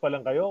college pa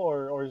lang kayo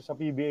or sa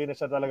PBA na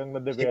siya talagang Si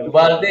na-develop?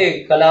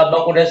 Ubalde,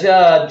 kalaban ko na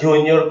siya,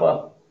 junior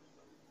pa.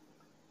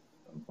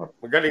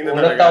 Magaling na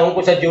Unang talaga. taon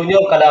ko sa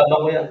junior, kalaban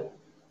ko yan.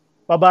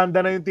 Pabanda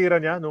na yung tira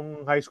niya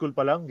nung high school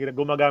pa lang?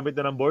 Gumagamit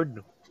na ng board?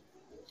 No?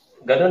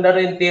 Ganun na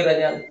rin tira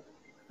niyan.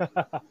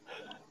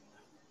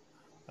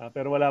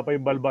 Pero wala pa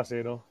yung balbas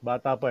no?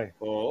 Bata pa eh.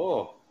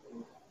 Oo.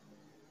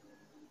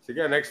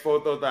 Sige, next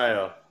photo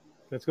tayo.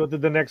 Let's go to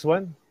the next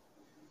one.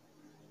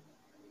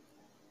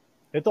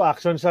 Ito,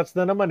 action shots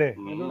na naman eh.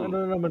 Ano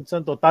naman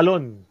saan to?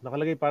 Talon.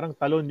 Nakalagay parang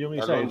talon yung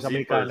isa Talon sa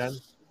may zippers. kanan.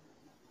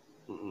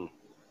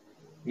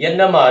 Yan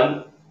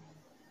naman,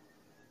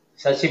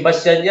 sa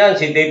Sebastian yan,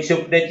 si Dave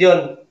Supnet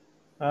yun.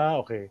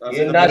 Okay.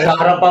 Yun nasa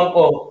harapan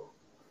ko.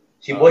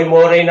 Si Boy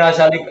Morey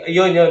nasa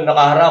yun,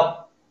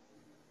 nakaharap.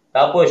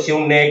 Tapos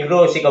yung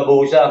negro, si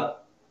Cabusa.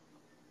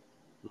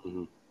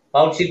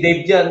 Foul si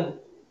Dave dyan.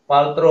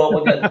 Foul throw ko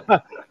dyan.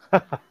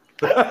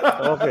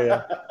 Okay.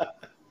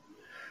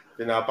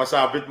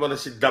 Pinapasabit mo na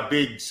si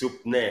David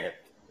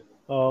Supnet.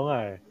 Oo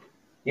nga eh.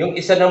 Yung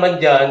isa naman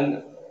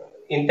dyan,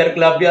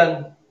 interclub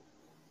yan.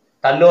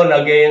 Talon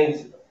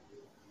against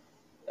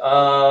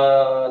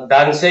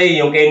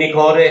Dansey, yung kay Nick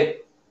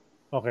Hore.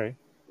 Okay.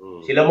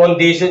 Sila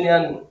Mondison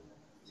yan.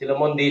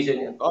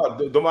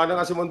 Dumana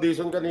nga si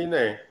Mondison kanina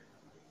eh.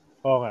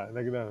 Oo nga.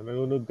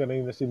 Nanonood ka na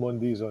yun na si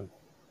Mondison.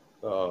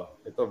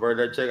 Ito,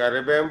 Bernard Check. I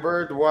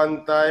remembered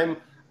one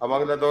time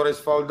among Ladores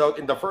fouled out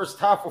in the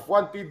first half of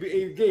one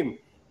PBA game.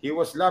 He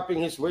was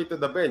lapping his way to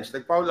the bench.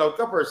 Nag-foul out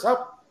ka first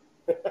half?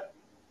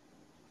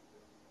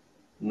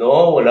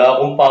 No, wala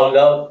akong foul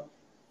out.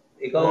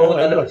 Ikaw,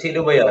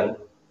 sino ba yan?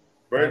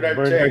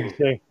 Bernard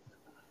Cheng.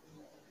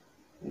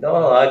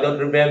 No, I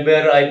don't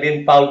remember I've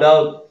been fouled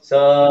out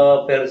sa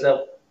first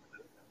half.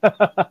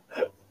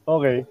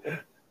 Okay.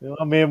 Yung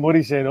mga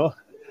memories no?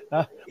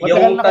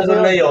 Yung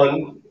tanong na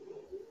yon,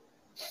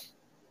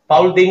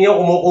 foul din yun.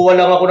 Kumukuha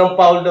lang ako ng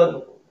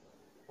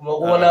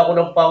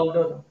foul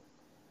doon.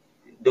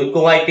 Doon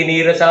ko nga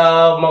itinira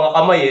sa mga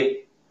kamay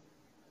eh.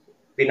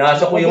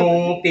 Pinasok ko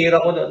yung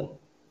tira ko doon.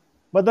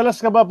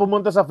 Madalas ka ba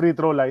pumunta sa free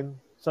throw line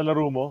sa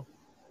laro mo?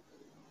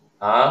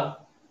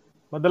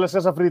 Madalas ka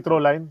sa free throw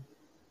line?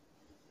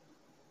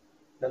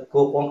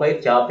 Nagkukong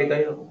kayo, choppy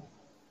kayo.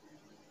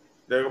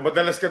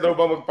 Madalas ka daw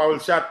ba mag-foul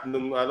shot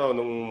nung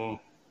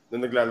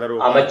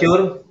naglalaro ka?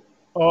 Amateur?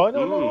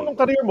 Nung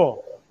career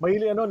mo.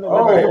 Mahili yung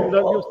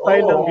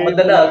style ng game.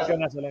 Madalas. Ka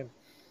nasa line.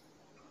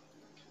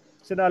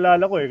 Kasi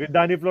naalala ko kay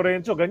Danny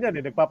Florencio, ganyan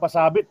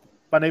nagpapasabit,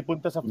 panay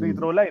punta sa free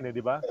throw line di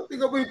ba? Hindi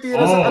ka ba yung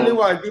tira sa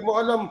kaliwa, hindi mo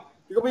alam,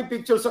 hindi ka ba yung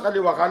picture sa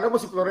kaliwa, kala mo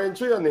si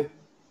Florencio yan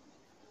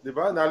di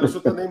ba?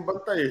 Nalusutan na yung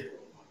bantay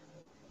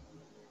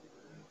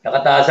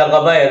Nakataasan ka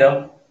ba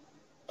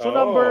So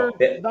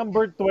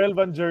number 12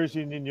 ang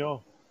jersey ninyo?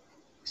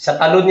 Sa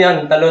talon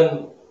yan,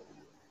 talon.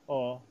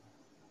 Oo.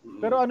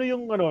 Pero ano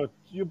yung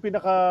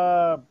pinaka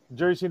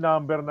jersey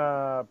number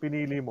na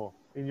pinili mo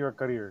in your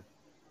career?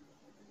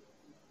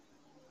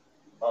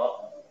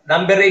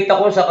 Number 8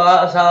 ako sa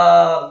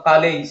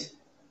college.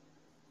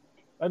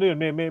 Ano yun?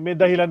 May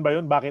dahilan ba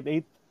yun? Bakit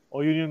 8?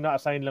 O yun yung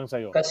na-assign lang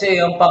sa'yo? Kasi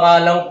ang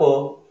pangalan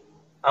ko,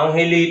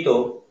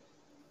 Angelito,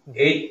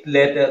 8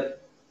 letter.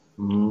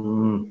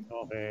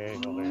 Okay.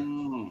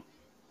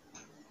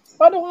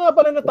 Paano ka nga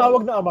pala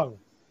natawag na amang?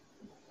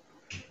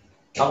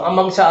 Ang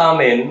amang sa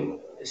amin,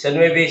 sa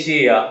Nueva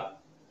Ecija,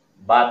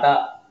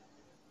 bata.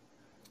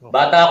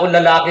 Bata akong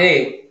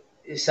lalaki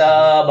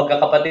sa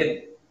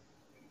magkakapatid.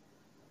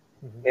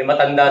 May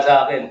matanda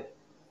sa akin.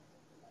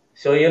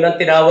 So yun ang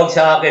tinawag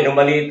sa akin nung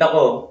maliit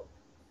ako.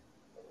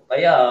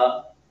 Kaya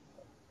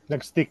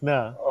nag-stick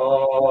na.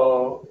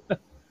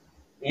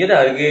 Yun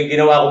na,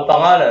 ginawa kong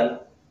pangalan.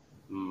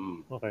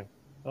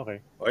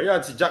 Okay. O yan,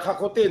 si Jack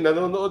Hakutin,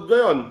 nanonood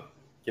ngayon.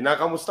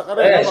 Kinakamusta ka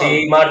rin?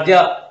 Si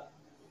Marjak.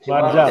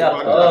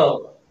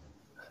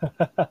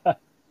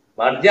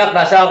 Marjak,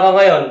 nasaan ka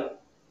ngayon?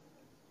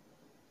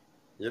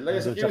 Yan lang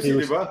yung sa QC,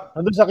 di ba?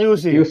 Nandun sa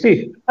QC.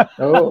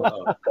 Oo.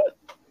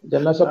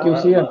 Diyan lang sa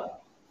QC yan.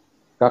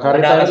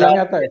 Kakaretire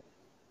lang yata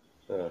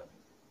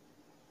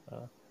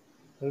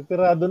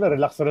Retirado na,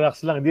 relax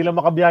lang. Hindi lang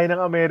makabiyahe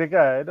ng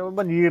Amerika.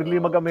 Yearly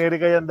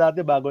mag-Amerika yan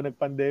dati bago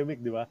nag-pandemic,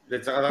 di ba?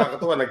 At saka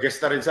nakakatuwa, nag-guest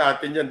na rin sa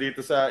atin yan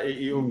dito sa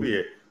AEOB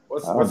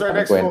What's our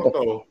next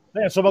photo?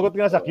 Sumagot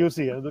nga sa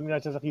QC. Nandun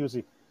nga siya sa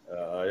QC.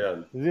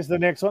 Ayan. This is the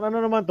next one.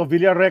 Ano naman to?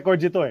 Villar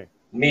Records ito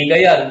Miga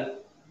yan.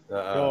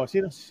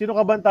 Sino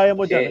ka bantayan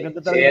mo dyan?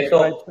 Naganda talaga yung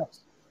stripes stocks.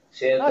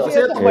 Si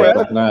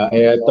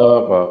Ito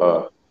ko.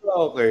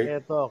 Okay.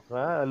 Ito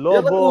ka. Yan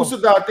Lobo. ang uso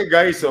dati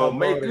guys.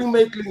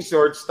 Maikling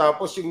shorts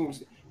tapos yung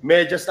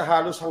medyas na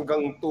halos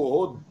hanggang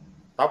tuhod.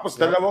 Tapos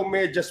dalawang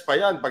medyas pa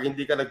yan pag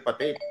hindi ka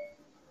nagpa-tape.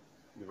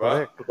 Di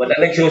ba? Wala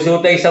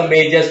nagsusuta isang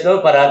medyas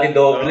parati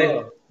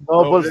doble.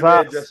 Double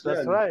socks.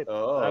 That's right.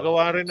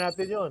 Nagawa rin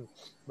natin yun.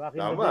 Back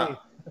in the day.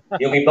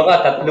 Yung iba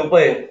nga, 3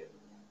 pa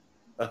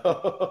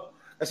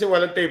Kasi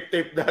walang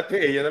tape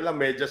dati Yan na lang,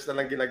 medyas na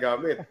lang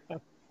ginagamit.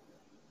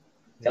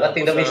 Tsaka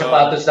tingnan mo yung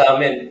sapatos sa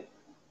amin.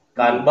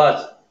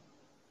 Canvas.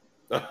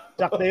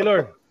 Chuck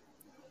Taylor.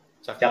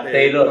 Chuck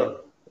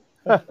Taylor.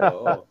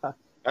 Oo.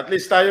 At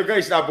least tayo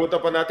guys,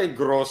 nabuta pa natin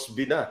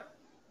Grosby na.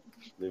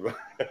 Di ba?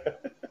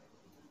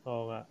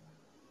 Oo nga.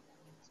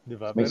 Di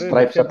ba? May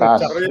stripe sa taas.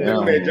 Pero yun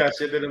yung medyas.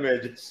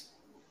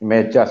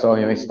 Medyas,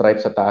 yung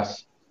stripe sa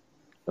taas.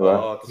 Diba?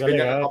 Oo, tapos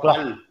ganyan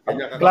kakapal.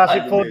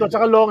 Classic photo,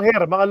 tsaka long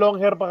hair. Mga long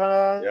hair pa ka.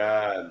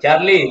 Yan.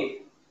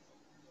 Charlie,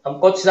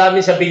 ang coach namin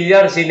sa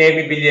bilyar, si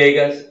Nemi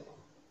Villegas.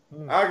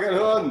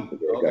 Ganoon.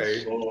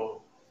 Okay.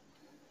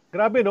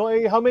 Grabe, no?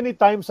 How many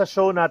times sa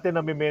show natin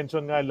na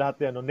mention nga lahat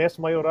yan? Nes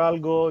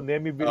Mayoralgo,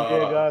 Nemi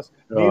Villegas,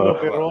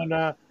 Nino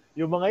Perona.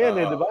 Yung mga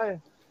yan, di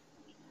ba?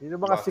 Yung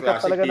mga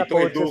sikat talaga na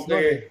coaches.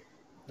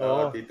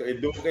 Tito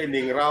Eduque,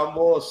 Ning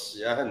Ramos.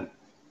 Yan.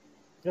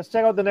 Just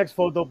check out the next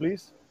photo,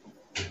 please.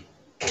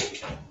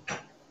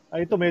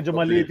 Ito medyo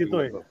maliit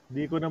ito eh.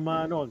 Hindi ko na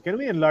Can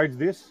we enlarge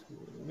this?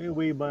 May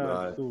way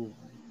ba to...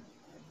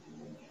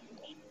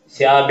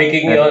 Si Abby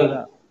King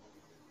yun.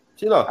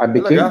 Sino?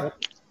 Abby King?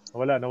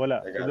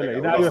 Nawala.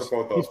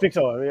 He's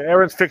fixing it.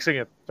 Aaron's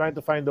fixing it. Trying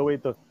to find a way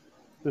to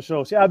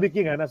show. Si Abby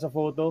King nasa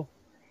photo.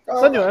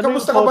 Saan yun?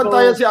 Kamusta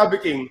kabantayan si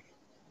Abby King?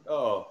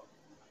 Oo.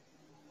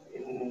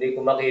 Hindi ko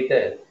makita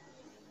eh.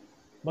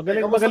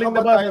 Magaling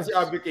na ba? Si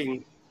Abby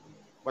King?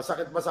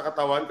 Masakit ba sa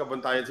katawan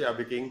kabantayan si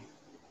Abby King?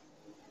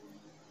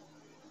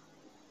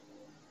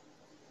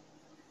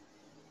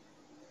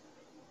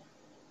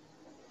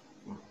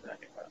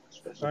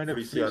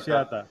 Nag-freeze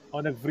yata.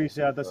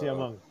 Nag-freeze yata si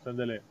Amang.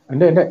 Sandali.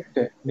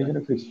 Hindi siya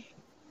nag-freeze.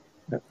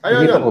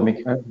 Ayun.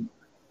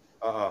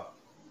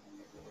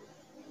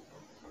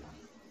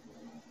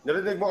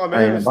 Narinig mo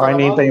kami? Baka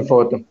hinihintay yung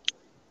photo.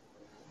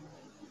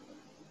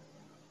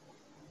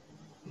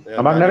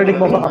 Amang,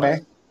 narinig mo ba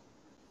kami?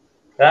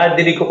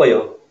 Dinig ko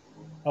kayo.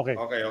 Okay.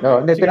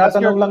 No,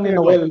 tinatanong lang ni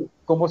Noel,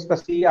 kumusta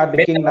si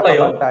Abby King na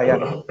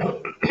kabantayan?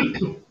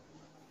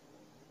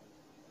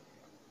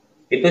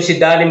 Ito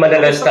si Danny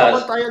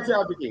Manalastas. Kabantayan si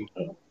Abby King.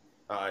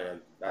 Ayan.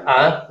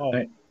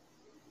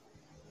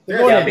 Si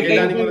Abby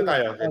King.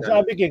 Si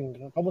Abby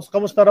King.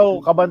 Kamusta raw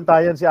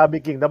kabantayan si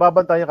Abby King?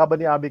 Nababantayan ka ba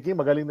ni Abby King?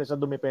 Magaling na siya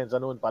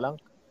dumipensa noon pa lang.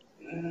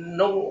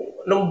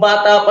 Nung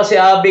bata pa si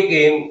Abby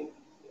King,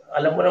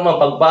 alam mo naman,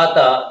 pag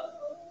bata,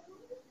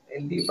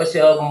 hindi pa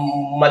siya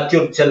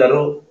matured sa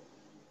laro.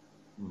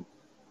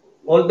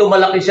 Although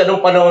malaki siya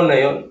nung panahon na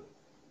yun.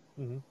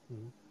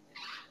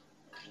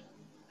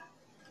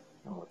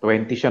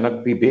 20 siya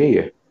nag-PBA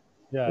eh.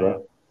 Yeah.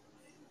 Diba?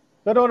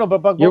 Pero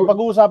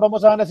pag-uusapan mo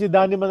sana si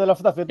Danny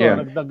Manalaftaf, ito,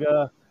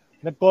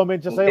 nag-comment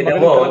siya sa'yo.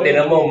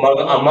 Tinan mo,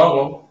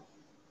 Mang-Amang.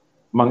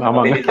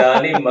 Mang-Amang.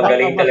 Danny,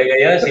 magaling talaga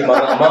yan, si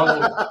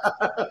Mang-Amang.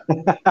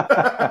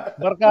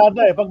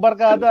 Barkada eh. Pag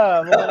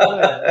barkada,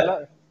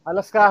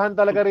 alaskahan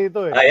talaga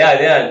rito eh.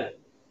 Ayan.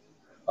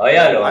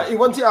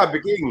 Iwan si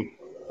Abby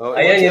King.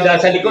 Ayan, yung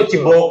nasa likod, si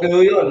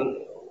Bokyo yun.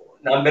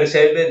 Number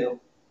 7.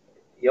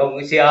 Yung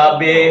si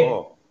Abby,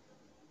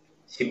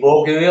 si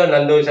Bokyo yun,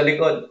 nandun sa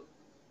likod.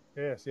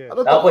 Yes.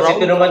 Tapos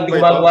ito naman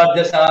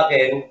gumagwarda sa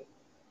akin,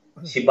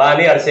 si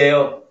Bani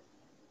Arceo.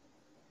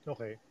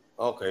 Okay.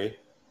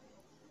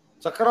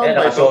 Sa Crown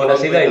ba ito? Na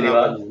sila, di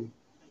ba?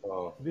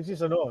 This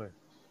is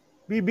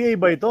PBA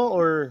ba ito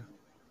or?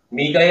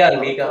 Mika yan,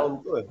 Mika.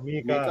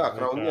 Mika,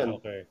 Crown yan.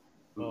 Okay.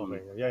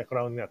 Yeah,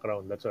 Crown.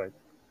 That's right.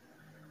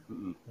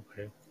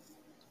 Okay.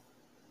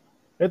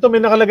 Ito,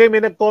 may nakalagay,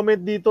 may nag-comment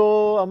dito,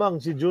 Amang,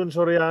 si June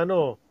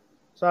Soriano.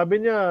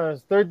 Sabi niya,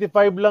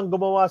 35 lang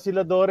gumawa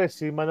sila Dores,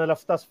 si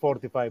Manalaftas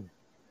 45.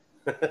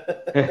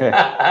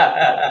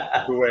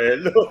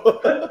 Duelo.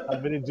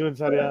 Sabi ni June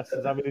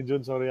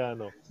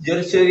Soriano.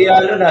 June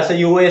Soriano, nasa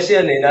US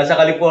yan eh. Nasa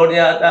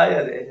California ata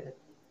yan eh.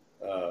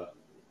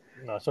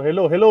 So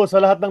hello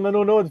sa lahat ng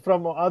nanonood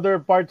from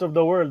other parts of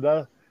the world.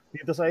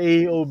 Dito sa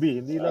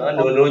AOB. Hindi lang.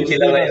 Nanonood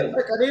sila ngayon.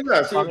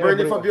 Kanina, si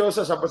Bernie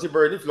Fabiosa, saan pa si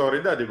Bernie?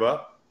 Florida, di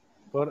ba?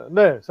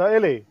 Sa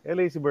LA.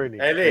 LA si Bernie.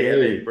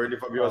 LA. Bernie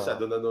Fabiosa,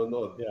 doon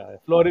nanonood.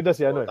 Yeah. Florida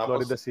si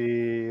Florida si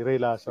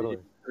Ray Lazaro.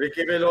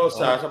 Ricky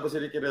Relosa. Saan pa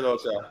si Ricky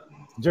Relosa?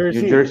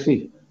 New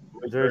Jersey.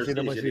 Jersey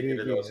naman si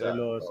Ricky Relosa.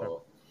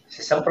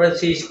 Sa San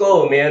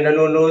Francisco, may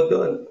nanonood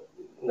doon.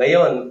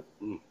 Ngayon,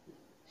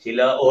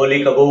 sila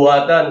Oli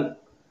Kabuwatan,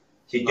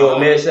 si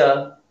Joe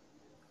Mesa,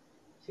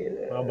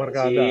 mga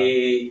barkada.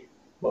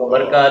 Mga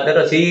barkada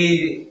na.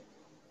 Si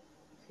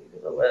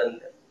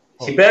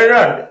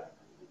Bernard.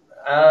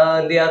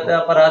 Hindi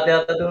ata parati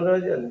ata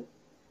doon dyan.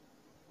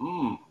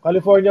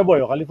 California boy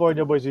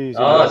si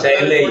sa LA.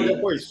 California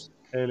boys.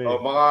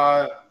 Mga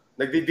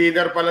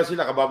nagdi-dinner pa lang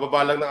sila,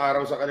 kabababa lang ng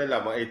araw sa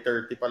kanila, mga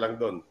 8:30 pa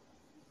lang doon.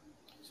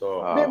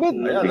 So,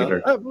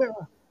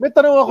 may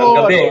tanong ako,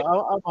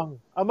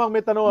 Amang,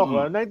 may tanong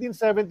ako.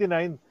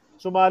 1979,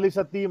 sumali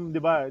sa team, di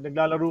ba?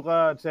 Naglalaro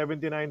ka at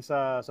 79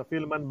 sa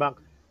Philman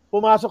Bank.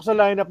 Pumasok sa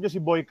lineup niyo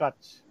si Boy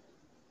Catch.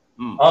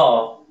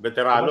 Oo.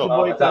 Veterano. Si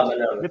Boy Catch.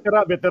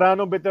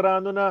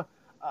 Veterano na.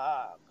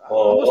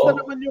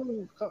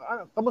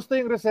 Kamusta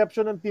yung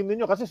reception ng team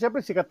niyo? Kasi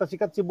syempre sikat na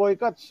sikat si Boy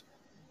Catch.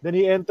 Then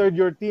he entered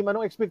your team.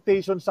 Anong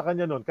expectations sa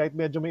kanya noon kahit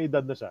medyo may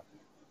edad na siya?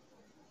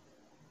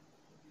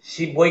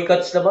 Si Boy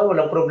Catch naman,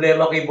 walang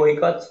problema kay Boy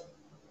Catch.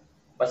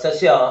 Basta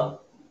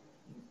siya,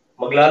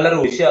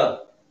 maglalaro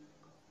siya.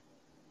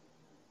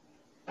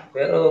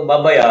 Pero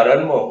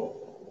babayaran mo.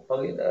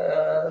 Pag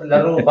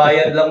laro,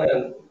 bayad lang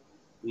yan.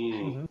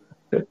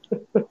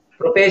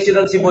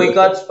 Professional si Boy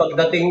Cats.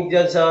 Pagdating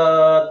dyan sa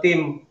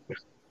team,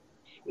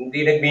 hindi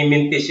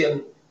nagmimintis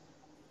yan.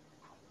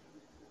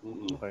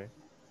 Okay.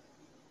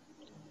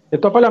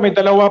 Ito pala, may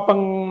dalawa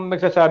pang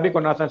nagsasabi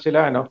kung nasan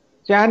sila, no?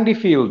 Si Andy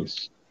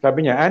Fields.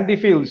 Sabi niya, Andy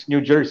Fields,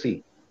 New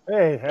Jersey.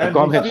 Hey,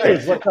 Andy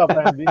Fields. What's up,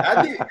 Andy?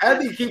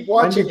 Andy, keep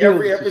watching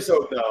every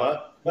episode now, huh?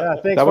 Yeah,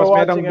 thanks Tapos for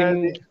watching,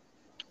 Andy.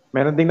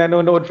 Meron ding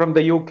nanonood from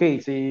the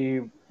UK, si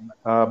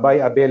Bay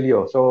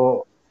Abelio.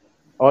 So,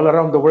 all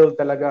around the world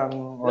talaga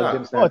ang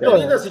audience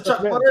natin. Ito si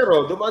Chuck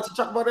Marrero. Dumaan si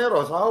Chuck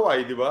Marrero sa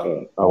Hawaii, di ba?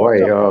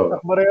 Hawaii,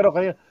 Chuck Marrero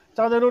kayo.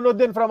 Tsaka nanonood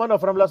din from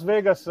Las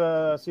Vegas,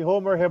 si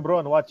Homer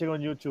Hebron watching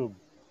on YouTube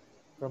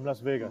from Las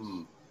Vegas.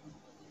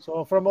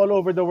 So from all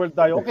over the world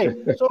tayo. Okay.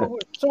 So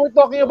we're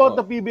talking about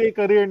the PBA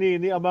career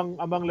ni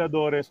Amang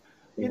Ladores.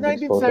 In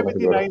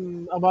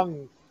 1979,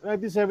 Amang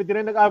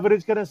 1979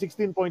 nag-average ka ng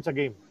 16 points a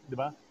game, di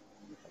ba?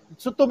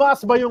 So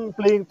tumaas ba yung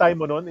playing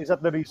time mo noon? Is that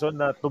the reason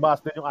na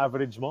tumaas din yung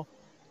average mo?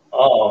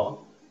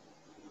 Oo.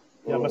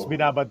 Yeah, mas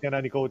binabad ka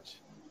na ni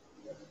coach.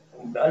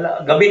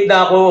 Gamit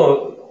na ako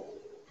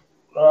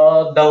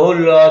the whole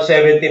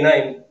 79.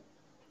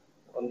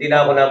 Hindi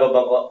na ako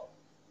nababangko.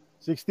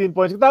 16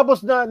 points.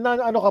 Tapos na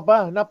ano ka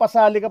pa?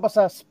 Napasali ka pa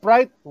sa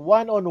Sprite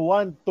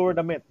 1-on-1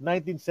 tournament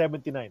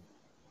 1979.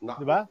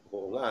 Di ba?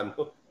 Oo nga,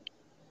 ano?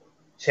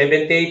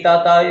 78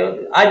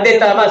 tayo. Hindi,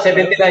 tama.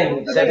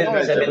 79.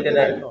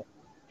 79.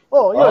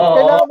 Oh, yun.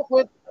 Kailangan mo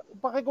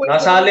pakikwento.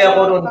 Nasali ako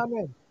ron.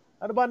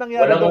 Ano ba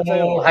nangyari doon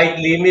sa'yo?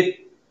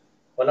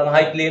 Walang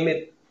height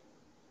limit.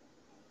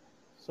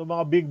 So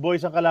mga big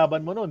boys ang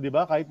kalaban mo noon, di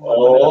ba? Kahit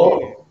Oo.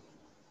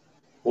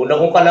 Una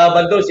kong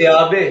kalaban doon, si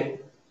Abe.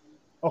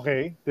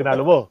 Okay,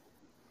 tinalo mo.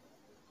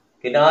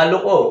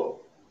 Kinalo ko.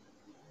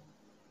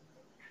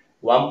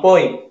 1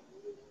 point.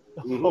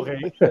 Okay.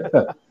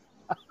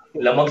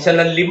 Lamang siya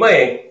ng 5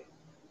 eh.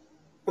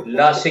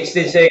 Last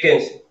 16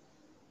 seconds.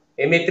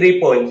 May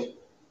 3 points.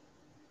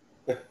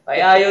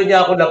 Ay ayaw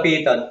niya ako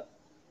lapitan.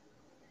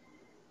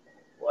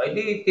 Ay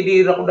di,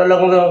 tinira ko na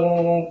lang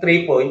ng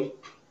 3 points.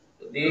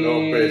 Di,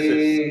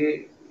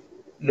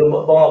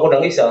 lumabang ako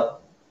ng isa.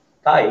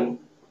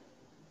 Time.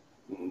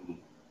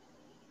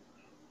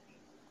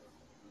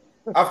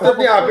 After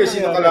ni Abe,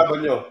 sino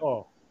kalaban nyo?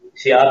 Oh.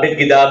 Si Abed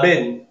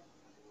Gidabin.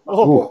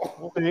 Oh,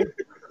 okay.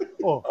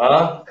 Oh.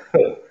 Ha?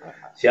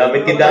 Si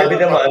Abed Gidabin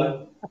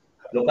naman,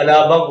 nung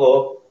kalaban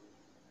ko,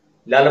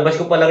 lalabas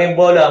ko pa lang yung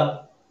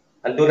bola,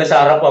 andun na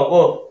sa harapan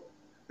ko.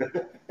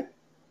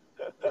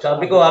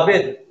 Sabi ko,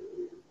 Abed,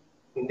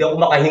 hindi ako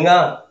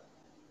makahinga.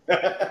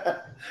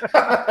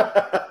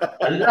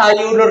 Ang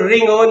layo ng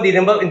ring, oh.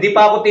 Hindi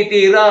pa ako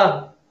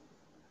titira.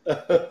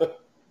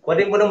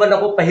 Pwede mo naman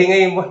ako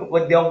pahingayin mo.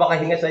 Hindi ako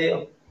makahinga sa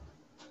iyo.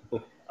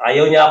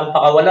 Ayaw niya akong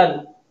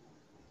pakawalan.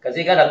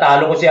 Kasi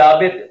natalo ko si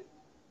Abed.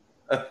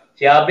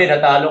 Si Abed,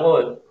 natalo ko.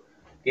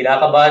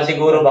 Kinakabahan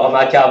siguro, baka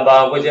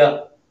matsambahan ko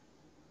siya.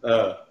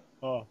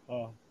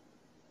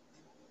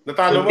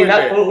 Natalo mo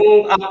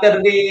kung after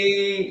ni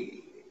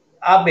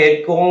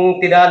Abed, kung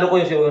tinalo ko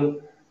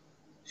yun,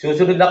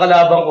 susunod na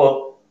kalaban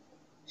ko,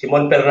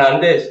 Simon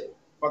Fernandez.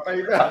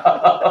 Patay na.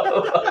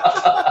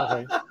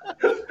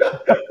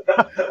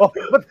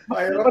 Okay.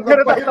 Ba't ka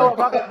natatawa?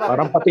 Bakit?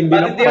 Parang patindi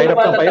ng pahirap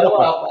ng pahirap.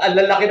 Ang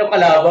lalaki ng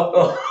kalaban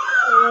ko.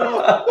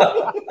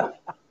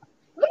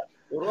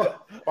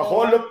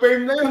 Pa-Hall of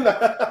Fame na yun.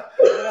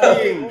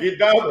 King,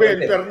 Gidabin,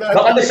 Fernandez.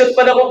 Baka nasot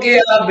pa na ko kay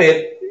Abed,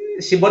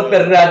 Simon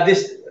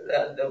Fernandez.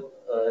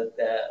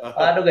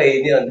 Paano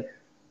gayin yun?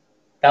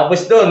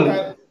 Tapos doon,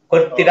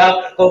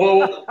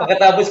 kung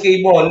pagkatapos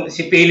kay Mon,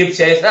 si Philip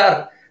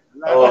Cesar.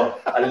 Oh,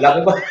 ang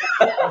laki ba?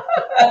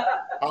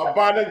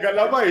 Haba ng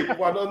galamay,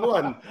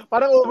 one-on-one.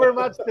 Parang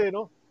overmatched eh,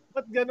 no?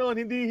 Ba't gano'n?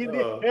 Hindi.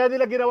 Kaya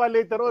nila ginawa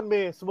later on,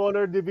 may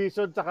smaller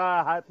division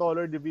tsaka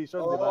taller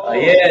division, di ba?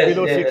 Yes,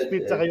 below 6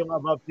 feet tsaka yung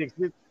above 6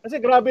 feet. Kasi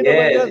grabe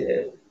naman yan.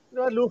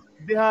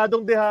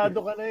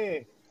 Dehadong-dehado ka na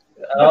eh.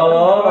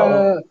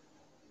 Oo.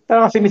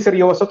 Kasi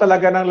seryoso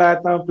talaga ng lahat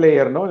ng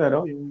player, no?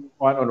 Yung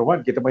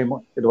one-on-one. Kita mo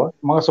yung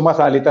mga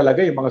sumasali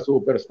talaga, yung mga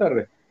superstar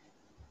eh.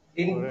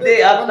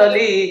 Hindi,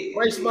 actually,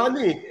 prize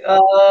money.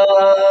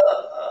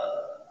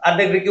 Ang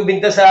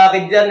nag-recommenda sa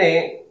akin dyan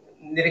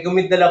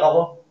nirecommenda lang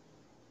ako.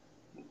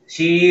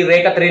 Si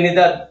Reka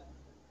Trinidad.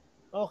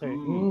 Okay.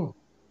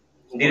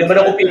 Hindi naman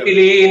ako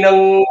pipiliin ng,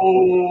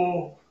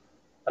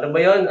 ano ba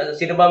yun?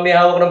 Sino ba may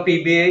hawak ng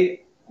PBA?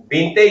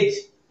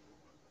 Vintage.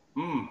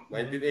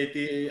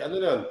 1980,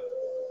 ano yun?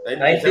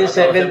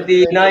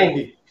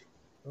 1979.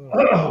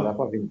 Wala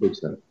pa vintage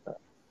na.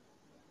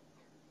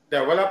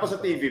 Wala pa sa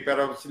TV,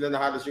 pero sila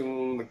na halos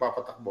yung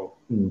nagpapatakbo.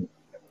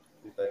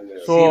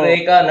 So, si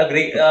Reka,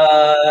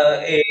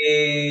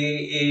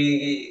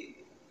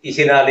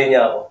 isinali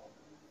niya ako.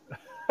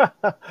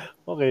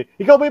 Okay.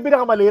 Ikaw ba yung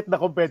pinakamaliit na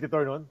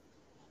competitor nun?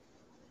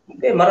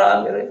 Hindi,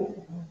 marami rin.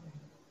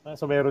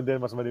 So meron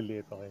din mas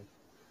maliliit. Okay.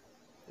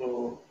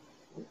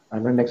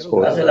 Ano next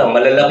photo? Kaso lang,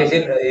 malalaki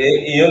sila.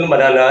 Yun,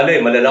 mananalo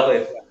eh,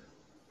 malalaki.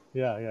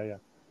 Yeah.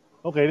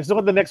 Okay, let's look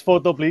at the next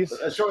photo, please.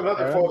 Show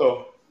another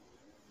photo.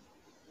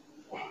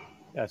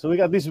 Yeah, so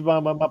we at least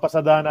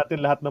mapasadahan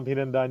natin lahat ng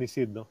hinanda ni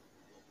Sid, no?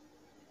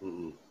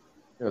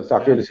 It's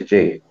actually si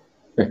Jay.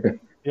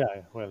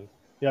 Yeah,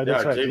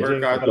 that's right. Jay Si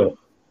Mercado.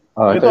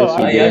 Ito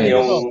si Ayan, Jay.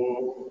 yung...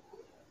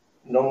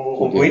 Nung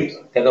umuwi,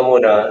 teka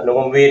muna,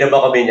 nung umuwi na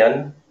ba kami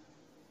niyan?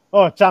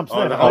 Oh, champs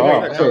na.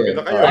 Nag-champion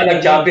na kayo.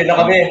 Nag-champion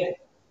na kami.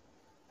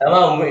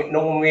 Tama,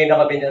 nung umuwi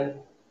na kami niyan.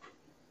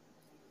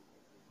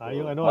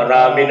 Yung ano,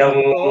 marami nang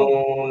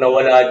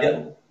nawala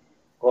dyan.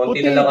 Konti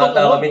puti na lang ito,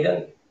 ata kami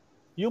dyan.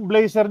 Yung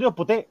blazer nyo,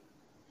 puti.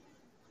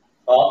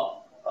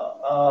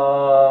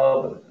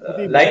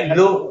 Light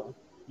blue.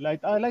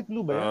 Light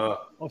blue ba yan?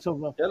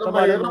 Yan ang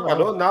mahirap,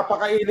 ano?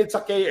 Napakainit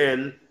sa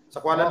KL, sa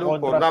Kuala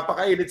Lumpur,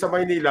 napakainit sa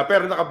Maynila,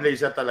 pero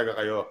naka-blazer talaga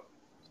kayo.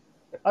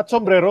 At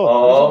sombrero.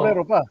 May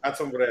sombrero pa. At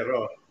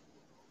sombrero.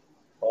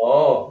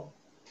 Oo.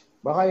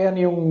 Baka yan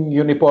yung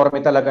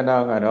uniforme talaga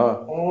ng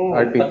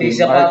RP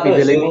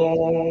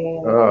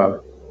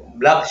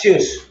black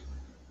shoes.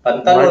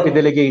 Pantalon. RP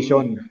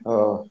delegation.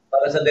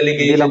 Para sa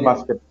delegation.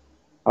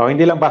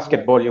 Hindi lang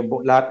basketball, yung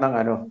lahat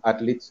ng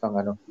athletes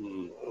ng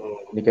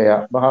Hindi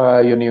kaya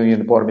baka yun yung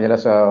uniforme nila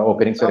sa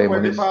opening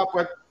ceremonies.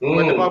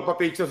 Pwede pa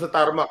pa-picture sa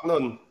tarmac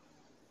noon.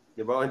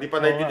 Di ba? Hindi pa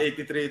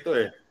 1983 ito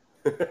eh.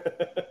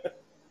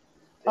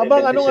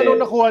 Abang,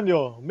 anong nakuha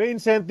nyo? May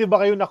incentive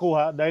ba kayo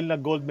nakuha dahil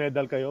nag-gold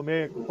medal kayo?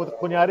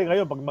 Kunyari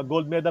ngayon, pag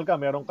mag-gold medal ka,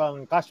 meron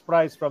kang cash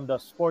prize from the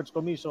Sports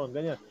Commission,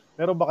 ganyan.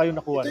 Meron ba kayo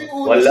nakuha? Ito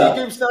yung una SEA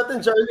Games natin,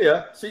 Charlie, ha?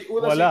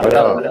 Wala.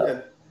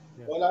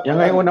 Yan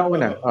nga yung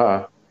unang-una.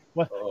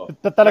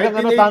 Talagang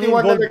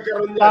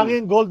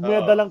tanging gold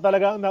medal lang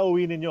talaga ang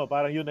nauwi ninyo.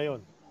 Parang yun na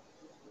yun.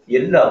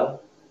 Yun lang.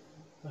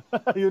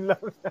 Yun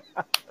lang.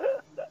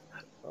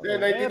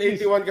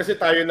 1981 kasi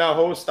tayo na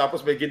host,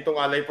 tapos may Gintong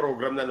Alay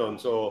program na noon.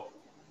 So,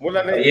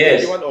 mula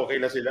 1981, okay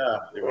na sila.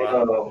 Di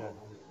ba?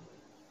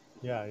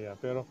 Yeah.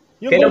 Pero,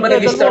 kailan ba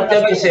nag-start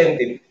yung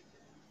incentive?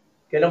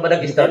 Kailan ba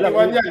nag-start?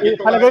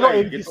 Palagay ko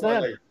 80s na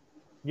yan.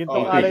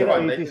 Gintong Alay na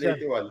 80s yan.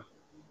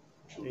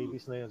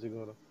 80s na yan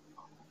siguro.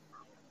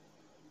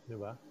 Di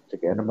ba?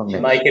 Sige, ano bang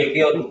next? Michael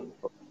Kion.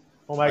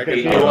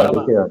 Michael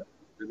Kion.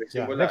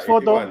 Next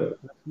photo.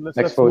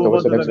 Next photo.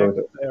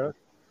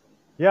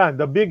 Yan,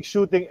 the big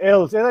shooting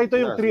L's. Ito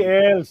yung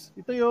 3 L's.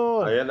 Ito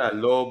yun. Ayan na,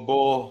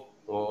 Lobo.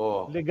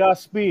 Oo.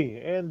 Legazpi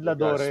and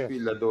Ladores.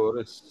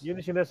 Ladores.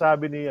 Yun yung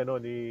sinasabi ni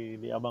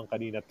Amang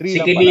kanina.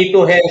 Si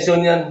Kinito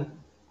Henson yan.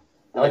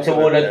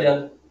 Nakasumulat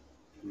yan.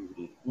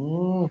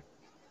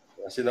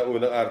 Kasi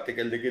naunang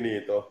article ni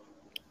Kinito.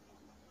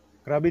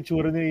 Grabe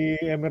tsura ni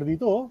Emer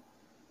dito, oh.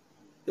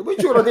 Yung ba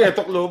yung tsura ni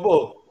Etok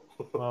Lobo?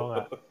 Oo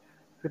nga.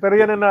 Pero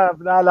yan ang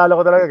naalala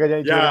ko talaga,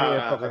 ganyan yung tsura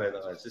ni Etok.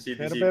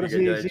 Pero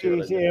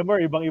si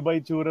Emer, ibang-iba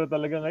yung tsura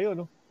talaga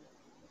ngayon, no?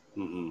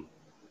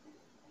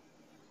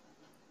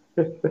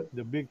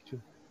 The big tsura.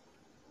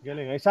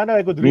 Galing. Ay,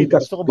 sana I could read.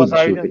 Gusto ko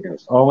basahin yan.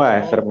 Oo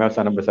nga, sarap nga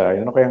sana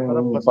basahin. Ano kayang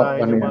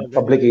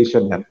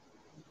publication yan?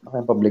 Ano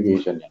kayang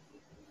publication yan?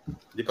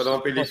 Hindi pa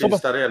naman Philippine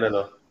Star yan,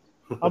 ano?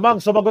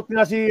 Amang, sumagot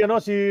nga si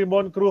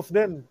Moncroof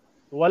din.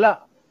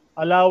 Wala.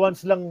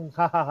 Allowance lang,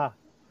 hahaha.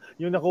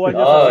 Yung nakuha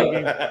niya sa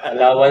game.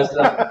 Allowance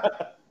lang.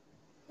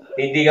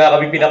 Hindi nga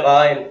kami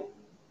pinakain.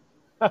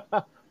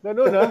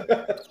 Ganun, ha?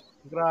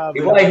 Grabe.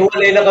 Iba ay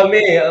hulay na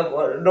kami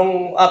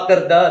nung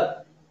after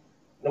that.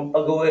 Nung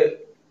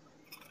pag-uwi.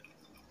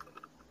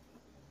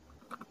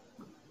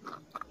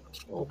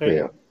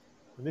 Okay.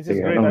 This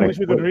is great. I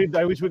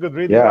wish we could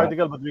read the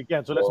article, but we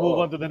can't. So let's move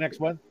on to the next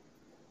one.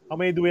 How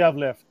many do we have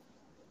left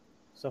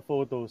sa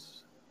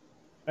photos?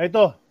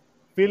 Ito,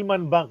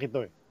 Philman Bank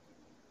ito eh.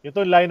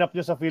 Ito yung lineup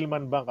nyo sa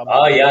Philman Bank.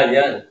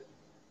 Yan.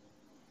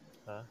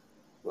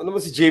 Ano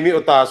naman si Jamie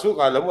Otasu?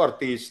 Kala mo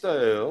artista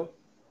eh.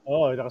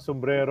 Oo,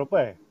 nakasombrero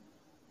pa eh.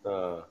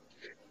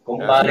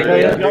 Kumpare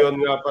Leon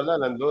nga pala,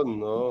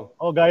 nandun.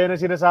 Gaya na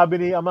sinasabi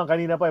ni Amang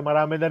kanina pa eh.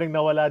 Marami na rin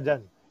nawala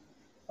dyan.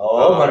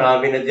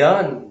 Marami na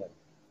dyan.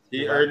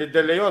 Si Ernie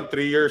De Leon,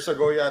 3 years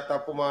ago yata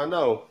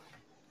pumanaw.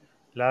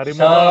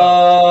 Sa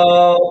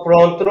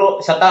front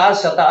row, sa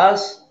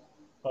taas.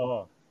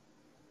 Oo.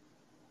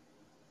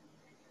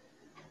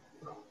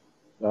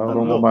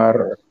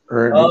 Rumar,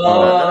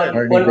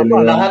 Ernie De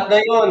Leon. Lahat na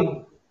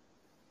yun.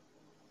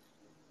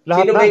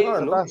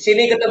 Sino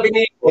yung katabi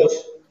ni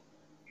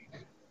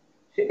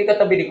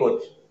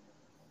Coach?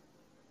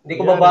 Hindi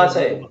ko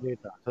mabasa eh.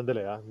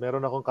 Sandali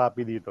meron akong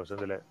copy dito.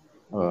 Sandali.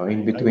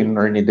 In between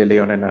Ernie De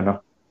Leon and ano.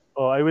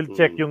 I will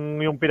check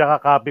yung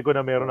pinaka-copy ko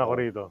na meron ako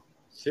rito.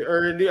 Si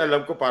Ernie,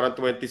 alam ko parang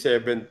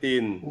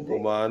 2017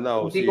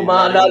 pumanaw. Hindi ko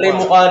maalala yung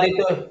mukha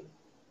nito eh.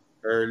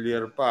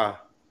 Earlier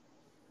pa.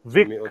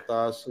 Vic. May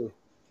Otasu.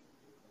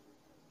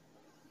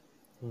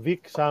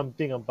 Vic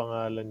something ang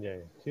pangalan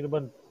niya eh. Sino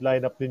ba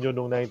lineup ninyo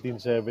noong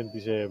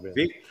 1977?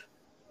 Vic?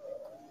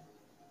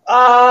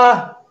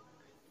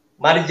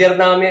 Manager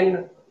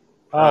namin.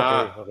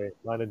 Okay.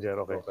 Manager,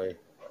 okay.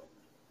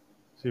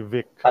 Si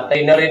Vic.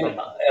 Patay na rin.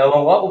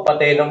 Ewan ko kung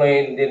patay na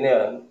may hindi na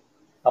yan.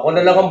 Ako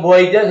na lang ang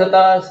buhay dyan sa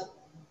taas.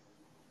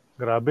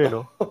 Grabe,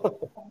 no?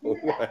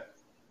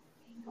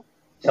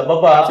 Sa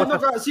baba.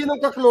 Sino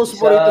ka-close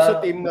mo rito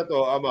sa team na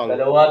to, Amang? 2,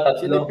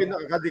 3. Sino yung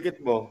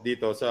pinakadikit mo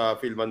dito sa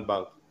Philman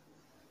Bank?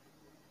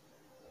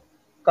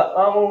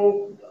 Ang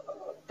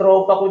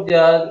tropa ko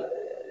dyan,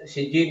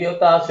 si Jimmy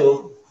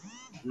Otaso.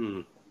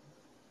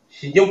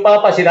 Si Jung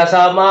Papa,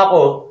 sinasama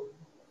ako.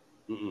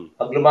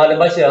 Pag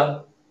lumalabas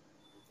siya.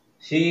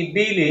 Si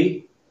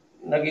Billy,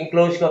 naging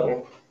close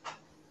kami.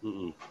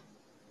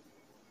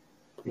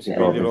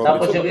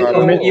 Tapos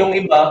yung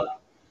iba,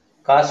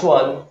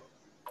 casual.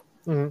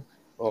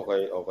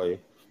 Okay.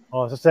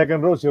 Oh, sa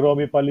second row si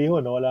Romy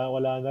Palihon,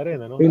 wala na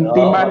rin, ano? Yung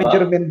team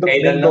manager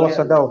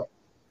Mendoza daw.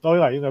 Oh,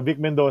 yung Vic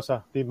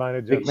Mendoza, team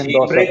manager. Si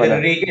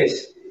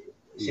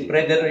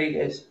Fred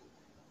Enriquez.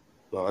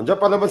 Andiyan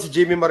pa naman si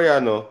Jimmy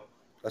Mariano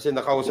kasi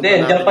nakausap na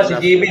natin. Andiyan pa si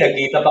Jimmy,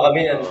 nagkita pa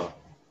kami yan.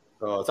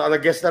 Saka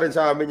nag-guest na rin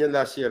sa amin yan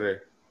last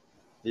year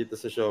dito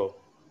sa show.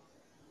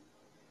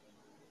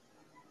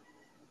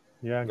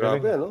 Yan,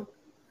 grabe, ano?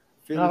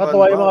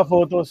 Nakakatuwa yung mga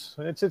photos.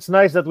 It's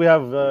nice that we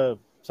have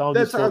some of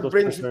these photos.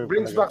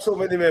 Brings back so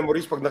many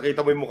memories. Pag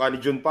nakita mo yung mukha ni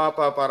Jun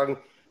Papa, parang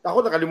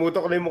ako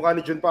nakalimutan ko na yung mukha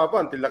ni Jun Papa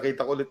until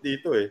nakita ko ulit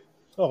dito eh.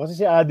 Kasi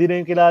si Adi na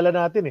yung kilala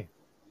natin eh.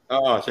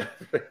 Oo,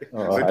 syempre.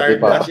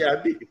 Retired na si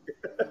Adi.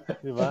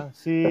 Diba?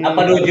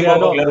 Napanood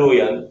mo maglaro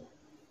yan?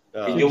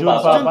 Si Jun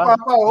Papa.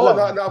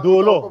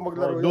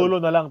 Dulo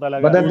na lang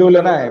talaga. Bandandulo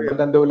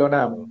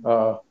na.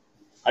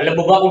 Alam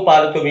mo ba kung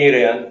paano tumira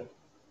yan?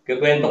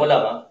 Kikwento ko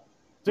lang, ha?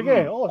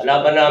 Sige.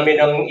 Kalaban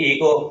namin ng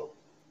Iko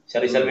sa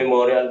Rizal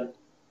Memorial.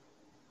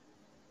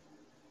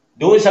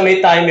 Doon sa may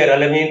timer,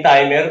 alam niyo yung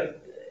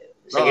timer?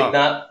 Sa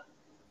gitna.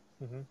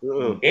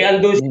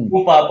 Andun si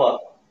Jun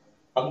Papa.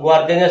 Ang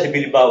gwardiya niya si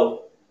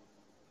Bilbao.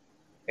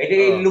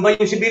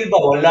 Lumayo si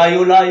Bilbao,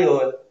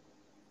 layo-layo.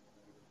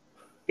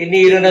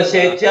 Tinira na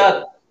set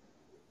shot.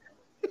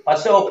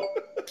 Pasok.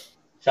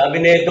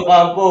 Sabi ni Edo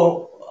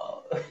Campo,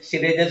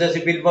 sinedya sa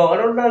si Bilbao,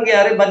 ano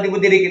nangyari? Ba't di mo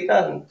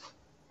dinikitan?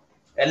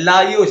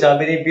 Layo,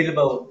 sabi ni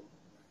Bilbao.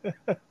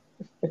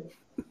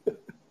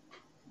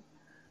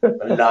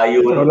 Ang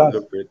layo.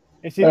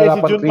 Si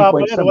Jun Papa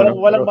yan,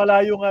 walang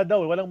malayo nga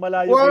daw. Walang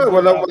malayo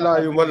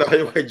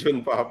kay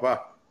Jun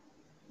Papa.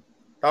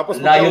 Tapos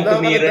pag nauna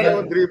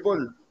ka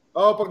dribble.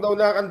 Pag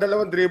nauna kang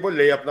 2 dribble,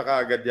 layup na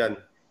kaagad yan.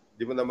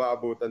 Hindi mo na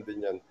maabutan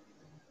din yan.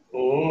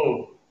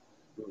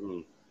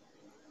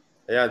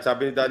 Ayan,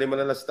 sabi ni Danny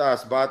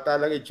Manalastas, bata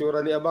lang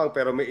itsura ni Amang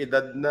pero may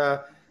edad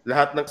na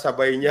lahat ng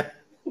sabay niya.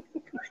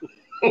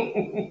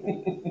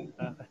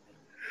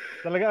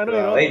 Talaga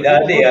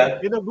Danny,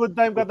 in a good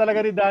time ka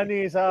talaga ni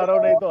Danny sa araw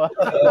na ito.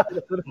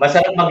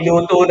 Masarap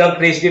magluto ng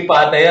crispy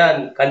pata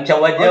yan.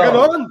 Kanchawan niya.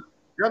 Ganon.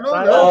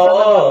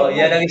 Oo,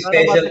 yan ang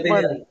special din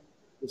yan.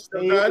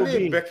 Mr.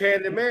 Danny,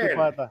 Bekenemen.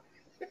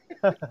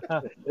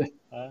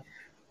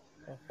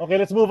 Okay,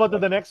 let's move on to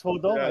the next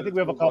photo. I think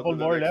we have a couple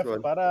more left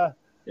para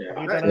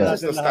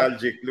This is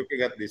nostalgic.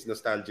 Looking at this,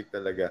 nostalgic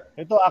talaga.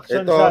 Ito,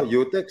 action shot.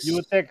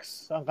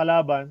 Utex ang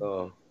kalaban.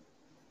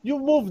 You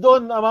moved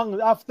on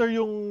after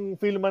yung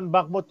Philman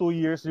Bank mo 2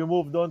 years, you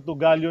moved on to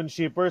Galleon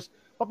Shippers.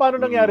 Paano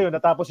nangyari yun?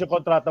 Natapos yung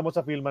kontrata mo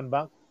sa Philman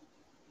Bank?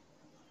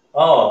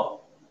 Oo.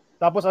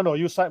 Tapos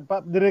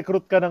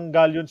ni-recruit ka ng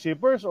Galleon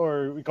Shippers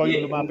or ikaw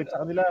yung lumapit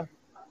sa kanila?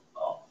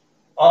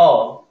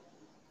 Oo.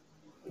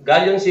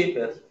 Galleon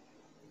Shippers.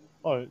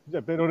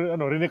 Pero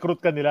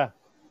re-recruit ka nila?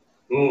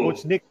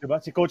 Coach Nick, di ba?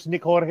 Si Coach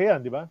Nick Jorge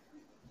yan, di ba?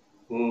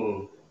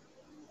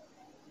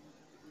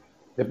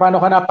 Paano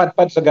ka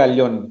napadpad sa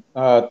Galleon?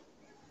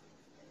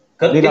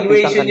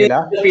 Continuation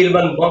niya sa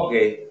Philman Bank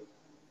eh.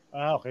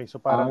 Okay.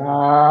 So parang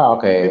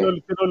okay.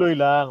 Tinuloy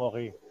lang,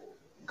 okay.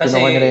 Kasi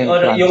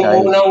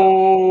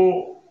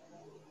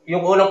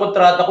yung unang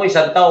kontrata ko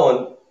 1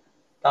 taon.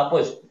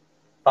 Tapos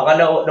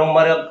pangalawa ng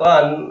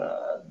Maragkan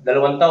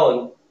 2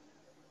 taon.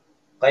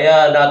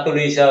 Kaya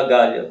natuloy sa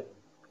Galleon.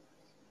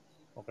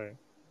 Okay.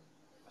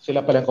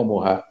 Sila palang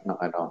kumuha ng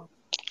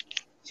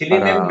Si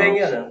Linembeng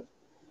yan.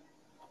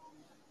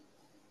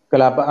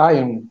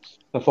 Yung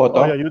sa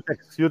photo?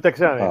 Utex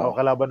yan.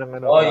 Kalaban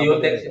ng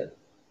Utex yan.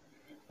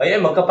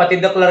 Ayan, magkapatid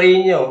na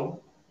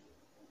Clarino.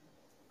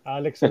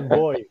 Alex and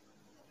Boy.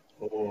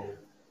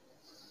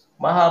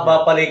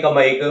 Mahaba pala yung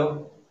kamay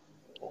ko.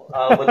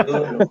 Abot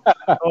doon.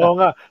 Oo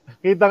nga.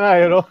 Kita nga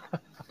no?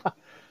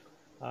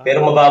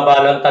 Pero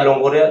mababa ng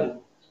talong ko rin.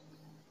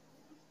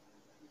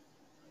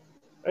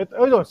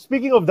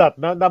 Speaking of that,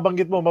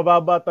 nabanggit mo,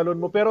 mababa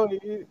talon mo, pero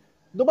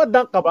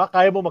dumadunk ka ba?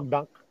 Kaya mo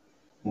mag-dunk?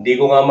 Hindi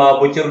ko nga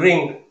maabot yung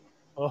ring.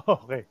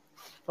 Okay.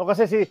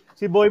 Kasi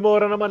si Boy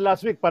Mora naman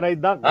last week, panay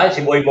dunk.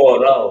 Si Boy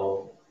Mora,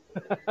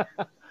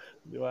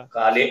 Di ba?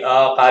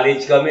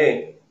 College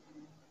kami.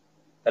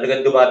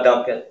 Talagang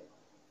dumadunk yan.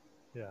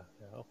 Yeah,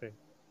 okay.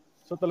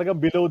 So talagang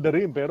below the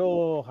rim,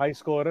 pero high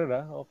scorer,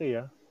 Okay,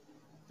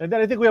 And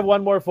then I think we have one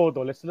more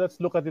photo. Let's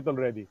look at it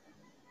already.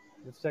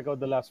 Let's check out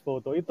the last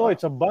photo.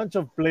 It's a bunch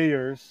of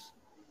players.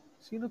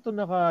 Sino to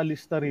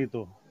nakalista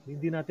rito?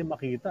 Hindi natin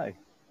makita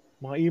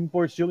Mga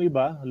imports yung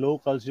iba,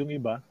 locals yung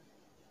iba.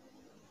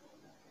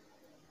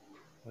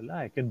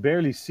 Wala, I can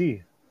barely see.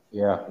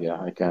 Yeah,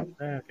 I can.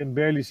 I can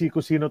barely see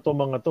kung sino to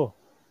mga to.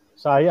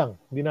 Sayang,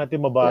 hindi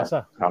natin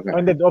mabasa. Yeah, okay.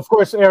 And then, of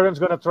course, Aaron's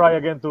gonna try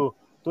again to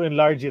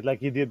enlarge it like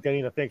he did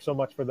kanina. Thanks so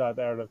much for that,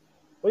 Aaron.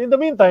 But in the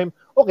meantime,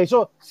 okay,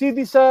 so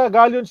CD sa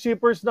Galleon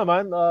Shippers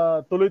naman,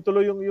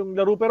 tuloy-tuloy yung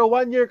laro. Pero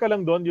 1 year ka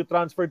lang doon, you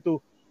transferred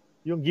to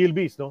yung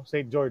Gilbeys, no?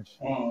 St.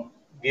 George.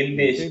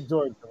 Gilbeys. St.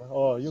 George.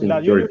 Oh, yun St.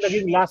 yung George.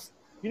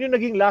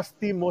 naging last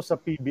team mo sa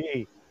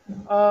PBA.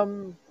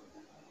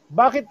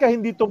 Bakit ka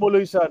hindi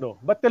tumuloy sa ano?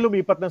 Ba't ka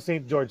lumipat ng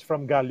St. George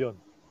from Galleon?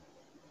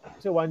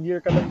 Kasi 1 year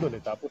ka lang doon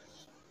eh. Tapos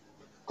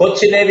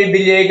Coach si Nemi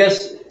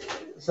Villegas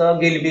sa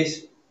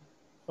Gilbeys.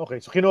 okay,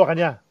 so kinuha ka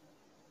niya.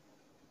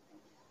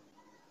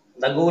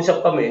 Nag-uusap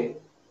kami.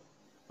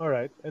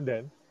 Alright, and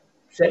then?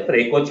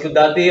 Siyempre, coach ko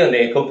dati yun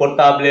eh.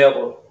 Komportable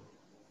ako.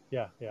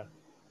 Yeah.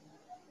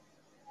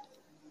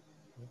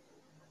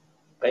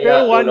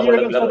 Kaya Pero 1 year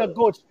lang naglaro. siya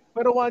nag-coach.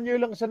 Pero 1 year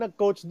lang siya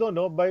nag-coach doon,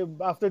 no?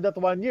 After that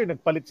 1 year,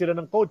 nagpalit sila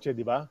ng coach,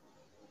 di ba?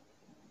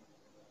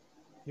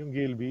 Yung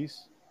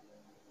Gilbeys.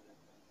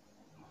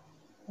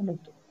 Ano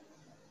to?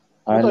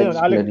 Ito Alex yun,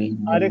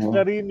 Clarino. Alex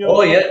Clarino.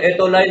 Oh,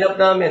 ito lineup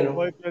namin.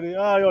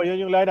 Yun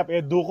yung lineup.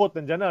 Ed Ducot,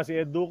 nandiyan na. Si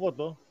Ed Ducot,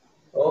 oh.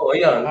 Oo,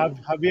 yan.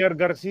 Javier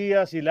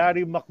Garcia, si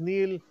Larry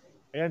McNeil,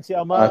 ayan si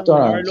Amang, Ito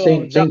na, Marlo,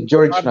 St.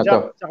 George na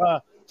to.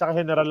 Tsaka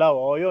General Lau.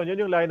 Oh, yun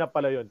yung lineup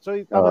pala yun. So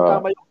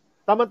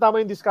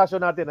tama-tama yung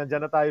discussion natin.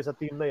 Nandiyan na tayo sa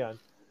team na yan.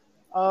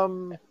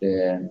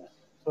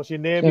 So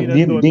si Nemi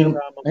nandun.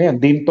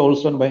 Dean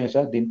Tolson ba yun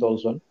siya? Dean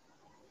Tolson?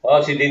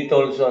 Oh, si Dean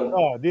Tolson.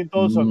 Oh, Dean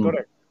Tolson,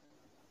 correct.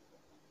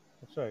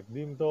 That's right.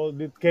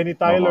 Kenny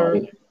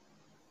Tyler.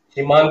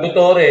 Si Mando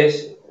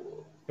Torres.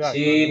 Yeah,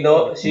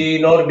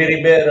 si Norby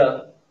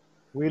Rivera.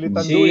 Willie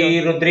Tanduyan. Si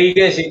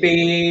Rodriguez, si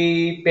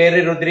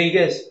Perry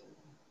Rodriguez.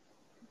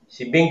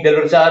 Si Bing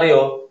Del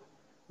Rosario.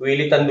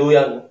 Willie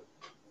Tanduyan.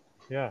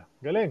 Yeah,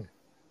 galing.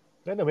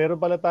 Ganda,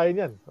 meron pala tayo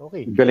niyan.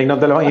 Okay. Galing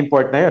ng dalawang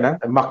import na yun, ha?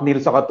 McNeil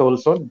sa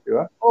Tolson, di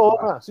ba? Oo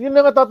nga. So yun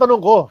na nga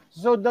tatanong ko.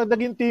 So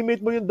naging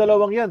teammate mo yung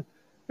dalawang yan.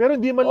 Pero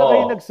hindi man lang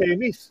kayo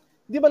nag-semis.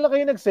 Hindi man lang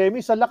kayo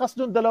nag-semis. Sa lakas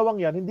ng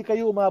dalawang yan, hindi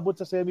kayo umabot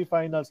sa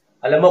semifinals.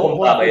 Alam mo kung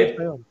bakit?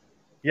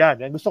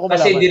 Yan, gusto ko malaman.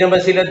 Kasi hindi naman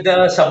sila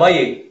sabay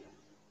eh.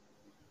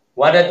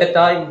 One at a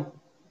time.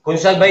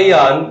 Kung sabay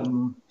yan,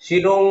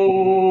 sinong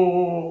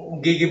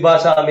gigiba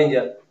sa amin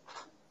yan?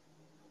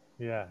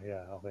 Yeah,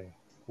 okay.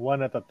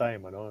 One at a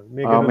time, ano?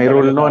 May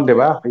rule noon, di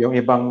ba? Yung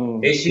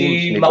ibang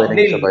si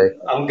McNeil,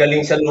 ang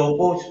galing sa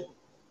Lopos.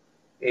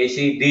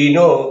 Si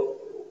Dino,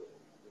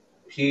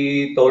 si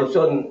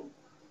Tolson,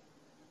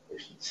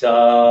 sa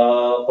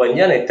kwan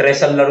yan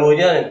tres ang laro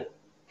niyan.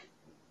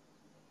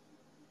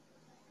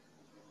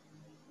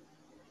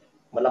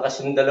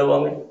 Malakas yung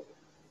dalawang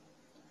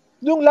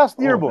Yung last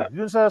year mo,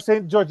 yun sa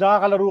St. George,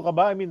 nakakalaro ka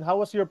ba? I mean, how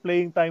was your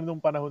playing time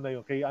nung panahon na yun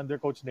kay under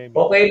Coach Nemi?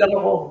 Okay lang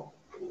ako.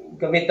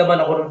 Gamit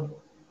naman ako ron.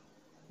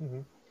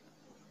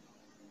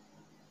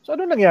 So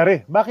ano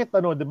nangyari? Bakit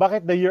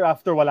the year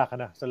after wala ka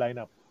na sa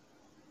lineup?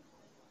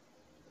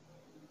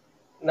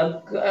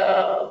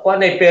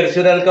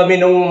 Personal kami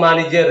nung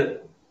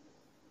manager.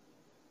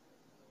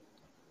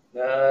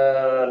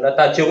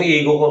 Na-touch yung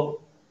ego ko.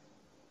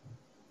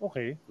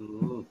 Okay.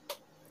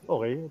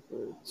 Okay.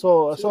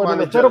 So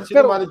manager,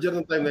 sino manager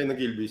ng time na yun ng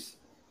Gilbeys?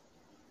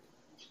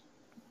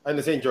 Ay,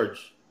 na St.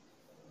 George.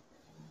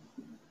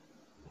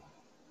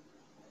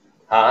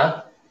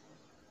 Ha?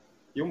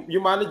 Yung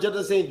manager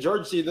ng St.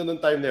 George, sino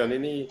nung time na yun?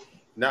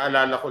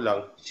 Naalala ko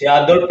lang. Si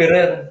Adolf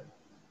Ferrer.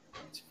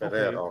 Si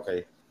Ferrer,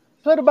 okay.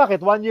 Pero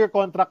bakit? 1 year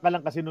contract ka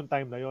lang kasi nung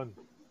time na yon.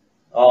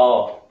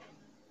 Oo.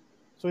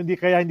 So hindi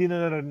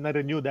na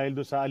na-renew dahil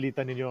doon sa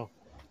alitan ninyo?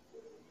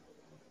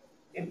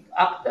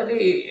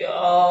 Actually,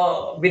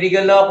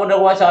 binigyan lang ako ng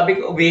sabi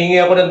ko,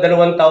 humihingi ako ng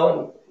 2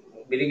 taon.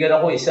 Binigyan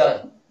ako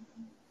 1.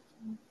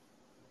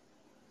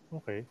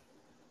 Okay.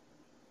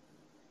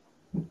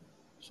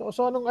 So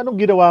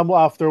anong ginawa mo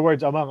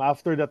afterwards, Amang,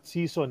 after that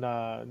season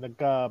na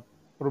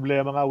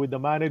nagka-problema nga with the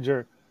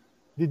manager?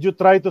 Did you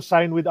try to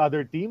sign with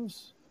other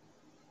teams?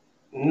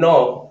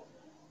 No.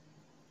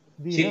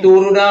 Si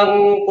Turo na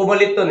ang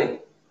pumalit doon eh.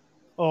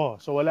 Oh,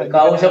 so wala.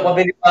 Nagkausap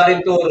kami ni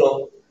Parin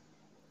Turo.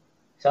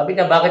 Sabi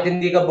niya, bakit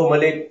hindi ka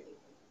bumalik?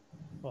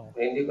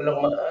 Hindi ko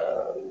lang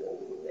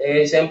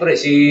siyempre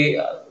si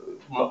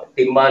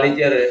team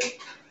manager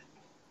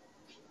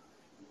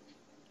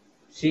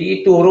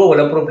si Turo,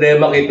 walang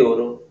problema kay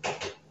Turo.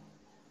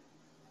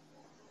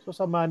 So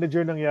sa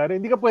manager nangyari,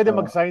 hindi ka pwede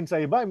mag-sign sa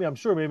iba. I mean, I'm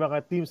sure may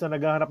mga teams na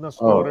naghahanap ng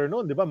scorer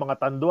noon, di ba? Mga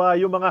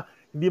Tanduay, yung mga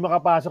hindi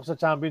makapasok sa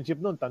championship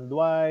noon,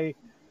 Tanduay,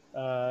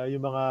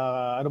 yung mga,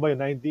 ano ba yun,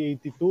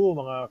 1982,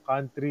 mga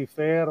country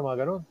fair, mga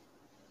ganon.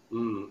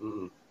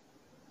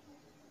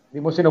 Hindi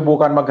mo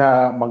sinubukan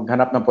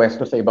maghanap ng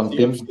pwesto sa ibang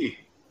team?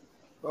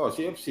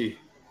 CFC.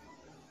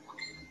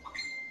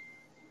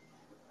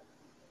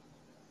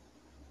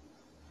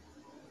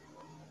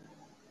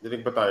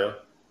 Dinig ba tayo?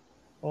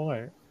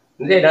 Okay.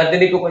 Hindi,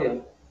 nadinig ko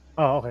kayo.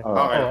 Okay.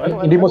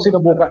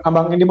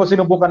 Hindi mo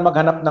sinubukan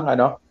maghanap ng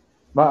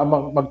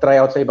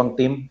mag-tryout sa ibang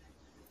team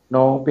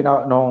nung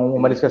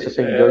umalis ka sa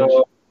St. George?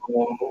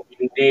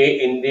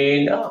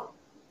 Hindi na.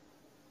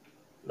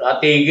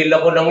 Natigil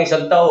ako ng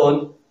 1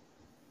 taon.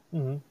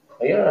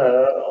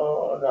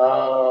 Ayun,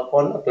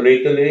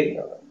 tuloy-tuloy.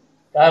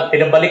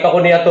 Pinabalik ako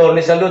ni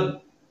Atty.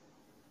 Salud.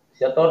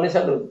 Si Atty.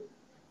 Salud.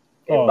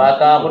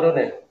 Bata ako noon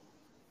eh.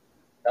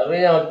 Sabi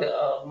niya,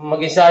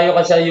 mag-ensayo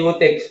ka sa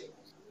UTEX.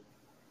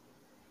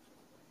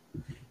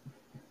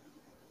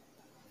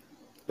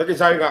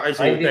 Nag-ensayo ka kay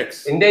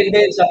UTEX?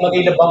 Hindi. Sa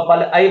Manila Bank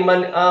pala.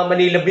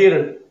 Manila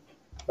Beer.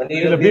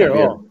 Manila Beer,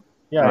 oh.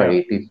 Yeah.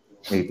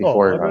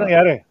 84.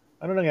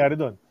 Ano nangyari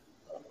doon?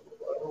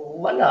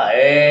 Wala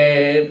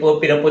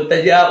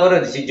pinapunta niya ako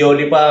ron. Si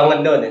Jolly pa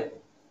ang doon eh.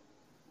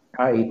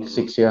 86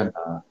 yan.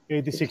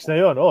 86 na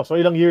yon. Oh, so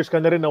ilang years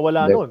ka na rin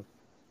nawala noon?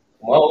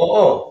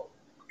 Oo.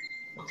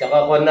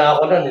 Tsaka ako na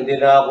ako noon, hindi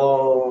na ako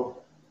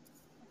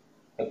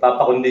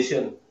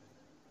nagpapakondisyon.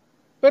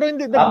 Pero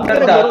hindi ka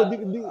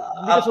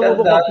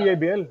sumubok ng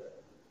PABL?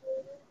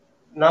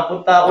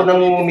 Napunta ako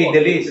ng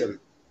Middle East.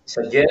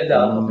 Sa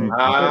Jeddah.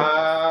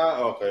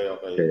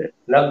 Okay.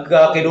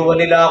 Kinuha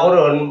nila ako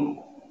ron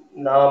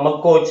na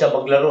mag-coach sa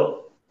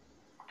paglaro.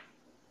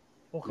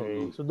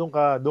 Okay. So doon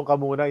ka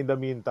muna in the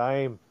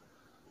meantime.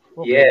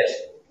 Okay.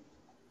 Yes.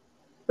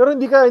 Pero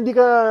hindi ka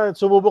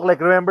sumubok, like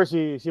remember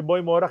si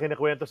Boy Mora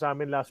kinakwento sa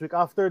amin last week,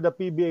 after the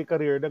PBA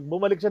career,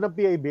 bumalik siya ng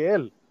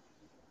PABL.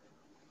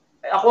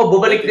 Ako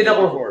bumalik din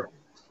ako.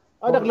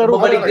 Naglaro ka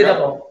bumalik din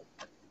ako.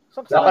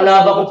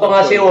 Nakalaban ko pa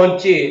nga si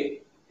Onchi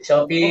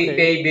sa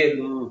PABL.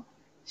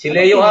 Si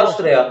Leo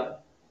Austria.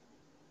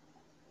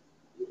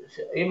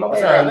 Yung mga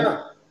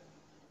yan.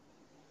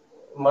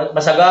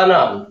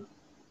 Masagana.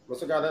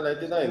 Masagana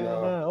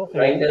 99.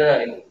 Okay.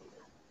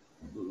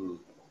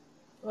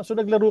 99. So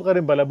naglaro ka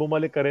rin bala,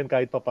 bumalik ka rin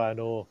kahit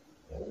papaano.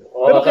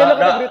 Pero kailan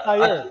ka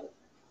nag-retire?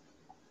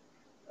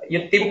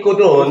 Yung team ko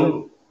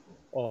doon,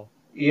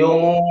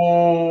 yung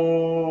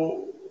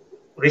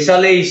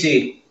Rizal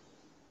AC.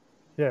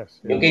 Yes.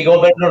 Yung kay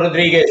Governor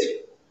Rodriguez.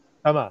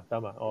 Tama.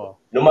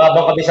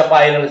 Lumabang kami sa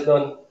finals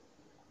doon.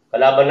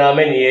 Kalaban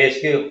namin,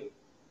 ESQ.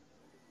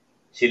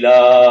 Sila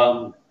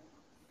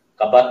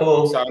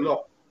Kabato.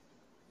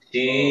 Si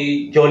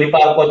Jolly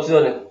Parcots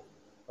doon.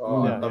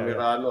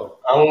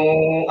 Tamirano. Ang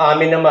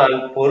amin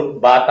naman,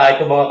 bata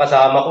ito mga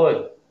kasama ko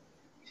eh.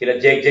 Sila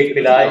Jake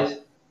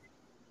Pilayes.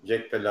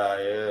 Jake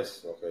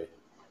Pilayes, okay.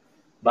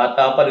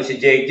 Bata pa doon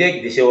si Jake,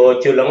 18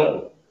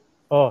 lang.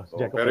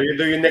 Pero yun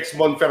doon yung next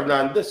Mon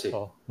Fernandez eh.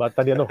 Bata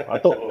niya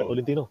Ato,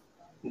 Tolentino.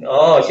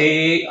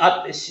 Si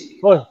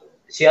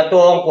Ato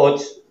ang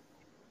coach.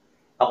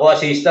 Ako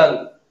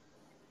assistant.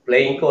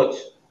 Playing coach.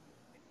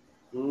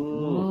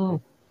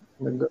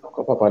 Nag-ano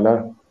ka pa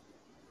pala.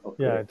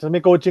 Okay. Yeah, so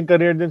may coaching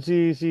career din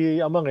si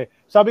Amang eh.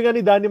 Sabi nga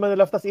ni Danny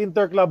Manalaf, tas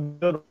interclub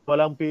doon,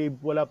 wala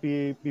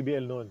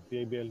PBL noon,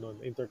 PABL noon,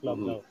 interclub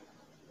daw.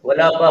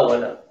 Wala.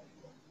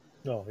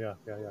 Yeah.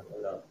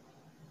 Wala.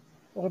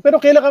 Okay,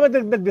 pero kailan ka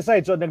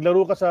nag-decide? So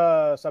naglaro ka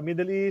sa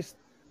Middle East,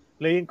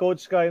 playing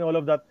coach ka and all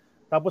of that.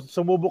 Tapos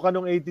sumubok ka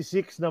nung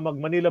 86 na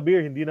mag-Manila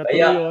Beer, hindi na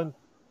tuloy yun.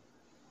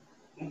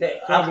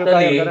 Hindi, so,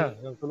 actually,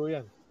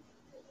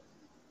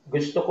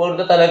 gusto ko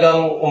na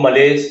talagang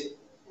umalis.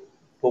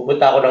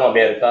 Pupunta ako ng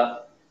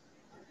Amerika.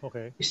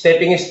 Okay.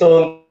 Stepping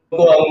stone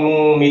ko ang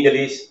Middle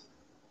East.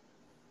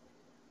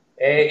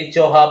 It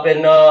so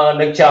happen na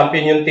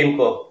nag-champion yung team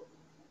ko.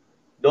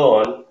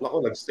 Doon.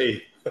 Naku,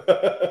 nag-stay.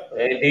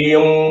 Di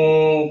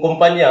yung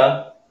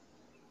kumpanya,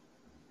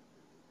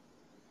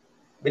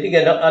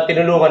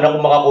 tinulungan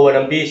ako makakuha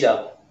ng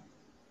visa.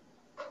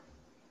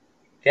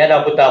 Kaya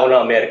napunta ako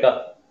ng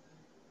Amerika.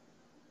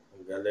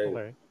 Ang galing.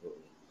 Okay.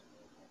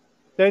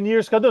 10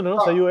 years ka doon, no?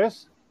 Sa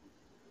US?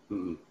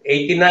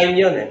 89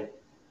 yun eh.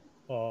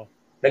 Oo.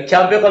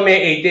 Nag-champion kami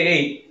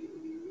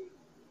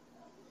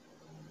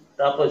 88.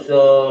 Tapos,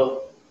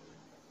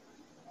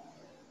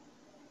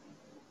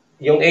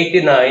 yung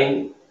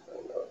 89,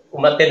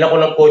 umattend ako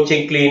ng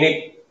coaching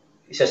clinic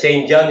sa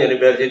St. John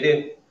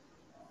University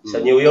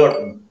sa New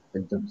York.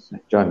 St.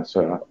 John,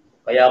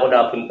 Kaya ako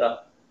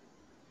napunta.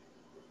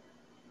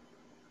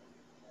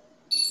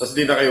 Tapos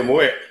di na kayo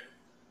umuwi?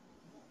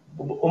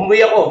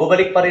 Umuwi ako,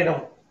 bumalik pa rin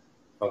ako.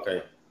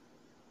 Okay.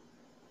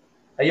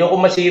 Ayoko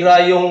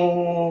masira yung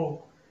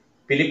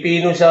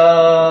Pilipino sa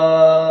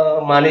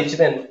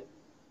management.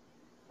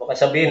 Baka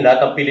sabihin,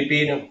 lahat ng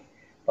Pilipino,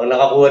 pag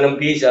nakakuha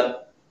ng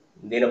visa,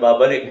 hindi na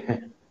babalik.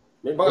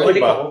 May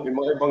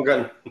mga ibang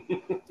gan.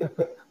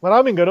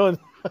 Maraming ganon.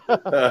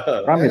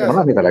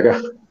 Marami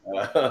talaga.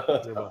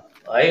 Diba?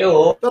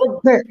 Oo. Pero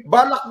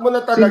balak mo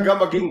na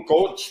talaga maging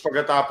coach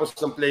pagkatapos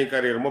ng playing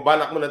career mo?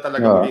 Balak mo na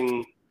talaga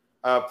maging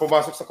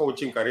pumasok sa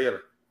coaching career?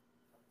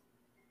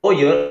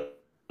 Yun.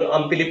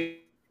 Ang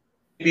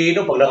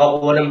Pilipino, pag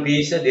nakakuha ng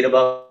visa, di na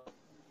ba?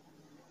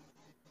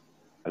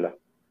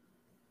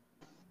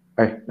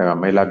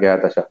 May lag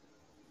yata siya.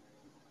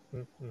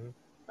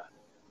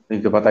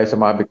 Dito pa tayo sa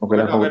mabit mo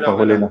kailan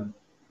pahuli na.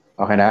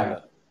 Okay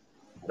na?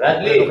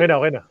 Bradley. Okay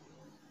na.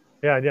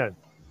 Yan.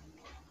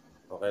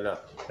 Okay na.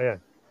 Ayan.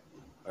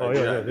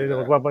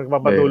 Yun.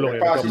 Magpapatulong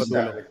yun. Nagpa-assist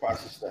na.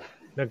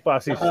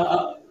 Nagpa-assist.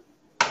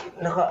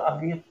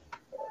 Naka-abit.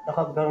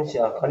 Nakagano'n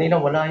siya.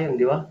 Kanina wala yun,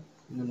 di ba?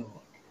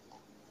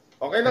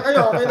 Okay na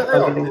kayo.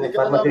 Dinig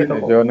ka na namin.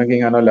 Medyo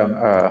naging ano lang.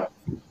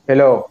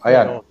 Hello,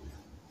 ayan.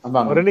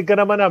 Amang. Marinig ka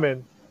naman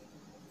namin.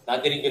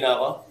 Nadinig na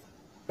ako?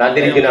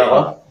 Nadinig na ako?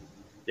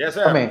 Yes,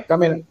 sir.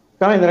 Kami,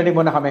 narinig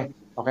mo na kami.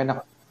 Okay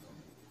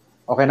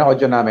na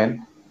audio namin.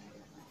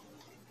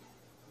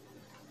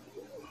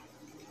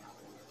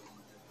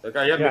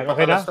 Teka, yan, may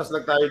pakalastas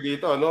lang tayo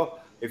dito, no?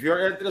 If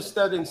you're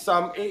interested in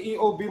some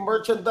AEOB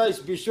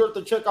merchandise, be sure to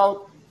check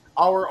out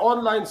our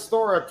online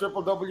store at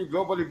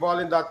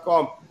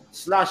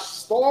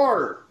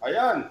www.globallyballin.com/store.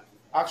 Ayan.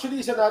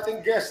 Actually, isa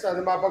nating guest na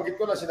mabanggit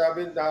ko na,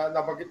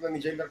 nabanggit na ni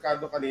Jay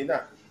Mercado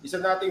kanina.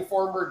 Isa nating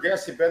former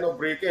guest, si Ben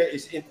Obrique,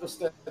 is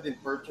interested in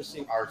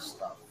purchasing our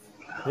stuff.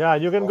 Yeah,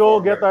 you can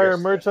go get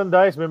our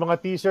merchandise. May mga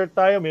t-shirt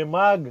tayo, may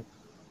mug,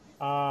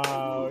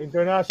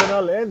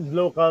 international and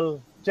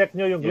local. Check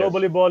nyo yung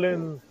Globally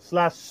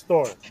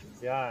Ballin/store.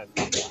 Yan.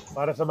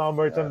 Para sa mga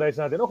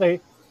merchandise natin. Okay.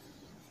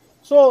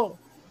 So,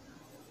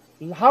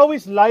 how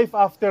is life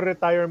after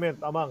retirement,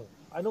 Amang?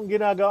 Anong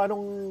ginagawa?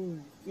 Anong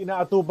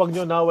inaatupag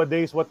nyo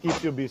nowadays? What keeps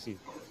you busy?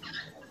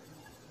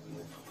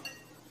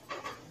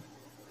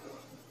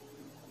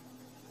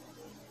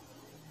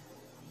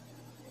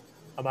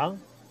 Amang?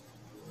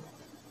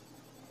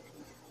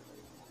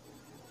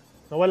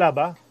 Nawala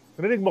ba?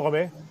 Rinig mo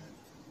kami?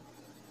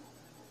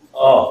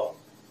 Oo.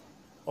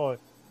 Oh,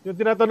 yung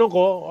tinatanong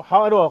ko,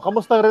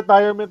 kamusta ang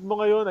retirement mo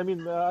ngayon? I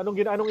mean,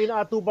 anong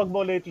inaatupag mo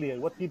lately?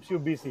 What keeps you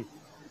busy?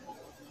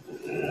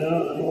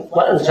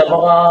 Sa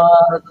mga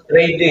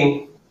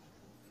trading.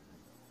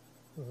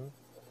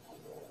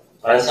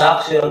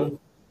 Transaction.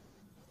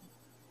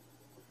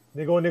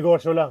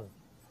 Negosyo lang.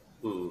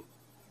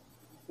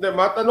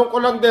 Matanong ko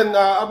lang din,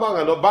 Amang,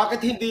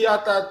 bakit hindi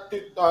yata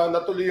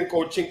natuloy yung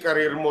coaching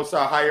career mo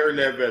sa higher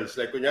levels?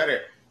 Like,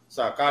 kunyari,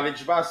 sa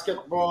college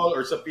basketball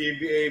or sa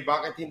PBA,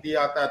 bakit hindi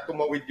yata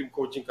tumawid yung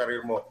coaching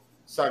career mo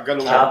sa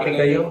ganung Choppy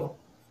kayo.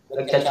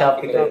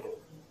 Nagcha-choppy kayo.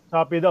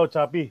 Choppy daw,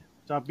 choppy.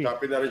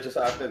 Choppy na rin siya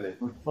sa atin eh.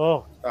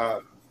 Oh.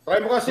 Try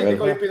mo kasi,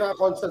 ikaw yung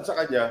pinaka-constant sa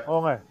kanya.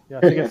 Oo nga.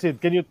 Yeah, sige,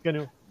 Sid. Can you?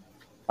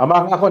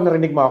 Amang, ako,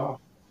 narinig mo ako.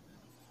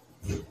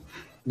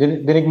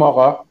 Dinig mo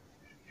ako?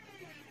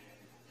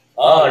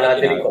 Oo,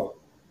 nadinig ko.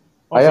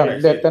 Ayan,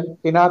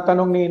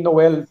 tinatanong ni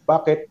Noel,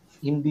 bakit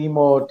hindi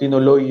mo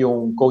tinuloy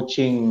yung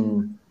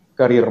coaching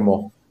career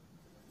mo?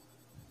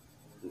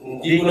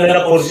 Hindi ko na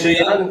na-pursue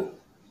yan.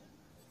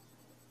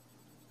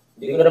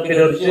 Hindi ko na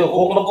pinursue.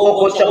 Kung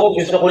mag-coach ako,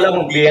 gusto ko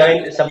lang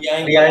behind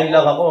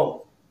lang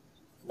ako.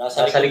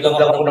 Nasa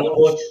likod lang ako ng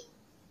coach.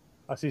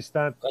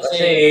 Assistant.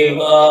 Kasi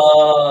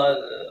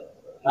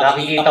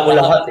nakikita ko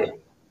lahat eh.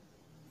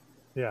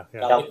 Yeah.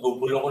 Dapat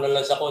bubulong ko na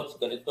lang sa coach.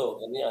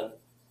 Ganito, ganyan.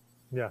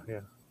 Yeah.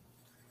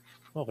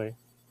 Okay.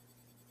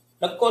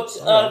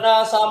 Nag-coach,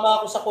 nasama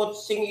ako sa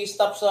coaching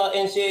staff sa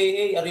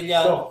NCAA,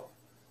 Arellano.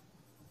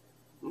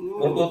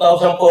 Noong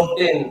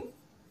 2014.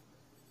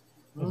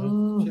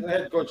 Sino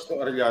head coach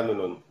ng Arellano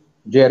nun?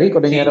 Jerry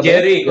Codinera.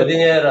 Jerry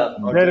Codinera.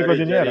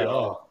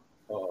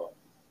 Oo.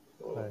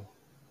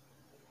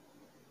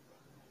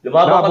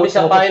 Lumabang kami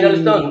sa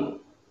finals nun.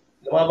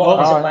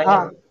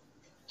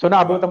 So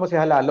naabutan mo si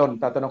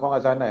Halalon. Tatanong ko nga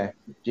sana eh.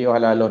 Gio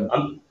Halalon.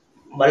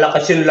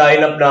 Malakas yung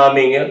lineup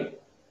namin yan.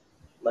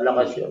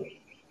 Malakas yun.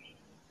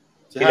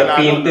 Sila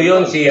Pinto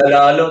yun, si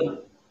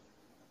Halalon.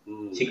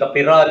 Si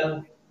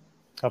Capiral.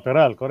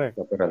 Capiral, correct.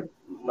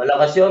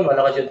 Malakas yung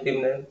team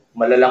na yun.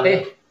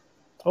 Malalaki.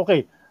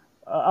 Okay.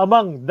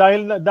 Amang,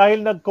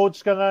 dahil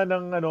nag-coach ka nga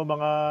ng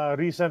mga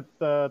recent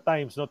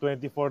times,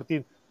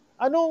 2014,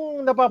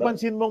 anong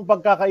napapansin mong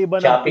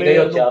pagkakaiba ng player? Choppy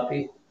kayo,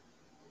 choppy.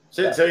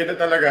 Sa'yo na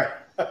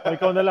talaga.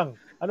 Ikaw na lang.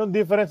 Anong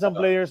difference ng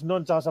players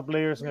noon sa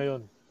players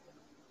ngayon?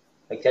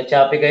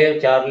 Nagcha-choppy kayo,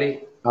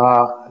 Charlie.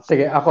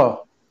 Sige,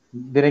 ako.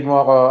 Dinig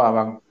mo ako,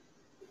 Amang.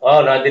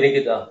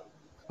 Nadinig kita.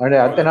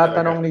 Ang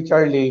tinatanong ni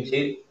Charlie,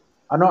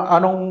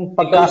 anong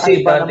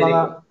pagkakaiba ng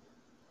mga...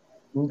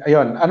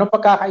 Ayun, anong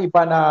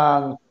pagkakaiba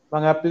ng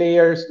mga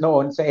players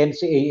noon sa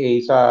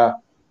NCAA sa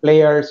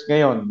players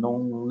ngayon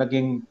nung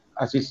naging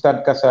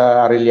assistant ka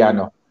sa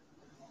Arellano?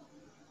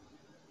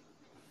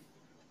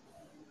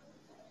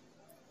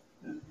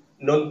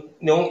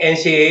 Nung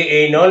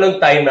NCAA, nung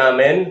time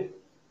namin?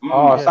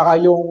 Saka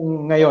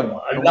yung ngayon.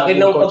 Ang laki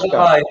ng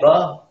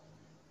pagkakaiba.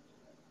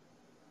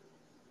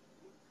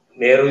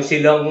 Meron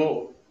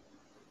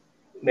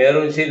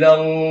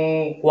silang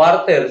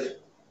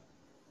quarters.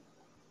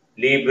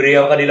 Libre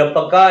ang kanilang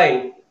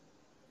pagkain.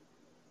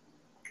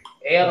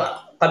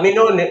 Kami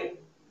noon,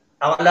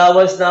 ang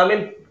allowance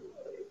namin,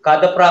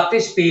 kada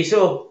practice,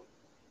 piso.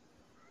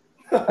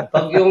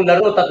 Pag yung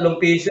laro, 3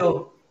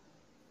 piso.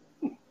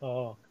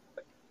 Oo.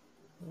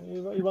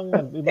 Ibang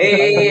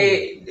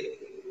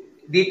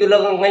dito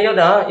lang ngayon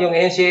yung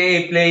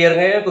NCAA player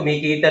ngayon,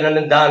 kumikita na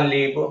ng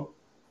 100,000.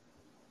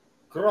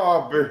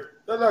 Grabe.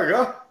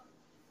 Talaga?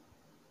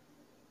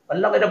 Ang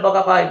laki na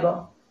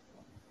pagkakaiba.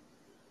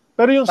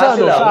 Pero yung sa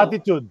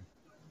attitude.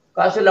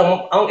 Kaso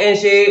lang, ang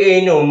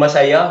NCAA no,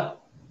 masaya.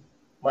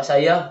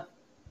 Masaya.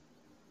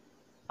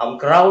 Ang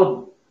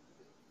crowd.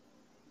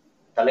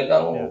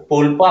 Talagang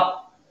full pack.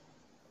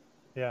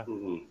 Yeah.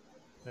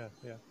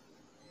 Yeah.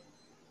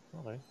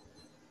 Okay.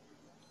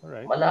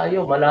 Alright.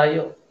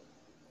 Malayo.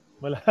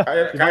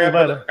 Kaya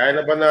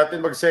na ba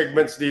natin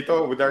mag-segments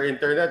dito with our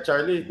internet,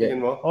 Charlie? Tingin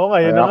mo?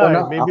 Ngayon na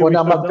nga. Ako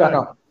na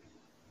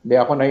Hindi,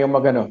 ako na yung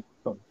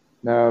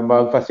na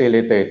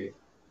mag-facilitate.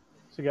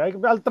 Sige,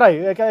 I'll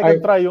try. I can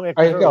try yung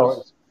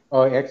X's.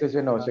 X's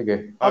and O,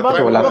 sige.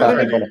 Kasi wala sa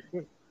akin pala.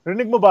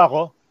 Rinig mo ba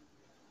ako?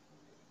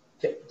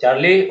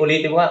 Charlie,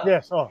 ulitin mo nga.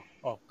 Yes,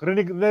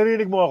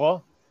 narinig mo ako?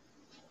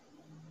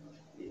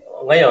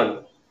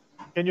 Ngayon.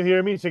 Can you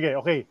hear me? Sige,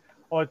 okay.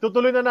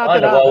 Tutuloy na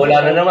natin. Nawawala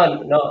na naman.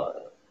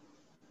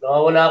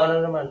 Nawawala ka na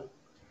naman.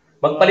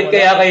 Magpalit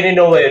kaya kayo ni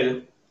Noel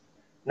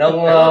ng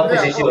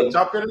posisyon.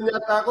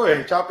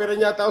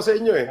 Chopperin yata ako sa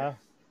inyo eh.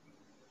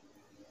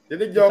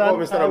 Dinig niyo ako,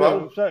 Mr.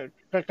 Amang?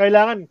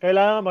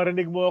 Kailangan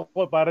marinig mo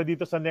ako para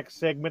dito sa next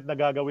segment na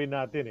gagawin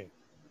natin eh.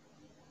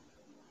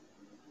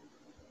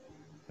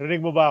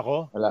 Rinig mo ba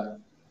ako?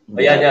 Wala.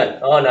 Ayan.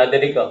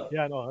 Nadinig ko.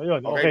 Ayun.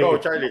 Okay, go,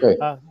 Charlie. Okay.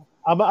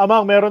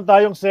 Amang, meron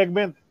tayong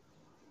segment.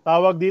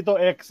 Tawag dito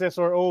X's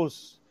or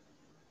O's.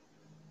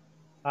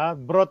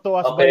 Brought to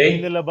us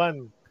by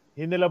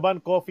Hinilaban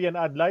Coffee and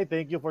Adlay.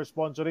 Thank you for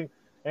sponsoring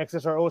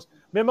X's or O's.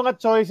 May mga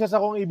choices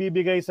akong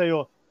ibibigay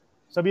sa'yo.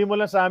 Sabihin mo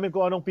lang sa amin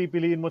kung anong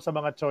pipiliin mo sa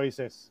mga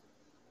choices.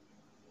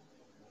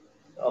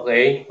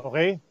 Okay.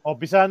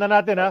 Umpisa na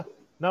natin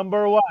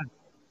Number 1,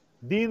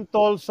 Dean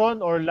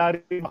Tolson or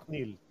Larry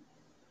McNeil?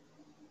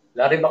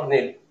 Larry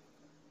McNeil.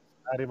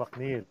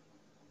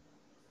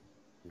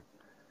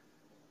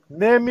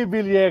 Nemi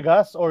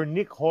Villegas or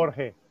Nick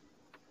Jorge?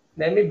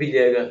 Nemi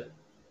Villegas.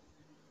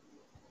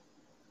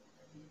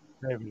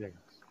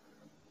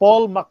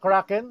 Paul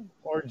McCracken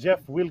or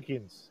Jeff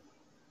Wilkins?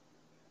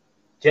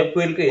 Jeff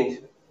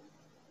Wilkins.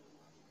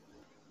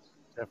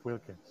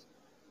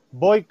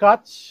 Boy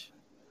Kutch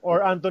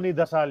or Anthony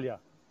Dasalia?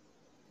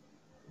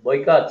 Boy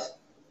Kutch.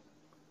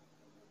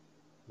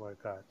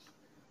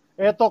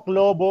 Etok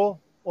Lobo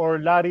or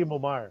Larry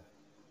Momar?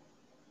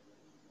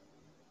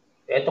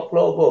 Etok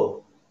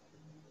Lobo.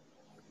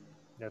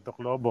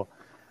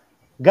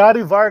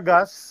 Gary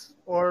Vargas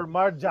or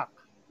Marjack?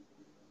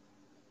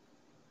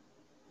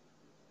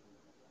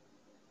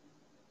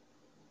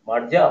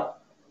 Marjack.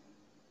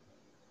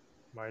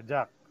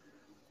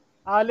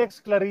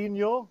 Alex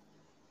Clarino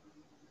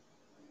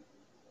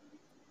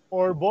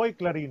or Boy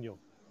Clarino?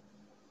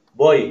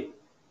 Boy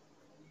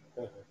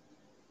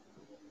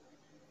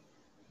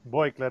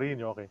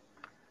Clarino, okay.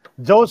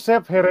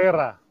 Joseph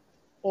Herrera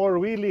or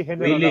Willie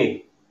General?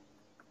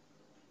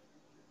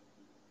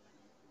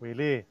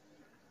 Willie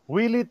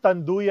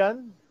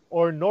Tanduyan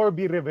or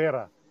Norby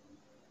Rivera?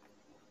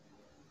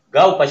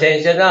 Gaw,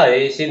 pasensya na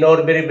si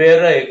Norby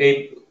Rivera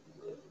kay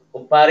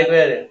kumpare ko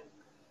yan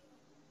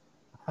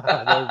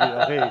Norby,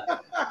 okay.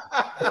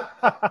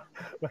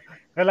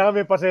 Kailangan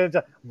may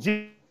pasensya.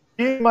 G.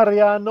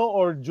 Mariano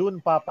or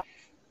June Papa?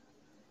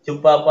 June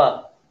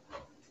Papa.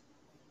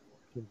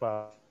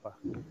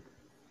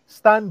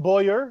 Stan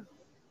Boyer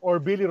or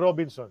Billy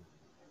Robinson?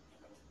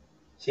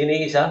 Sino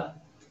isa?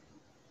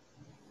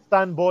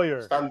 Stan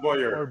Boyer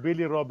or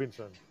Billy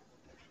Robinson?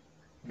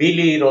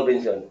 Billy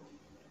Robinson.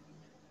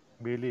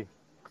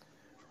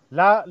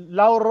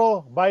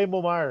 Lauro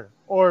Baymomar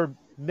or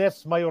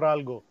Nes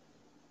Mayoralgo?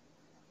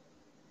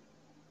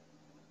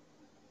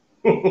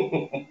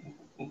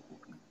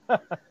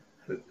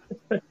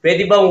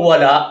 Pwede bang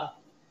wala?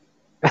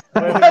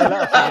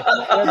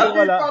 Pwedeng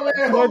wala.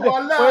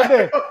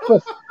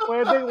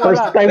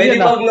 Pwede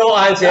bang no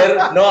answer?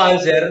 No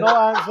answer.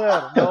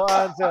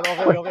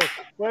 Okay.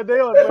 Pwede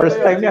yun.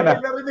 First time yan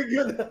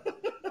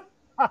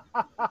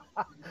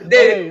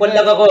Hindi,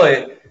 lang ako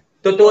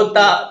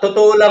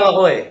Totoo lang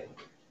ako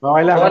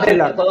Okay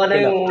lang. Ito ano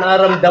yung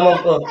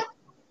naramdaman ko.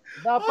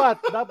 Dapat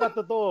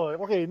totoo.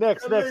 Okay,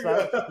 next.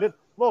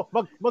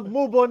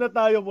 Mag-move on na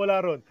tayo mula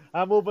ron.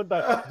 Move on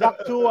tayo.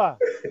 Jack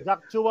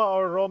Chua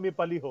or Romy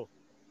Paliho?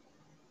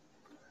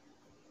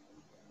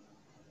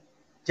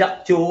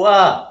 Jack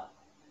Chua,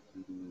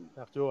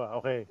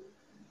 okay.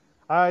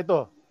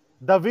 Ito.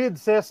 David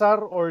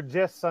Cesar or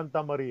Jess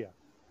Santa Maria?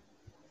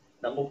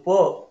 Naku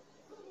po.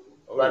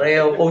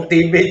 Pareho kong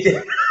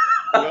teammate.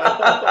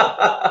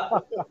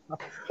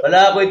 Wala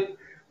ako.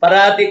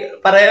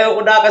 Pareho ko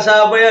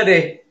nakasama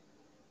yan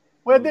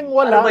Pwedeng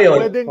wala,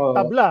 pwedeng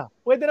tabla.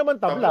 Pwede naman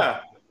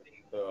tabla.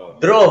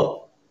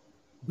 Draw.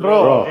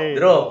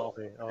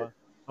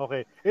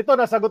 Okay. Ito,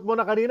 nasagot mo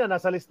na kanina.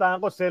 Nasa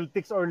listahan ko,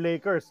 Celtics or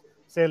Lakers.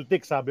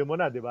 Celtics, sabi mo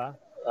na, di ba?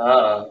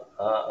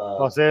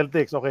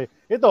 Celtics, okay.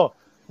 Ito,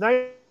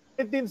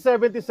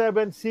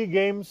 1977 SEA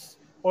Games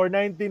or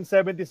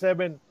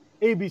 1977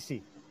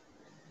 ABC?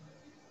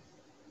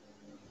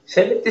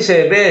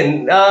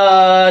 77.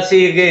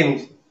 SEA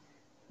Games.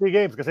 SEA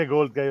Games, kasi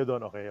gold kayo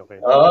doon. Okay.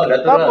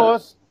 Natural.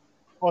 Tapos,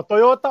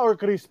 Toyota or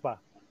Crispa?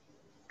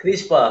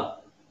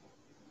 Crispa.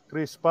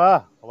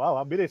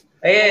 Wow, ang bilis.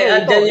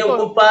 Andyan yung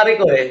kumpare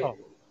ko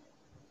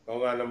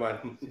Oo nga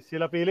naman.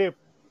 Sila Philip.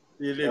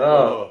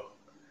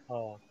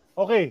 Oo.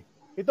 Okay.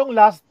 Itong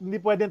last, hindi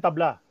pwedeng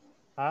tabla.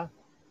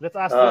 Let's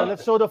ask.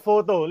 Let's show the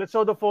photo. Let's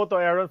show the photo,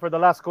 Aaron, for the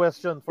last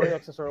question for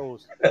X's or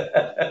O's.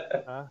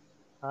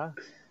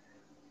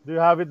 Do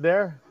you have it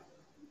there?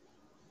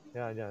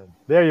 Yeah.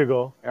 There you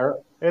go.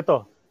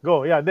 Ito.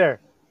 Go. Yeah, there.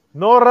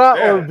 Nora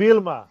there. or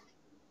Vilma?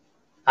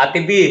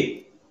 Ate B.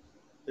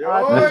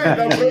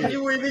 Na-break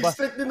yung winning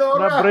streak ni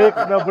Nora.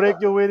 Na-break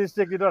yung winning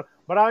streak ni Nora.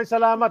 Maraming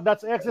salamat.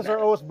 That's X's or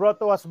O's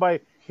brought to us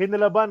by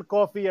Hinilaban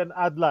Coffee and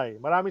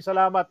Adlay. Maraming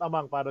salamat,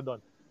 Amang, para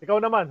doon. Ikaw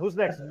naman, who's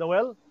next?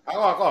 Noel?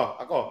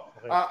 Ako.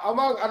 Okay.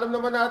 Amang, alam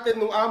naman natin,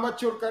 nung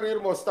amateur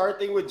career mo,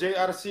 starting with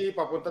JRC,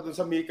 papunta dun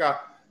sa Mika,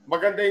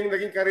 maganda yung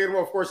naging career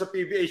mo, of course, sa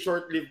PBA,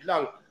 short-lived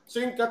lang.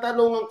 So yung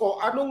katanungan ko,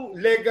 anong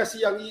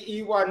legacy ang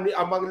iiwan ni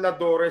Amang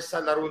Ladores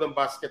sa laro ng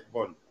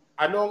basketball?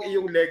 Ano ang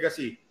iyong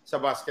legacy sa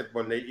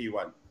basketball na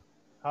iiwan?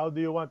 How do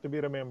you want to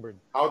be remembered?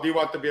 How do you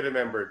want to be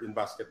remembered in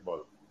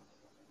basketball?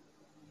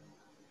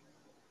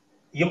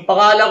 Yung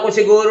pangalan ko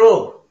siguro,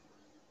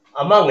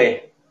 Amang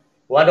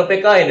One of a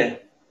kind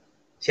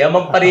Si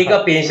Amang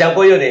Pariga, pinsan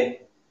ko yun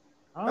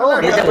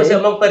Pinsan ko si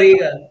Amang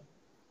Pariga.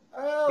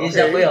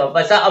 Pinsan ko yun.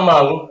 Basta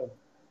Amang.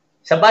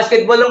 Sa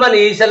basketball naman,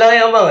 isa lang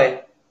yung Amang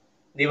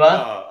Di ba?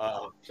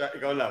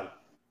 Ikaw lang.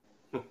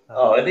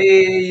 Di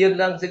yun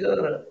lang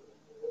siguro.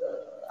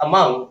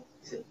 Amang.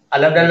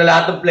 Alam na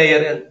lahat ng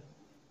player yan.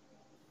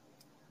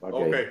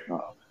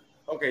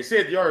 Okay,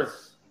 Sid,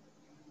 yours.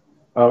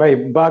 Okay,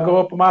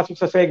 bago pumasok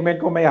sa segment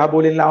ko, may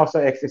habulin lang ako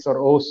sa X's or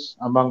O's.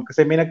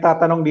 Kasi may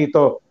nagtatanong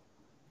dito,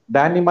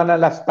 Danny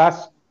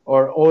Manalastas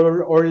or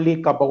Orly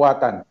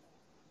Kabawatan?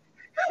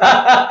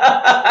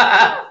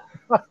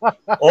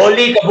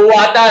 Orly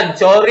Kabawatan.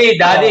 Sorry,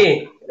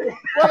 Danny.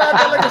 Wala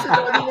talaga si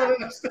Danny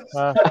Manalastas.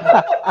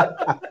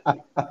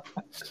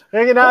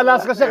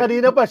 Inaalas ko siya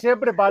kanina pa.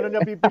 Siyempre, paano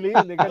niya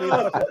pipiliin?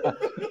 Kanina pa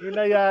yung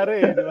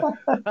nangyari. Di ba?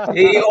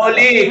 Si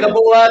Orly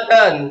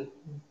Kabawatan.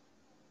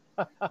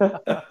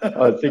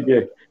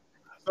 Sige.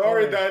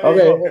 Sorry, Danny.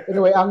 Okay,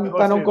 anyway, ang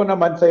tanong ko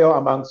naman sa iyo,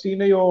 Amang,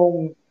 sino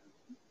yung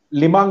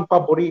 5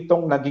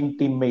 paboritong naging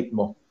teammate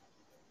mo?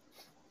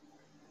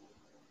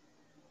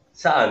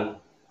 Saan?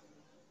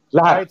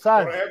 Lahat. Right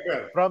saan?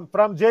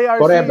 From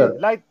JRC, Forever.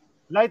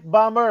 light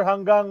bomber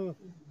hanggang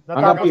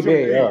natapos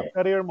PBA, yung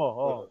career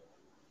mo.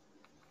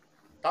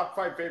 Top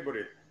 5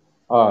 favorite.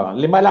 5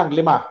 lang.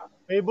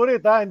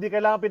 Favorite hindi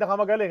kailangan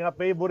pinakamagaling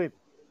favorite.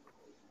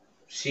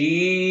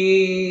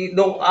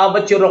 Nung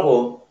amateur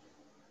ako,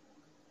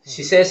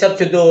 si Cesar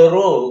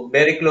Chodoro,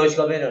 very close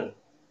kami nun.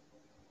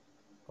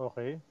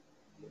 Okay.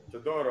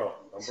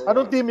 Chodoro.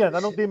 Anong team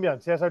yan?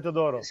 Cesar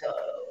Chodoro.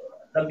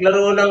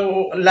 Naglaro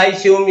ng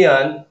Lyceum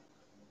yan.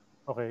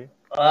 Okay.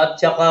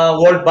 At saka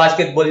World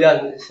Basketball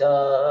yan sa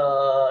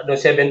noong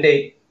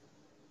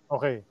 78.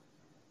 Okay.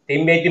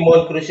 Teammate ni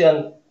Montcruz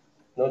yan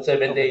noong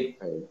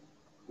 78. Okay.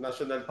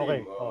 National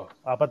team. Okay.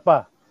 4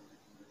 pa.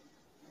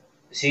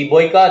 Si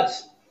Boy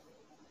Katz.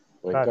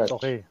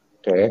 Okay.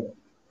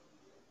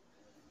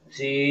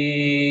 Si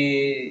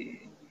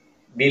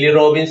Billy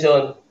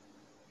Robinson.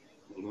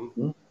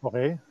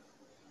 Okay.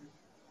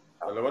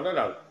 Dalawa na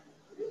lang.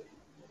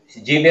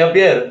 Si Jimmy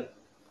Javier.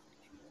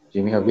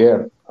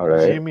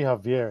 Alright. Jimmy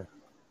Javier.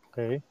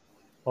 Okay.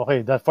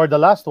 That for the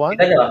last one.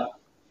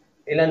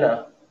 Ilan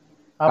na?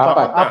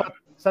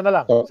 4. Sana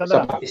lang.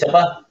 Isa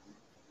pa.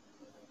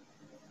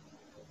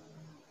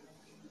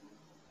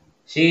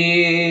 Si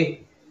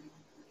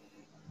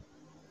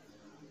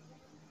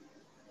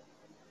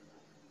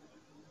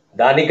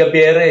Danny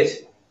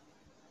Gabieres.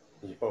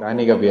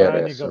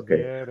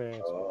 Okay.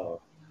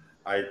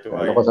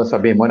 Ano ko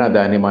sasabihin mo na,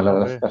 Danny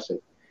Manalastas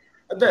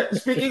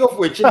Speaking of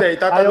which,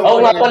 itatanong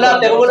ko nga pala,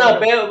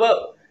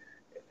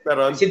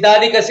 pero si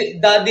Danny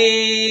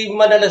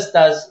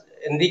Manalastas,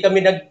 hindi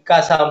kami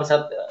nagkasama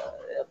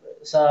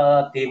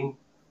sa team.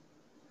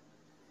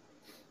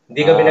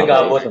 Hindi kami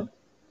nag-abot.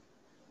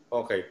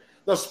 Okay.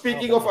 Now,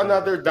 speaking of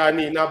another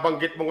Danny,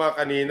 nabanggit mo nga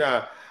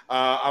kanina,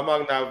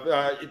 Amang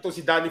ito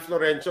si Danny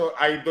Florencio,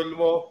 idol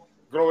mo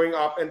growing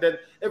up, and then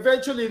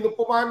eventually nung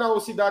pumanaw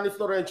si Danny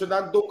Florencio,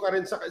 nandun ka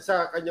rin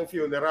sa kanyang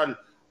funeral.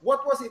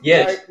 What was it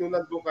like nung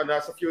nandun ka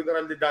na sa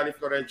funeral ni Danny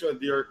Florencio and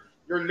you're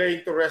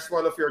laying to rest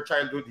one of your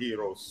childhood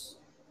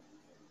heroes?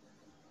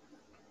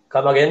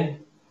 Come again?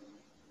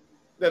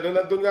 Nung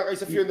nandun nga kayo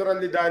sa funeral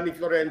ni Danny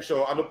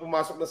Florencio, ano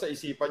pumasok na sa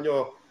isipan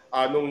nyo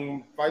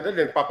nung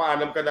finally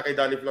papaalam ka na kay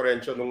Danny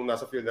Florencio nung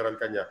nasa funeral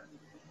ka niya?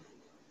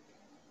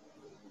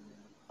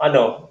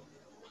 Anong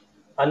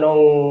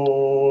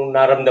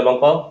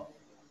naramdaman ko?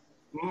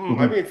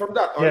 I mean, from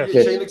that,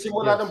 siya yung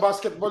nagsimula ng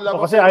basketball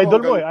lang. Kasi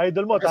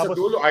idol mo. Tapos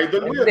dulo,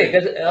 idol mo yun. Hindi,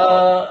 kasi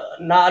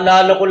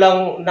naalala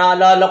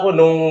ko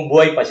nung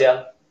buhay pa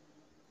siya.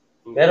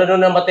 Pero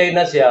nung namatay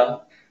na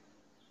siya,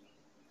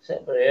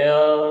 siyempre,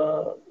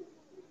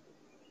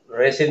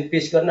 rest in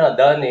peace ka na,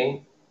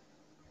 Danny.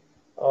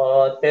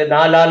 Pero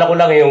naalala ko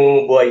lang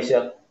yung buhay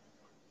siya.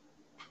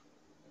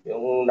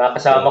 Yung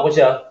nakasama ko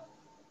siya.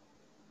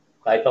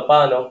 Kahit pa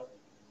paano.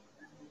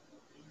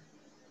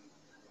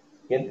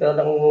 Yan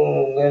lang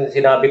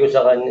sinabi ko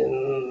sa kanya.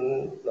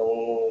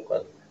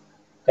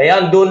 Kaya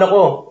andun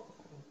ako.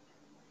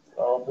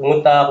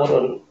 Pumunta ako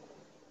ron.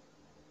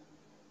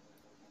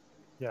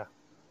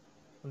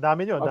 Ang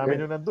dami nyo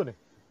nandun eh.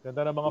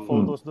 Ganda ng mga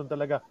photos doon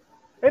talaga.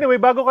 Anyway,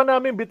 bago ka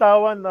namin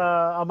bitawan,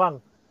 Amang,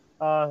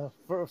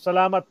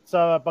 salamat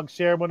sa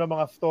pag-share mo ng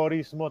mga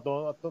stories mo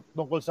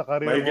tungkol sa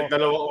career mo. Mahigit 2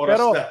 oras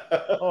na.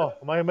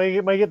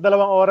 Mahigit 2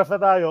 oras na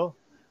tayo.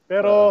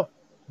 Pero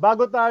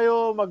bago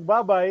tayo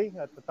magbabay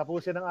at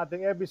tapusin ang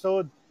ating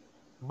episode,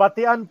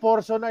 batian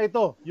portion na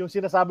ito. Yung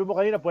sinasabi mo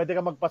kanina, pwede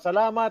ka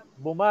magpasalamat,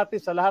 bumati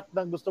sa lahat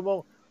ng gusto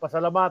mong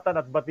pasalamatan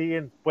at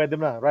batiin. Pwede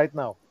na, right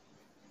now.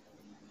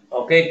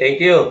 Okay, thank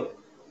you.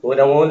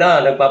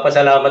 Unang-una,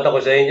 nagpapasalamat ako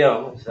sa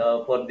inyo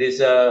for this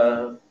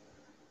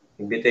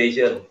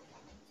invitation.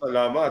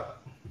 Salamat.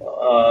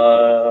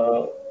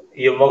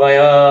 Yung mga,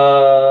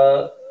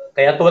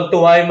 kaya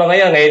tuwan-tuwa yung mga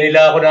yan. Ngayon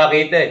nila ako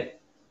nakita eh.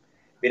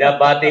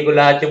 Binabati ko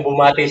lahat yung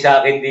bumati sa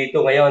akin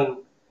dito ngayon.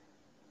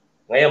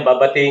 Ngayon,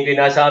 babatiin ko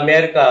yung nasa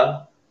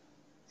Amerika.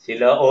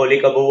 Sila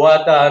Oli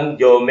Kabuwatan,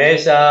 Joe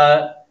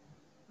Mesa,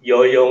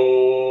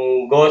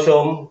 Yoyong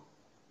Gosom,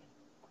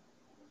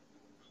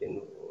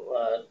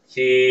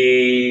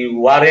 si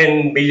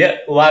Warren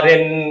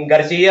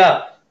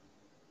Garcia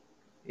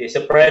is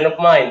a friend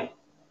of mine.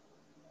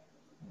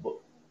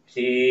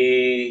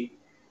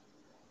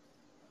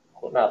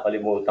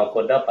 Napalimutan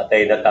ko na,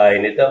 patay na tayo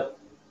nito.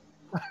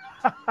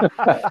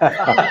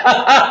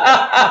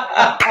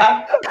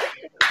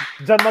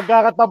 Diyan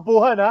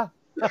magkakatampuhan, ha?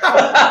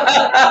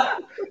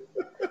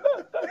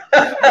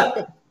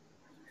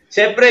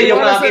 Siyempre,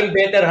 yung aking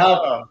better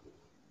half.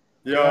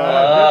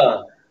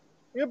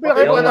 Yung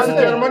pinakita sa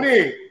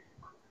Germany.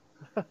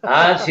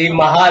 Si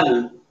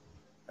Mahal.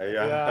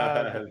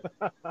 Ayan.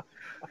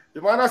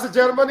 Yung mga nasa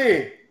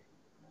Germany.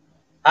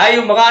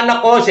 Yung mga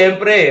anak ko,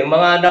 siyempre.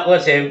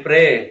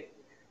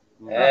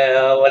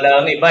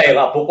 Walang iba eh.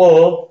 Apo ko.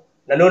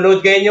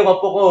 Nanonood kayo yung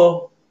apo ko.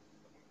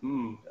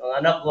 Ang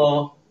anak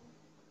ko.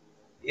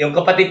 Yung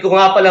kapatid ko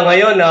nga pala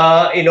ngayon,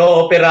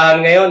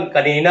 ino-operahan ngayon,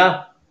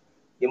 kanina.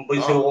 Yung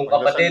bunso kong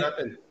kapatid.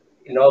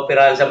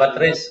 Ino-operahan sa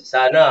matres.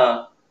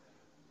 Sana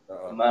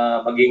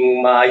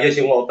maging maayos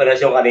yung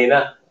operasyon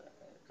kanina.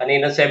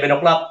 Kanina 7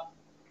 o'clock.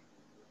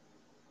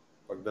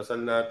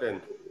 Pagdasal natin.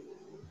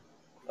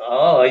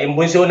 Yung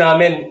bunso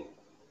namin.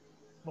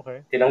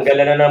 Okay.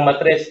 Tinanggalan na ng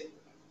matres.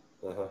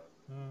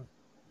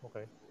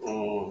 Okay.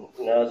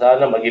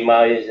 Sana maging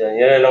maayos yan.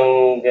 Yan ang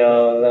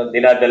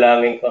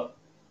dinadalangin ko.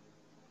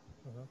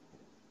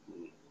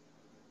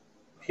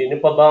 Sino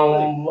pa bang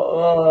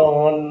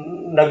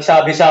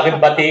nagsabi sa akin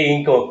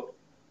batiin ko?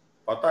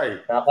 Patay.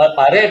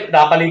 Pare,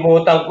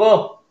 nakalimutan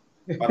ko.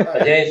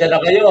 Pasensya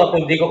na kayo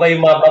kung hindi ko kayo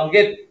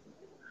mabanggit.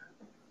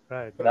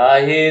 Right.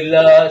 Dahil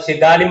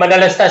si Danny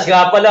Manalastas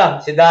nga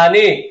pala. Si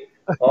Danny.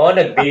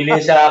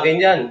 Nagbilin sa akin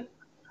yan.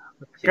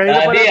 Si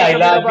Danny, I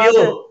love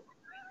you.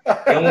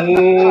 Yung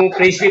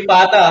crispy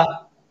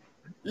pata.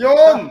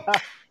 Yun!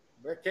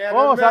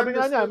 Sabi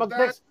nga niya,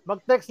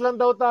 mag-text lang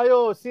daw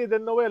tayo, Sid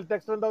and Noel,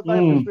 text lang daw tayo,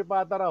 crispy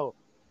pata raw.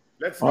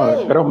 Let's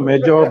go! Pero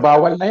medyo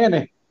bawal na yan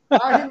eh.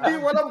 Hindi,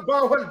 walang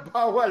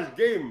bawal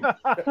game.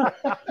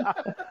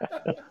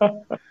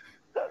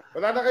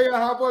 Wala na kayo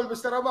habol,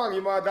 Mr. Amang,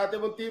 yung mga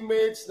dati mong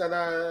teammates na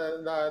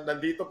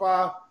nandito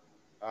pa,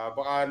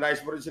 baka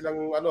nais mo rin silang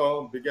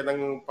bigyan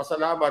ng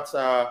pasalamat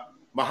sa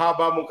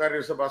mahaba mong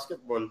career sa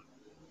basketball.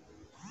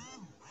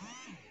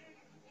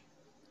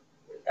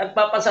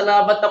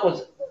 Nagpapasalamat ako.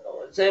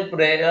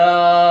 Siyempre,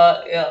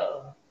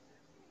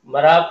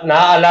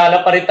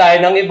 naaalala pa rin tayo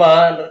ng iba.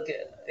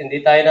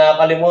 Hindi tayo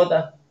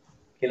nakakalimutan.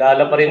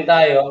 Kilala pa rin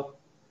tayo.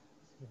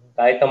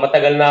 Kahit na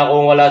matagal na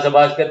akong wala sa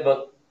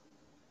basketball.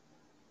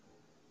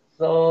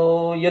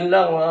 So, yun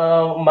lang.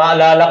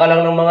 Maalala ka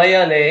lang ng mga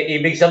yan.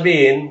 Ibig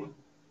sabihin,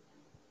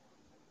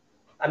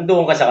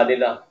 andun ka sa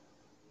kanila.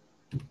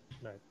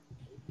 Right.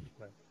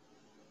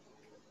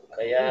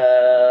 Kaya,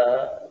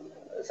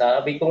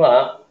 sabi ko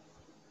nga,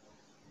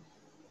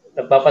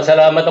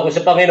 nagpapasalamat ako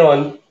sa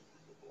Panginoon.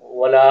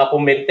 Wala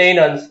akong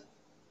maintenance.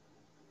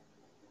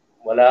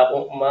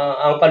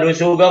 Ang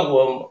kalusugan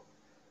ko,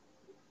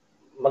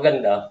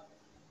 maganda.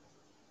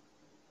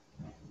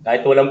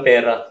 Kahit walang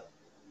pera.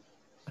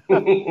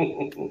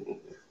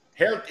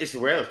 Health is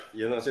wealth.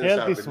 Yun ang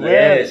sinasabi. Health is wealth.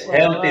 Yes,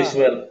 health is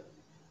wealth.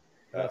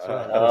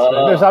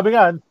 Sabi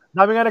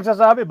nga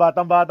nagsasabi,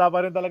 batang-bata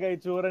pa rin talaga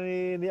itsura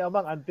ni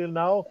Amang until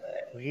now.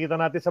 Nakikita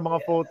natin sa mga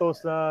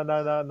photos na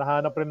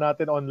nahanap rin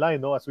natin online,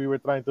 no, as we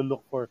were trying to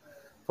look for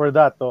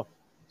that. No?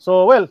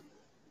 So, well,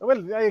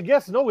 I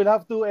guess we'll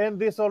have to end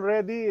this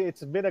already.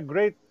 It's been a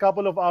great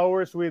couple of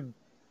hours with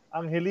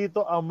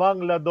Angelito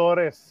Amang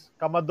Ladores,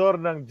 kamador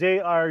ng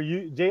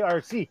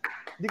JRC.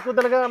 Hindi ko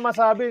talaga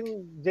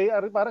masabing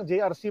parang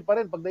JRC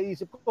pa rin pag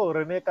naisip ko.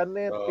 Rene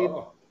Canet,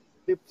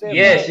 Tipsen,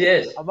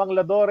 Yes. Amang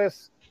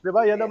Ladores.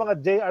 Diba? Yan ang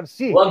mga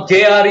JRC. Huwag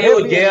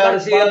JRU.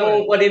 JRC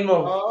ang kunin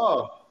mo.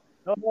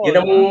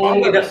 Yun ang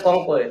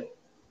inaswang ko eh.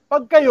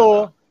 Pag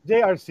kayo,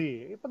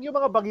 JRC. Pag yung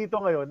mga bagito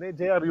ngayon,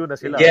 JRU na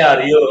sila.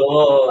 JRU.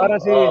 Para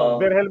si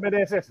Berhel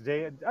Meneses.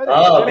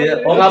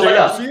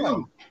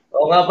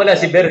 Oo nga pala,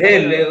 si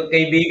Berhel.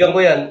 Kaibigan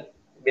ko yan.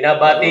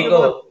 Binabati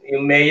ko.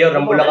 Yung mayor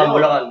ng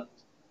Bulacan.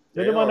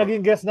 Yan yung mga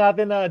naging guest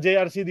natin na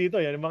JRC dito.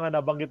 Yan yung mga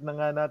nabanggit na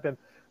nga natin.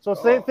 So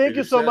thank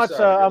you so much,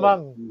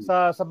 Amang,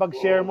 sa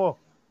pag-share mo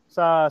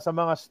sa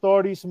mga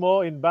stories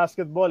mo in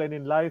basketball and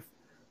in life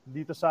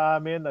dito sa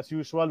amin. As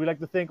usual, we like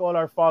to thank all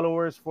our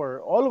followers for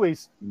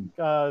always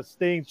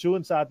staying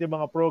tuned sa ating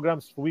mga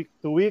programs week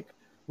to week.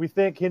 We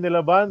thank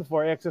Hinilaban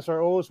for X's or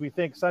O's. We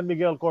thank San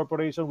Miguel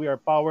Corporation. We are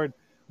powered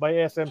by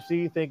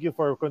SMC. Thank you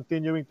for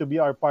continuing to be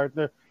our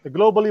partner. The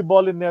Globally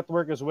Ballin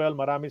Network as well.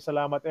 Maraming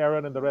salamat,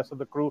 Aaron and the rest of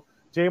the crew.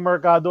 Jay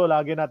Mercado,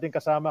 lagi natin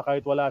kasama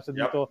kahit wala siya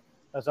dito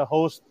as a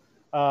host.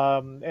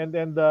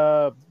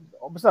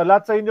 Basta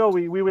lahat sa inyo,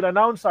 we will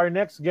announce our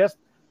next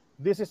guest.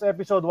 This is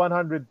episode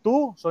 102.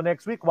 So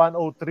next week,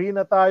 103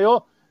 na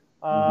tayo.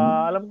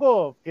 Alam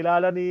ko,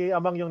 kilala ni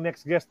Amang yung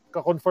next guest.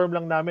 Ka-confirm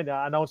lang namin.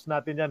 Announce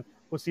natin yan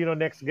kung sino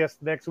next guest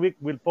next week.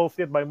 We'll post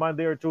it by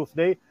Monday or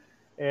Tuesday.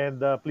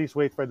 And please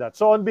wait for that.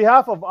 So on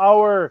behalf of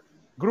our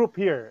group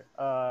here,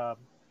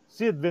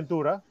 Sid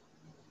Ventura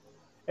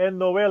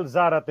and Noel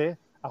Zarate,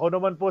 ako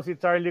naman po si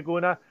Charlie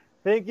Cuna,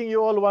 thanking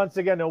you all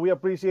once again. We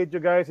appreciate you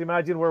guys.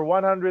 Imagine we're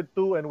 102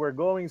 and we're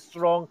going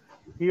strong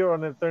here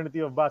on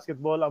Eternity of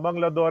Basketball.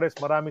 Amang Ladores,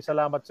 maraming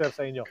salamat sir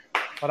sa inyo.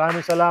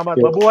 Maraming salamat.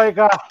 Mabuhay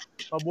ka.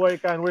 Mabuhay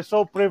ka. And we're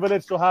so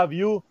privileged to have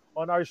you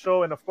on our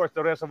show and of course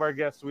the rest of our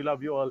guests. We love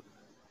you all.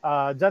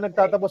 Diyan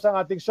nagtatapos ang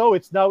ating show.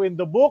 It's now in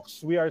the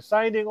books. We are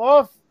signing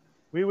off.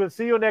 We will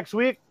see you next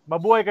week.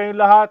 Mabuhay kayong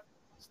lahat.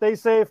 Stay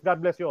safe. God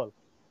bless you all.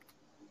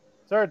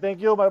 Sir, thank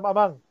you,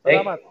 Amang.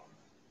 Salamat.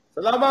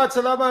 Salamat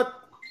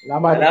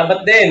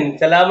din.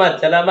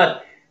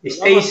 Salamat.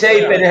 Stay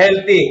safe and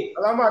healthy.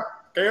 Salamat.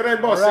 Kayo rin,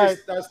 boss. Right.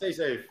 Stay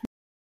safe.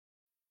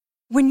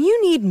 When you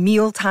need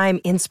mealtime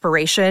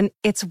inspiration,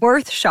 it's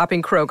worth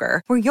shopping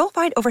Kroger, where you'll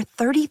find over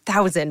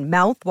 30,000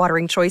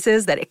 mouth-watering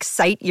choices that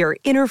excite your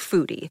inner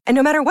foodie. And no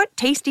matter what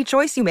tasty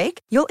choice you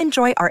make, you'll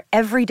enjoy our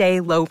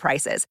everyday low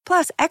prices,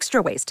 plus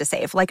extra ways to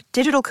save, like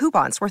digital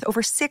coupons worth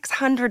over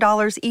 $600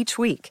 each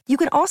week. You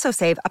can also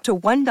save up to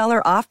 $1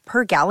 off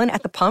per gallon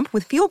at the pump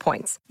with fuel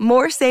points.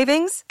 More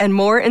savings and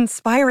more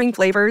inspiring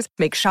flavors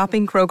make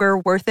shopping Kroger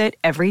worth it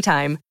every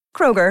time.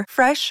 Kroger,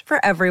 fresh for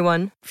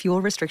everyone.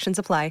 Fuel restrictions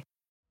apply.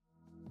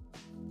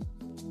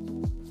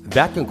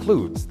 That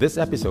concludes this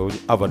episode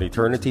of An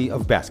Eternity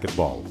of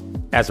Basketball.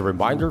 As a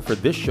reminder for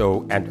this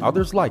show and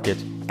others like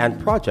it and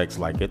projects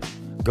like it,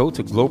 go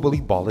to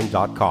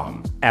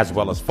globallyballin.com, as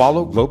well as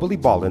follow Globally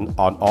Ballin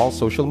on all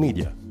social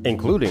media,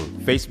 including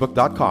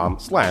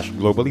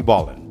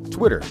facebook.com/globallyballin,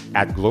 Twitter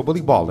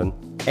 @globallyballin,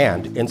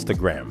 and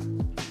Instagram.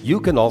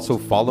 You can also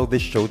follow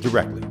this show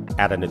directly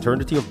at An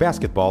Eternity of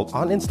Basketball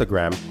on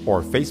Instagram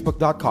or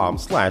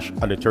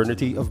facebook.com/An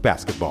Eternity of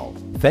Basketball.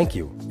 Thank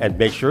you, and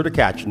make sure to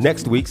catch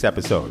next week's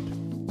episode.